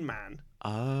train man,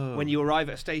 Oh. when you arrive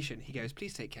at a station, he goes,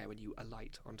 "Please take care when you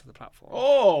alight onto the platform."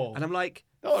 Oh. And I'm like,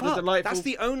 What a fuck, delightful- that's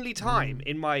the only time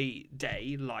in my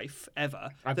day, life,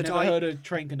 ever. I've that never heard a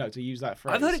train conductor use that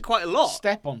phrase. I've heard it quite a lot.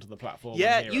 Step onto the platform.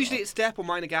 Yeah, and hear it usually off. it's step or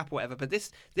minor gap or whatever. But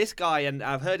this guy, and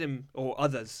I've heard him or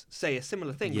others say a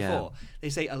similar thing Yeah. before.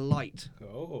 They say alight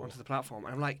Oh. onto the platform,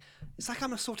 and I'm like, it's like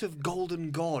I'm a sort of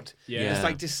golden god. Yeah. It's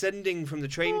like descending from the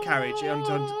train carriage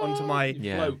onto my,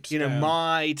 Yeah. Float down.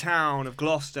 my town of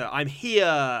Gloucester. I'm here.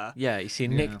 Yeah. You see,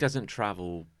 Nick doesn't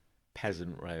travel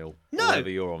peasant rail. No. Wherever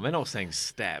you're on. They're not saying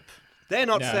step. They're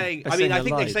not No. saying. They're I mean, saying I think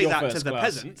they alight. say You're that to first the class.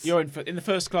 peasants. You're in the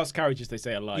first class carriages. They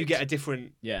say a light. You get a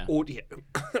different audio.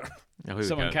 Oh, here we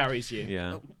Someone go. carries you.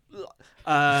 Yeah.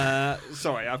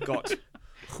 Sorry, I've got.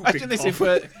 Imagine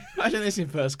this in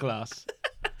first class.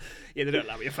 Yeah, they don't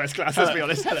allow me in first class. Let's be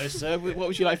honest. Hello, sir. What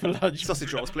would you like for lunch?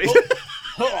 Sausage rolls, please.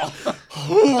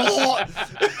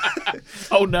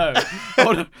 Oh no!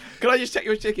 Hold on. Can I just check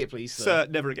your ticket, please, sir? Sir,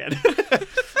 never again.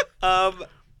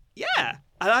 Yeah,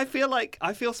 and I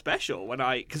feel special when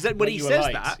when he you says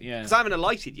alight, that, yeah. because I haven't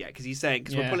alighted yet, because he's saying,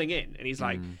 because we're Yeah. pulling in, and he's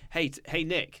like, hey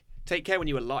Nick, take care when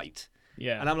you alight.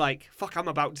 Yeah. And I'm like, fuck, I'm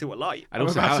about to alight. And I'm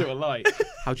also, about to alight.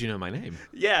 how do you know my name?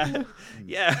 Yeah,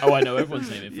 yeah. Oh, I know everyone's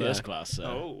name in first class, sir.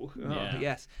 Oh, Yeah.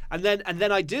 yes. And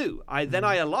then I do. I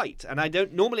alight, and I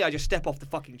don't. Normally, I just step off the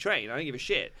fucking train. I don't give a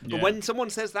shit. But Yeah. when someone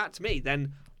says that to me,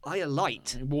 then I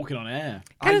alight. You're walking on air.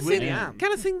 I really am.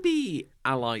 Can a thing be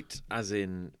alight as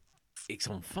in it's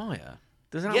on fire?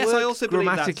 Does that Yes, work I also believe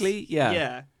that's- grammatically?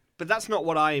 Yeah, but that's not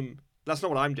what I'm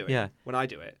doing. Yeah. When I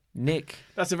do it. Nick.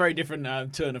 That's a very different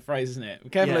turn of phrase, isn't it? Be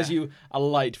careful Yeah. as you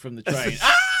alight from the train.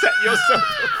 Set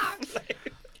yourself.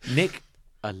 Nick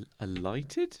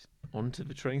alighted onto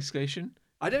the train station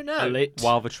I don't know. Alit.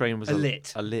 while the train was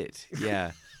Alit. Alit.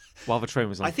 Yeah. While the train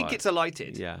was on I think fire. it's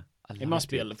alighted. Yeah. It must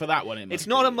be for that one. It's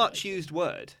not a much used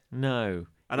word, No.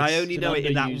 and I only an know it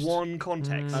in that underused- one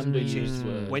context, which is underused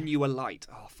word. when you alight.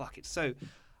 Oh fuck! It's so.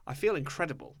 I feel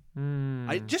incredible.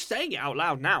 Just saying it out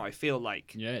loud now, I feel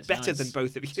like Yeah, it's better nice. than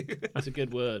both of you. That's a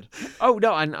good word. Oh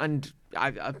no, and I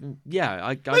Most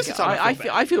of the time I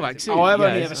feel I feel better. like too. Oh, I've yeah,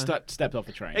 only ever it's- stepped off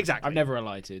a train. Exactly. I've never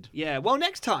alighted. Yeah. Well,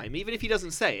 next time, even if he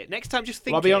doesn't say it, next time just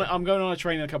think. Well, it. I'm going on a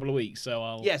train in a couple of weeks, so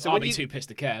I'll. Yeah, so I'll when be you- too pissed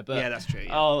to care. But Yeah, that's true,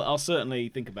 yeah. I'll certainly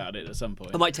think about it at some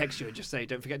point. I might text you and just say,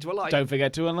 "Don't forget to alight." Don't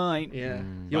forget to alight. Yeah.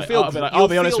 I'll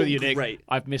be honest you'll with you, Nick. Great.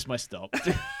 I've missed my stop.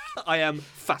 I am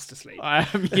fast asleep. I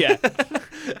am, yeah.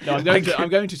 No, I'm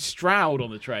going to Stroud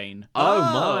on the train. Oh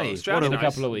my! Stroud in is a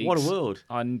couple of weeks. What a world!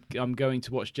 I'm going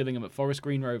to watch Gillingham at Forest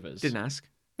Green Rovers. Didn't ask.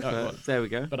 Oh, There we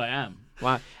go. but I am.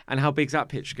 Wow! And how big's that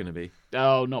pitch going to be?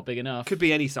 Oh, not big enough. Could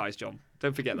be any size, John.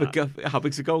 Don't forget that. How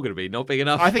big's the goal going to be? Not big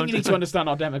enough. I think you need to understand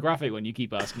our demographic when you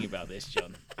keep asking about this,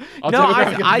 John. No,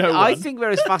 I think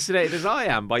they're as fascinated as I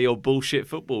am by your bullshit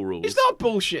football rules. It's not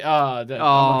bullshit. Don't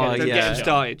Don't get get him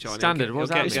started, John. Standard.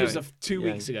 What's that? This was 2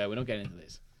 weeks ago. We're not getting into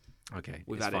this. Okay,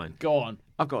 We've it's had it. fine. Go on.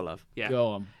 I've got love. Yeah. Go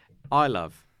on. I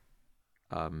love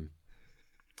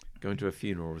going to a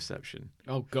funeral reception.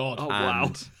 Oh, God. Oh, wow.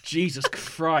 And- Jesus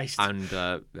Christ. And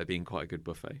there being quite a good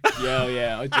buffet.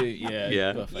 Yeah, I do. Yeah.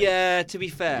 Yeah. Buffet. Yeah, to be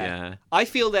fair. Yeah. I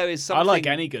feel there is something... I like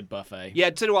any good buffet.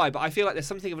 Yeah, so do I, but I feel like there's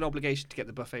something of an obligation to get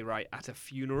the buffet right at a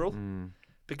funeral.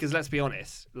 Because let's be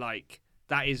honest, like,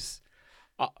 that is...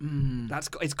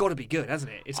 it's got to be good,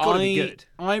 hasn't it? It's got to be good.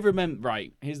 I remember...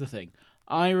 Right, here's the thing.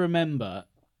 I remember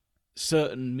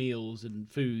certain meals and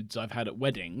foods I've had at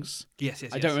weddings. Yes.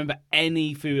 I don't remember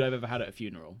any food I've ever had at a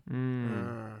funeral.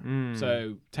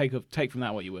 So take from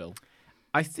that what you will.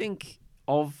 I think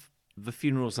of the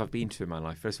funerals I've been to in my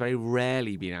life, there's very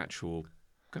rarely been actual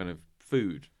kind of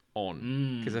food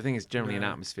on. Because I think it's generally an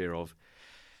atmosphere of,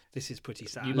 This is pretty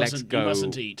sad. You let's mustn't- go. you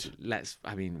mustn't eat.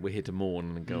 We're here to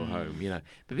mourn and go home, you know.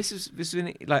 But this is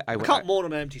like I can't mourn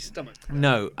on an empty stomach.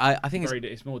 No, I think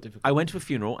It's more difficult. I went to a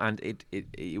funeral and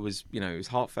it was, you know, it was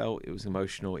heartfelt, it was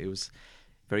emotional, it was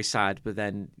very sad. But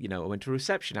then, you know, I went to a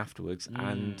reception afterwards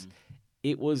and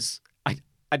it was.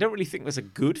 I don't really think there's a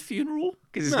good funeral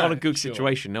because it's not a good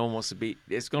situation. No one wants to be.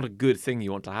 It's not a good thing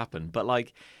you want to happen. But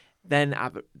like. Then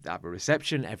at a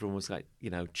reception, everyone was like, you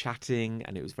know, chatting,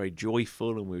 and it was very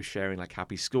joyful, and we were sharing like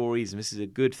happy stories, and this is a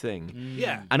good thing.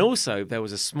 Yeah. And also, there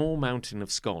was a small mountain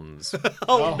of scones.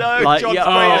 Oh no, Like, John's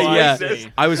yeah.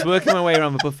 I was working my way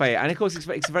around the buffet, and of course, it's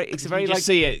very you like. just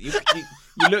see it.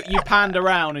 You panned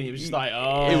around, and you were just like,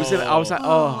 oh. It was. I was like,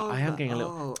 I am getting a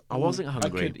little. I wasn't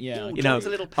hungry. Yeah. You know, John's a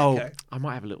little pecker. I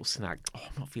might have a little snack. Oh,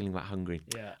 I'm not feeling that hungry.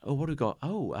 Yeah. Oh, what do we got?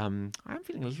 Oh, I'm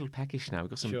feeling a little peckish now. We've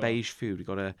got some Sure. beige food. We've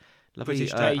got a lovely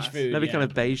British beige food, lovely yeah. kind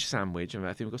of beige sandwich, and I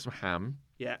think we've got some ham.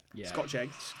 Yeah. Scotch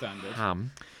eggs. Standard.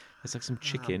 Ham. There's like some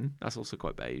chicken. That's also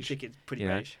quite beige. Chicken's pretty You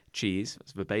know, beige. cheese.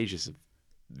 That's the beigest of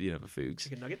the foods.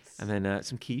 Chicken nuggets. And then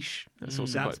some quiche. That's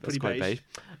also That's quite pretty beige. beige.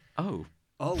 Oh.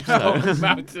 Oh,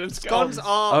 Mountain of scones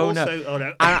are Oh, also. no. Oh no.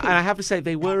 and I have to say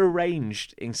they were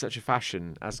arranged in such a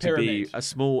fashion as to be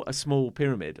Pyramid. a small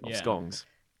pyramid of Yeah. scones.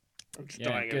 I'm just Yeah,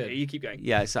 dying over good. here. You keep going.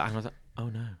 Yeah. So and I was like, oh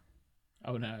no,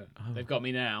 Oh no, they've got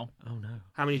me now. oh no.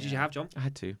 How many did you have, John? I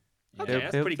had to. Okay,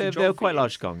 that's pretty they controlled were for quite you.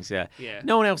 large scones. Yeah. Yeah.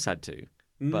 No one else had to.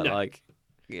 But No. like.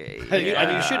 And you shouldn't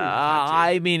have had to.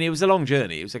 I mean, it was a long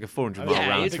journey. It was like a 400-mile Yeah,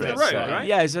 round it's trip. the road, so- right?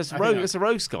 Yeah, it's a think it's a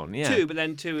roast scone. Yeah. Two, but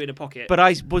then two in a pocket. But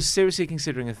I was seriously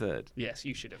considering a third. yes,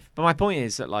 you should have. But my point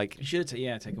is that like You should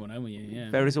have taken one home with you. Yeah.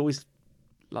 there is always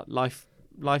life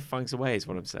finds a way is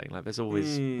what I'm saying. Like there's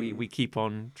always we keep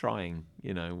on trying.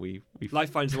 You know, we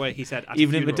Life finds a way. He said. At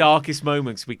even a in the funeral. darkest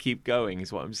moments we keep going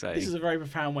is what I'm saying. This is a very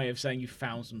profound way of saying you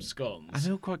found some scones. And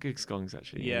they were quite good scones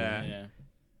actually. Yeah. Yeah.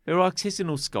 They were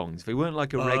artisanal scones. They weren't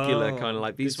like a regular kind of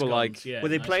like these Good were like scones, yeah, Were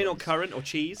they nice plain or ones. currant or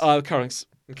cheese? currants.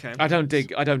 Okay. I don't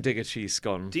dig a cheese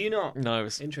scone. Do you not? No,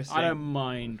 it's Interesting. I don't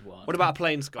mind one. What about a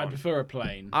plain I scone? prefer a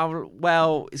plain.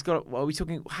 well, it's got. What are we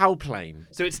talking? How plain?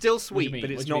 So it's still do you sweet, mean? but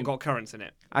What it's do you not mean? got currants in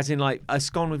it. As in like a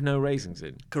scone with no raisins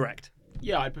in. Correct.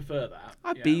 Yeah, I prefer that.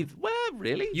 I'd yeah. be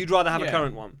really. You'd rather have a Yeah.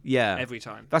 currant one. Yeah. Every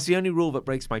time. That's the only rule that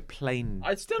breaks my plain.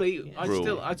 I'd still eat.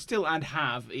 Rule. I'd still and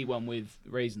have eat one with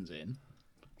raisins in,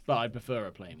 but I prefer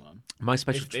a plain one My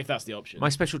special. if that's the option. My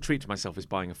special treat to myself is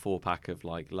buying a 4-pack of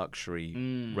like luxury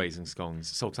raisin scones,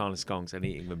 sultana scones, and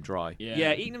eating them dry.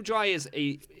 Yeah, eating them dry is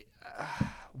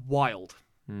wild.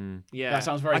 Yeah, That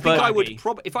sounds very I think I claggy. would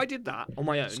probably if I did that on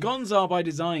my own. Scones are by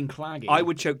design claggy. I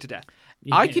would choke to death.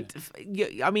 I could.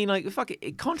 I mean, like, fuck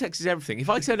it. Context is everything. If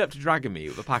I turned up to Dragonmeet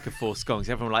with a pack of 4 scones,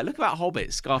 everyone would like, look at that hobbit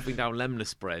scarfing down lemon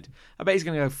bread. I bet he's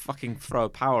going to go fucking throw a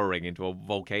power ring into a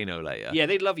volcano later. Yeah,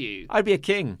 they'd love you. I'd be a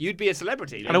king. You'd be a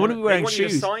celebrity. And I wouldn't be wearing They'd want you to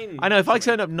shoes. sign I know, if I something.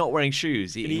 turned up not wearing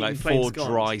shoes, eating like plain 4 scones.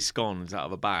 dry scones out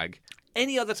of a bag.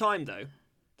 Any other time though,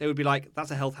 they would be like,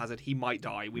 "That's a health hazard. He might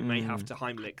die. We may have to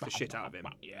Heimlich the shit out of him."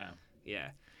 Yeah. Yeah.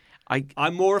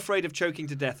 I'm more afraid of choking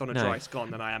to death on a No. dry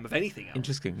scone than I am of anything else.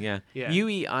 interesting, yeah. Yeah. You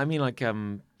eat, I mean, like,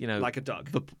 you know. Like a Doug.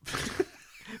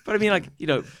 But I mean, like, you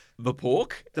know, the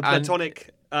pork. The and- platonic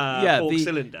pork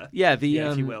cylinder. Yeah, if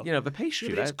you will. The pastry.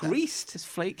 It's greased. It's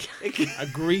flake. A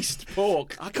greased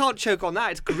pork. I can't choke on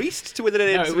that. It's greased to within an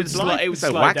inch. It would slide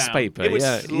wax down. paper. It would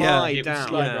slide down. It would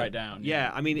slide right down.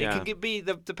 Yeah, I mean, it can be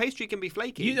the pastry can be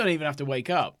flaky. You don't even have to wake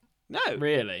up. No,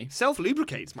 really. Self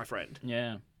lubricates, my friend.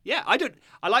 Yeah. Yeah, I don't.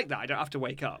 I like that. I don't have to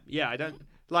wake up. Yeah, I don't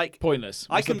like. Pointless.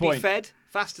 I can be fed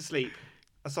fast asleep.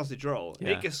 A sausage roll. Yeah.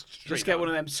 It gets just get one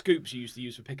of them scoops you used to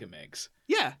use for pick and mix.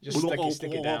 Yeah. Just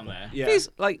stick it down there. Yeah.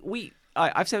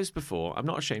 I've said this before. I'm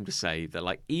not ashamed to say that,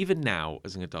 like, even now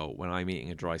as an adult, when I'm eating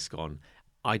a dry scone,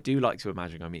 I do like to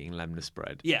imagine I'm eating lemnis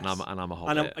bread. Yes. And I'm a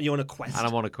hobbit. And you're on a quest. And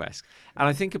I'm on a quest. And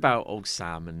I think about old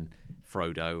Sam and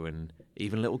Frodo and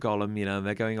even little Gollum. And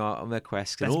they're going out on their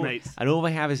quest, and all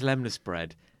they have is lemnis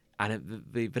bread. And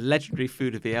the legendary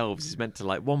food of the elves is meant to,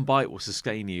 like, one bite will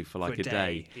sustain you for like a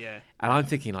day. Yeah. And I'm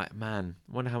thinking, like, man,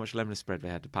 I wonder how much lemnis bread they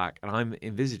had to pack. And I'm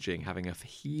envisaging having a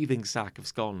heaving sack of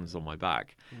scones on my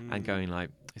back and going, like,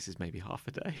 this is maybe half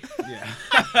a day.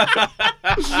 Yeah.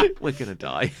 We're going to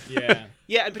die. Yeah.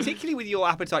 Yeah, and particularly with your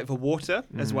appetite for water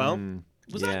as well.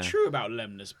 Was that true about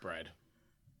lemnis bread?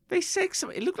 They said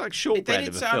something. It looked like shortbread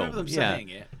in the film. I remember them saying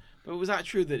it. But was that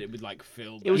true that it would like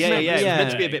fill? It was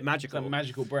meant to be a bit magical. Like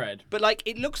magical bread. But like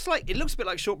it looks a bit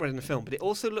like shortbread in the film, but it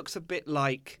also looks a bit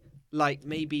like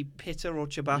maybe pitta or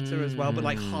ciabatta as well, but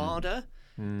like harder.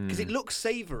 Because it looks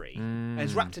savoury and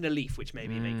it's wrapped in a leaf, which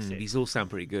maybe makes it. These all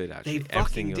sound pretty good, actually. They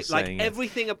fucking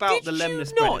everything about the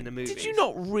lemnis bread in the movie. Did you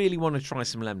not really want to try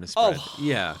some lemnis bread?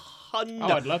 Yeah.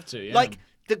 I'd love to. Yeah. Like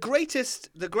the greatest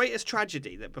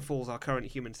tragedy that befalls our current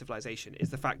human civilization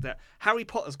is the fact that Harry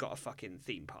Potter's got a fucking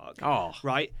theme park. Oh.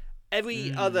 Right?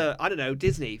 Every other, I don't know,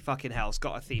 Disney fucking hell's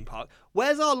got a theme park.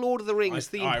 Where's our Lord of the Rings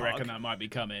theme park? I reckon that might be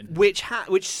coming. Which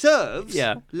serves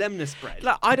lemnis bread.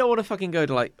 Like, I don't want to fucking go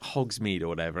to like Hogsmeade or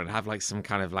whatever and have like some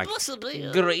kind of like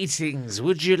greetings.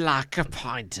 Would you like a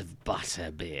pint of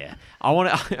butterbeer? I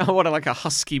want like a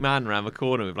husky man around the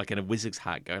corner with like in a wizard's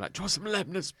hat going like, try some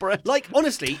lemnis bread. Like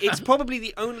honestly, it's probably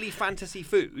the only fantasy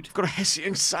food. I've got a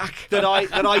Hessian sack that I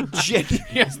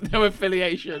genuinely has no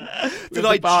affiliation. That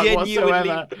I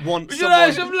genuinely want. Would you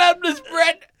like some lemnis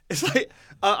bread? It's like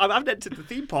I haven't entered the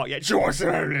theme park yet. Sure,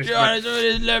 lemnis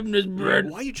bread.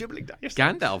 Why are you dribbling down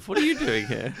yourself? Gandalf, what are you doing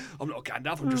here? I'm not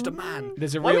Gandalf. I'm just a man.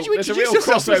 There's a real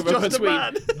crossover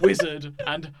between wizard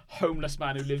and homeless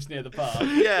man who lives near the park.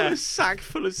 Yeah, a sack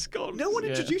full of scones. No one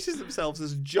introduces themselves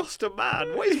as just a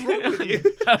man. What is wrong with you?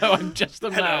 Hello, I'm just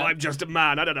a man. Hello, I'm just a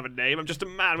man. I don't have a name. I'm just a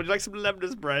man. Would you like some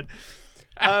lemnis bread?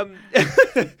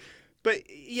 But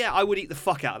yeah, I would eat the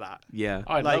fuck out of that. Yeah,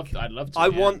 I'd love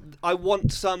to. I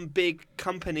want some big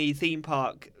company theme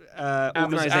park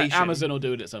organization. Amazon will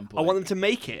do it at some point. I want them to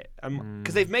make it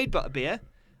because they've made butterbeer,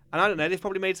 and I don't know, they've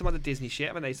probably made some other Disney shit,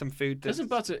 haven't they? Some food. Isn't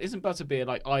butterbeer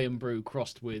like iron brew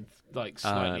crossed with like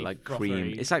slightly like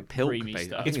cream? It's like pilk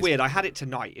stuff. It's weird. I had it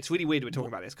tonight. It's really weird we're talking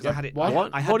about this because I had it.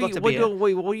 What? I had butterbeer.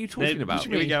 What are you talking about?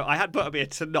 Here we go. I had butterbeer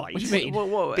tonight. What do you mean?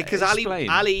 What? Because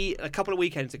Ali a couple of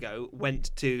weekends ago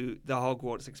went to the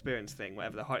Hogwarts experience thing,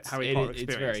 whatever the Harry Potter experience.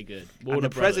 It's very good. And the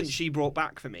present she brought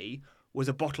back for me was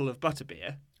a bottle of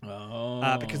butterbeer.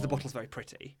 Because the bottle's very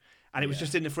pretty. And it was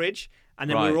just in the fridge, and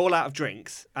then we were all out of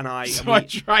drinks, and I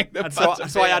drank the butterbeer.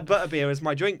 So I had butterbeer as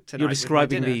my drink tonight. You're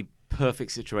describing the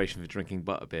perfect situation for drinking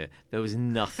butterbeer. There was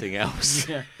nothing else.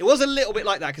 Yeah. It was a little bit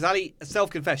like that, because Ali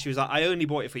self-confessed. She was like, I only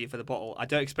bought it for you for the bottle. I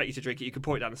don't expect you to drink it. You can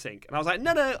pour it down the sink. And I was like,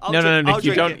 no,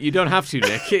 Nick, you don't have to,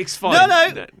 Nick. It's fine.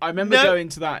 No. I remember going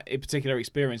to that particular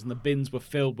experience, and the bins were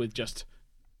filled with just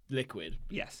liquid.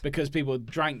 Yes. Because people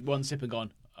drank one sip and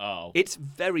gone, oh. It's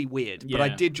very weird, but I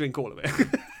did drink all of it.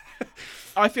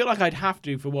 I feel like I'd have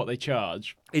to for what they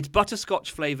charge. It's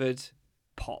butterscotch flavoured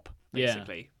pop,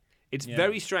 basically. Yeah. It's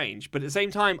very strange, but at the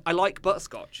same time, I like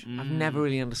butterscotch. I've never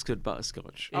really understood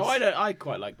butterscotch. I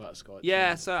quite like butterscotch.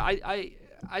 Yeah, so I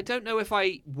don't know if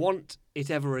I want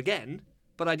it ever again,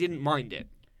 but I didn't mind it.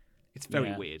 It's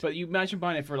very weird. But you imagine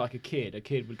buying it for like a kid. A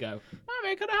kid would go,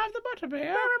 Mommy, can I have the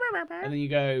butterbeer? And then you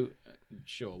go,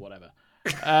 sure, whatever.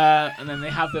 And then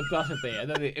they have the butterbeer, and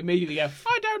then they immediately go,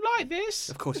 I don't like this.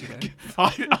 Of course you don't.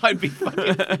 I'd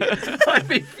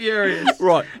be furious.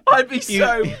 Right. I'd be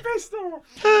so pissed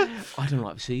off. I don't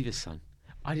like the Seaver's son.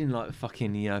 I didn't like the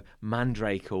fucking,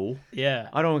 Mandrake all. Yeah.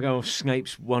 I don't want to go on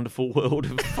Snape's wonderful world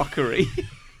of fuckery.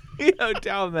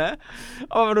 Down there.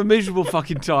 I'm having a miserable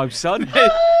fucking time, son.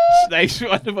 Snape's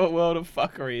wonderful world of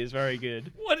fuckery is very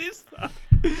good. What is that?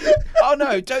 Oh,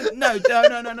 no.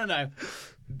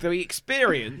 The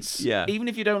experience, even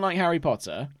if you don't like Harry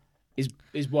Potter,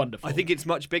 is wonderful. I think it's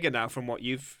much bigger now from what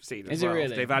you've seen as well. It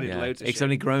really? They've added loads of It's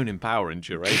only grown in power and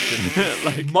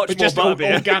duration. much more just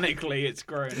butterbeer. Organically, it's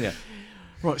grown. Yeah.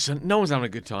 Right, so no one's having a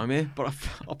good time here, but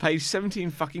I'll pay 17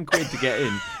 fucking quid to get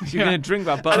in. So you're going to drink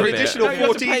that butterbeer. An additional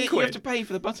 14 quid. You have to pay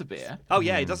for the butterbeer. Oh,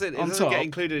 yeah, it doesn't get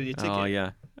included in your ticket. Oh,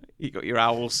 yeah. You got your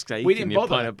owl steak and your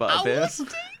pint of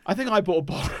butterbeer. I think I bought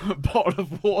a bottle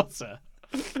of water.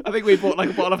 I think we bought like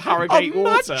a bottle of Harrogate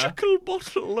water. A magical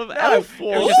bottle of elf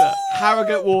water.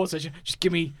 Harrogate water. Just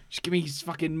give me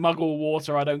fucking muggle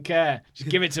water. I don't care. Just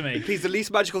give it to me. Please, the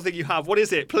least magical thing you have. What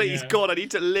is it? Please, God, I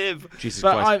need to live. Jesus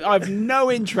Christ. I've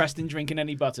no interest in drinking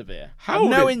any butterbeer.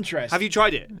 Interest. Have you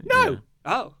tried it? No. Yeah.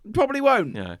 Oh. Probably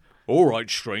won't. Yeah. All right,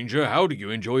 stranger. How do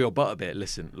you enjoy your butterbeer?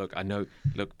 Listen, look,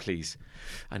 please.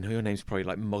 I know your name's probably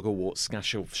like Mugglewort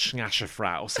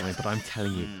Snashafrat or something, but I'm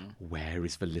telling you, where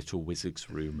is the little wizard's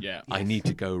room? Yeah. I need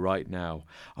to go right now.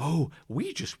 Oh,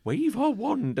 we just wave our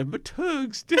wand and the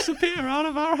turgs disappear out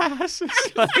of our asses.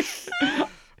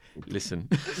 Listen.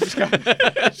 Just go.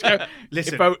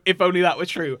 Listen. If only that were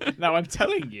true. Now I'm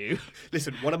telling you.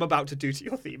 Listen, what I'm about to do to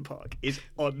your theme park is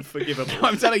unforgivable.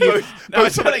 I'm telling you.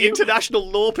 Both from an international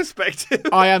law perspective.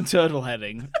 I am turtle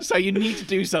heading, so you need to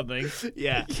do something.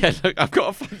 Yeah. Yeah, look, I've got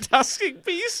a fantastic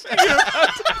piece.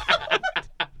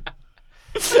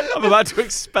 I'm about to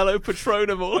expello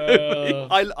Patronum all over you.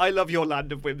 I love your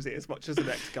land of whimsy as much as the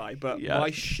next guy, but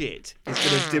my shit is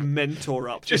going to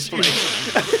Dementor up. Just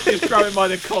grab him by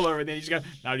the collar and then you just go,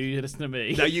 now you listen to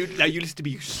me. Now you listen to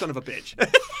me, you son of a bitch.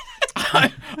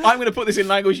 I'm going to put this in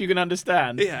language you can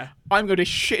understand. Yeah. I'm going to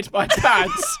shit my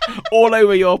pants all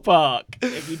over your park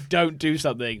if you don't do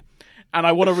something. And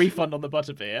I want a refund on the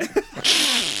butterbeer.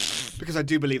 Because I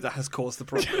do believe that has caused the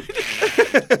problem.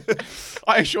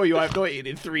 I assure you, I've not eaten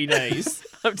in 3 days.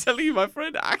 I'm telling you, my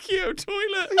friend, Accio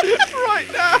toilet right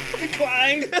now.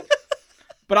 Clang.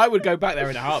 But I would go back there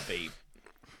in a heartbeat.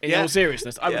 In all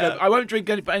seriousness, I won't drink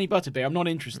any butterbeer. I'm not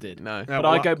interested. No, but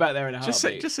I'd go back there in a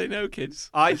heartbeat. Just say no,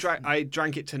 kids. I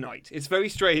drank it tonight. It's very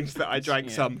strange that I drank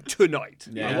some tonight.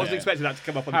 Yeah. I wasn't expecting that to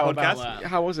come up on the podcast.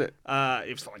 How was it?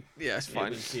 It was fine. Yeah, it's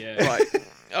fine. Right.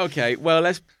 Okay.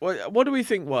 Well, what do we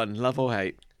think won? Love or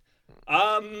hate?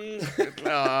 Well,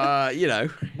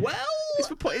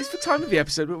 it's the time of the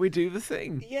episode where we do the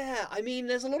thing. Yeah, I mean,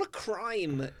 there's a lot of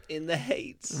crime in the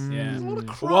hates. Yeah. There's a lot of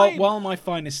crime. While my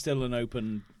fine is still an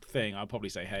open thing, I'll probably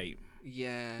say hate.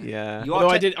 Yeah.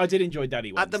 Although I did enjoy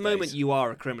Daddy Wednesdays. At the moment, you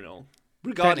are a criminal,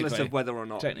 regardless of whether or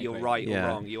not you're right or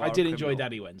wrong. You are. I did enjoy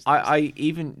Daddy Wednesdays. I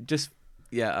even just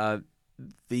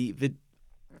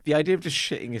the idea of just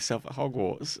shitting yourself at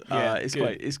Hogwarts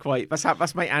is quite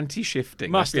that's my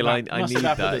anti-shifting. I feel I need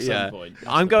that. Yeah.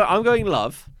 I'm going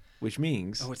love, which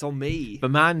means it's on me. The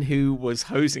man who was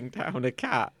hosing down a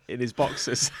cat in his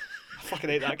boxers. I fucking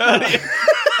hate that cat.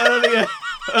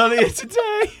 earlier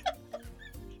today.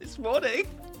 This morning.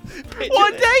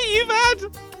 What day you've had?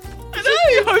 I know.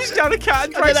 You hosed down a cat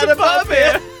and drank some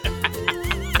butterbeer.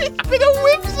 It's been a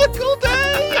whimsical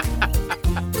day.